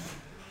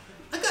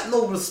 I got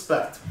no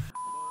respect.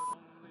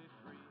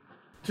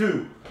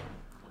 2,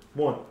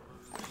 1.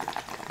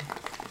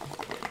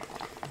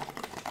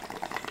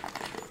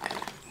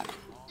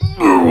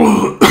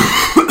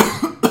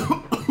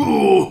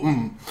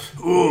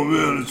 Oh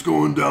man, it's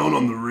going down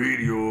on the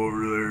radio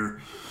over there.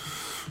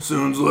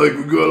 Sounds like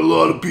we got a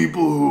lot of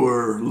people who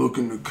are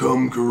looking to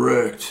come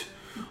correct.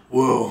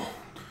 Well,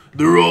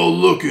 they're all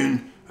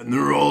looking and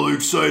they're all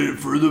excited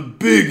for the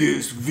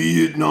biggest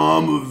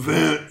Vietnam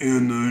event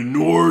in the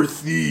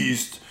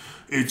Northeast.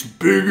 It's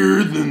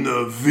bigger than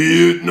the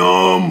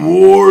Vietnam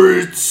War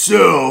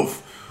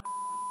itself.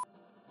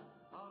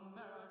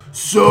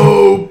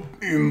 So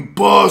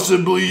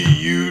impossibly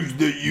huge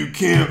that you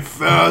can't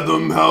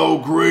fathom how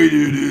great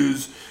it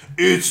is.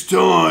 It's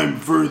time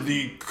for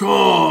the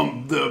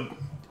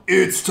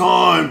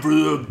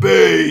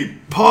BAE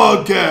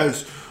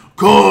podcast.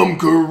 Come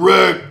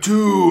correct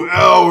 2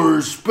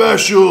 hour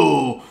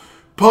special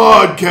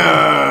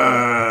podcast.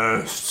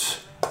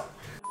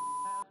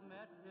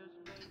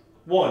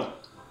 1.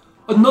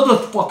 Another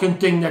fucking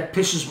thing that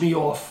pisses me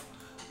off.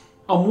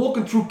 I'm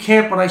walking through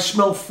camp and I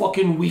smell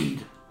fucking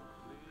weed.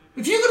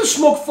 If you're gonna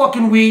smoke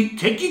fucking weed,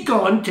 take your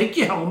gun, take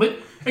your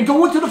helmet, and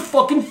go into the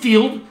fucking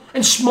field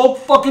and smoke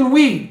fucking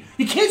weed.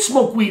 You can't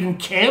smoke weed in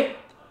camp.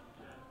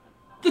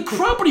 The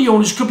property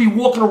owners could be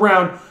walking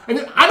around,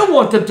 and I don't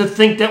want them to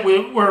think that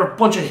we're a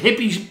bunch of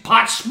hippies,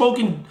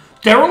 pot-smoking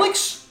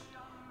derelicts.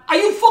 Are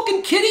you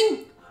fucking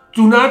kidding?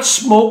 Do not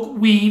smoke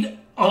weed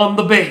on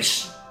the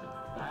base.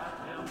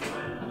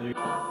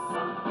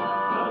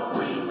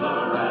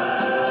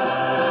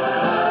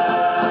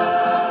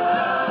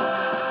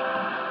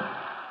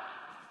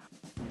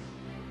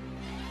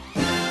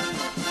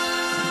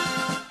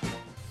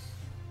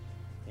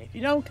 If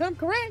you don't come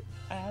correct,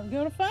 I'm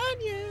gonna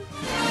find you.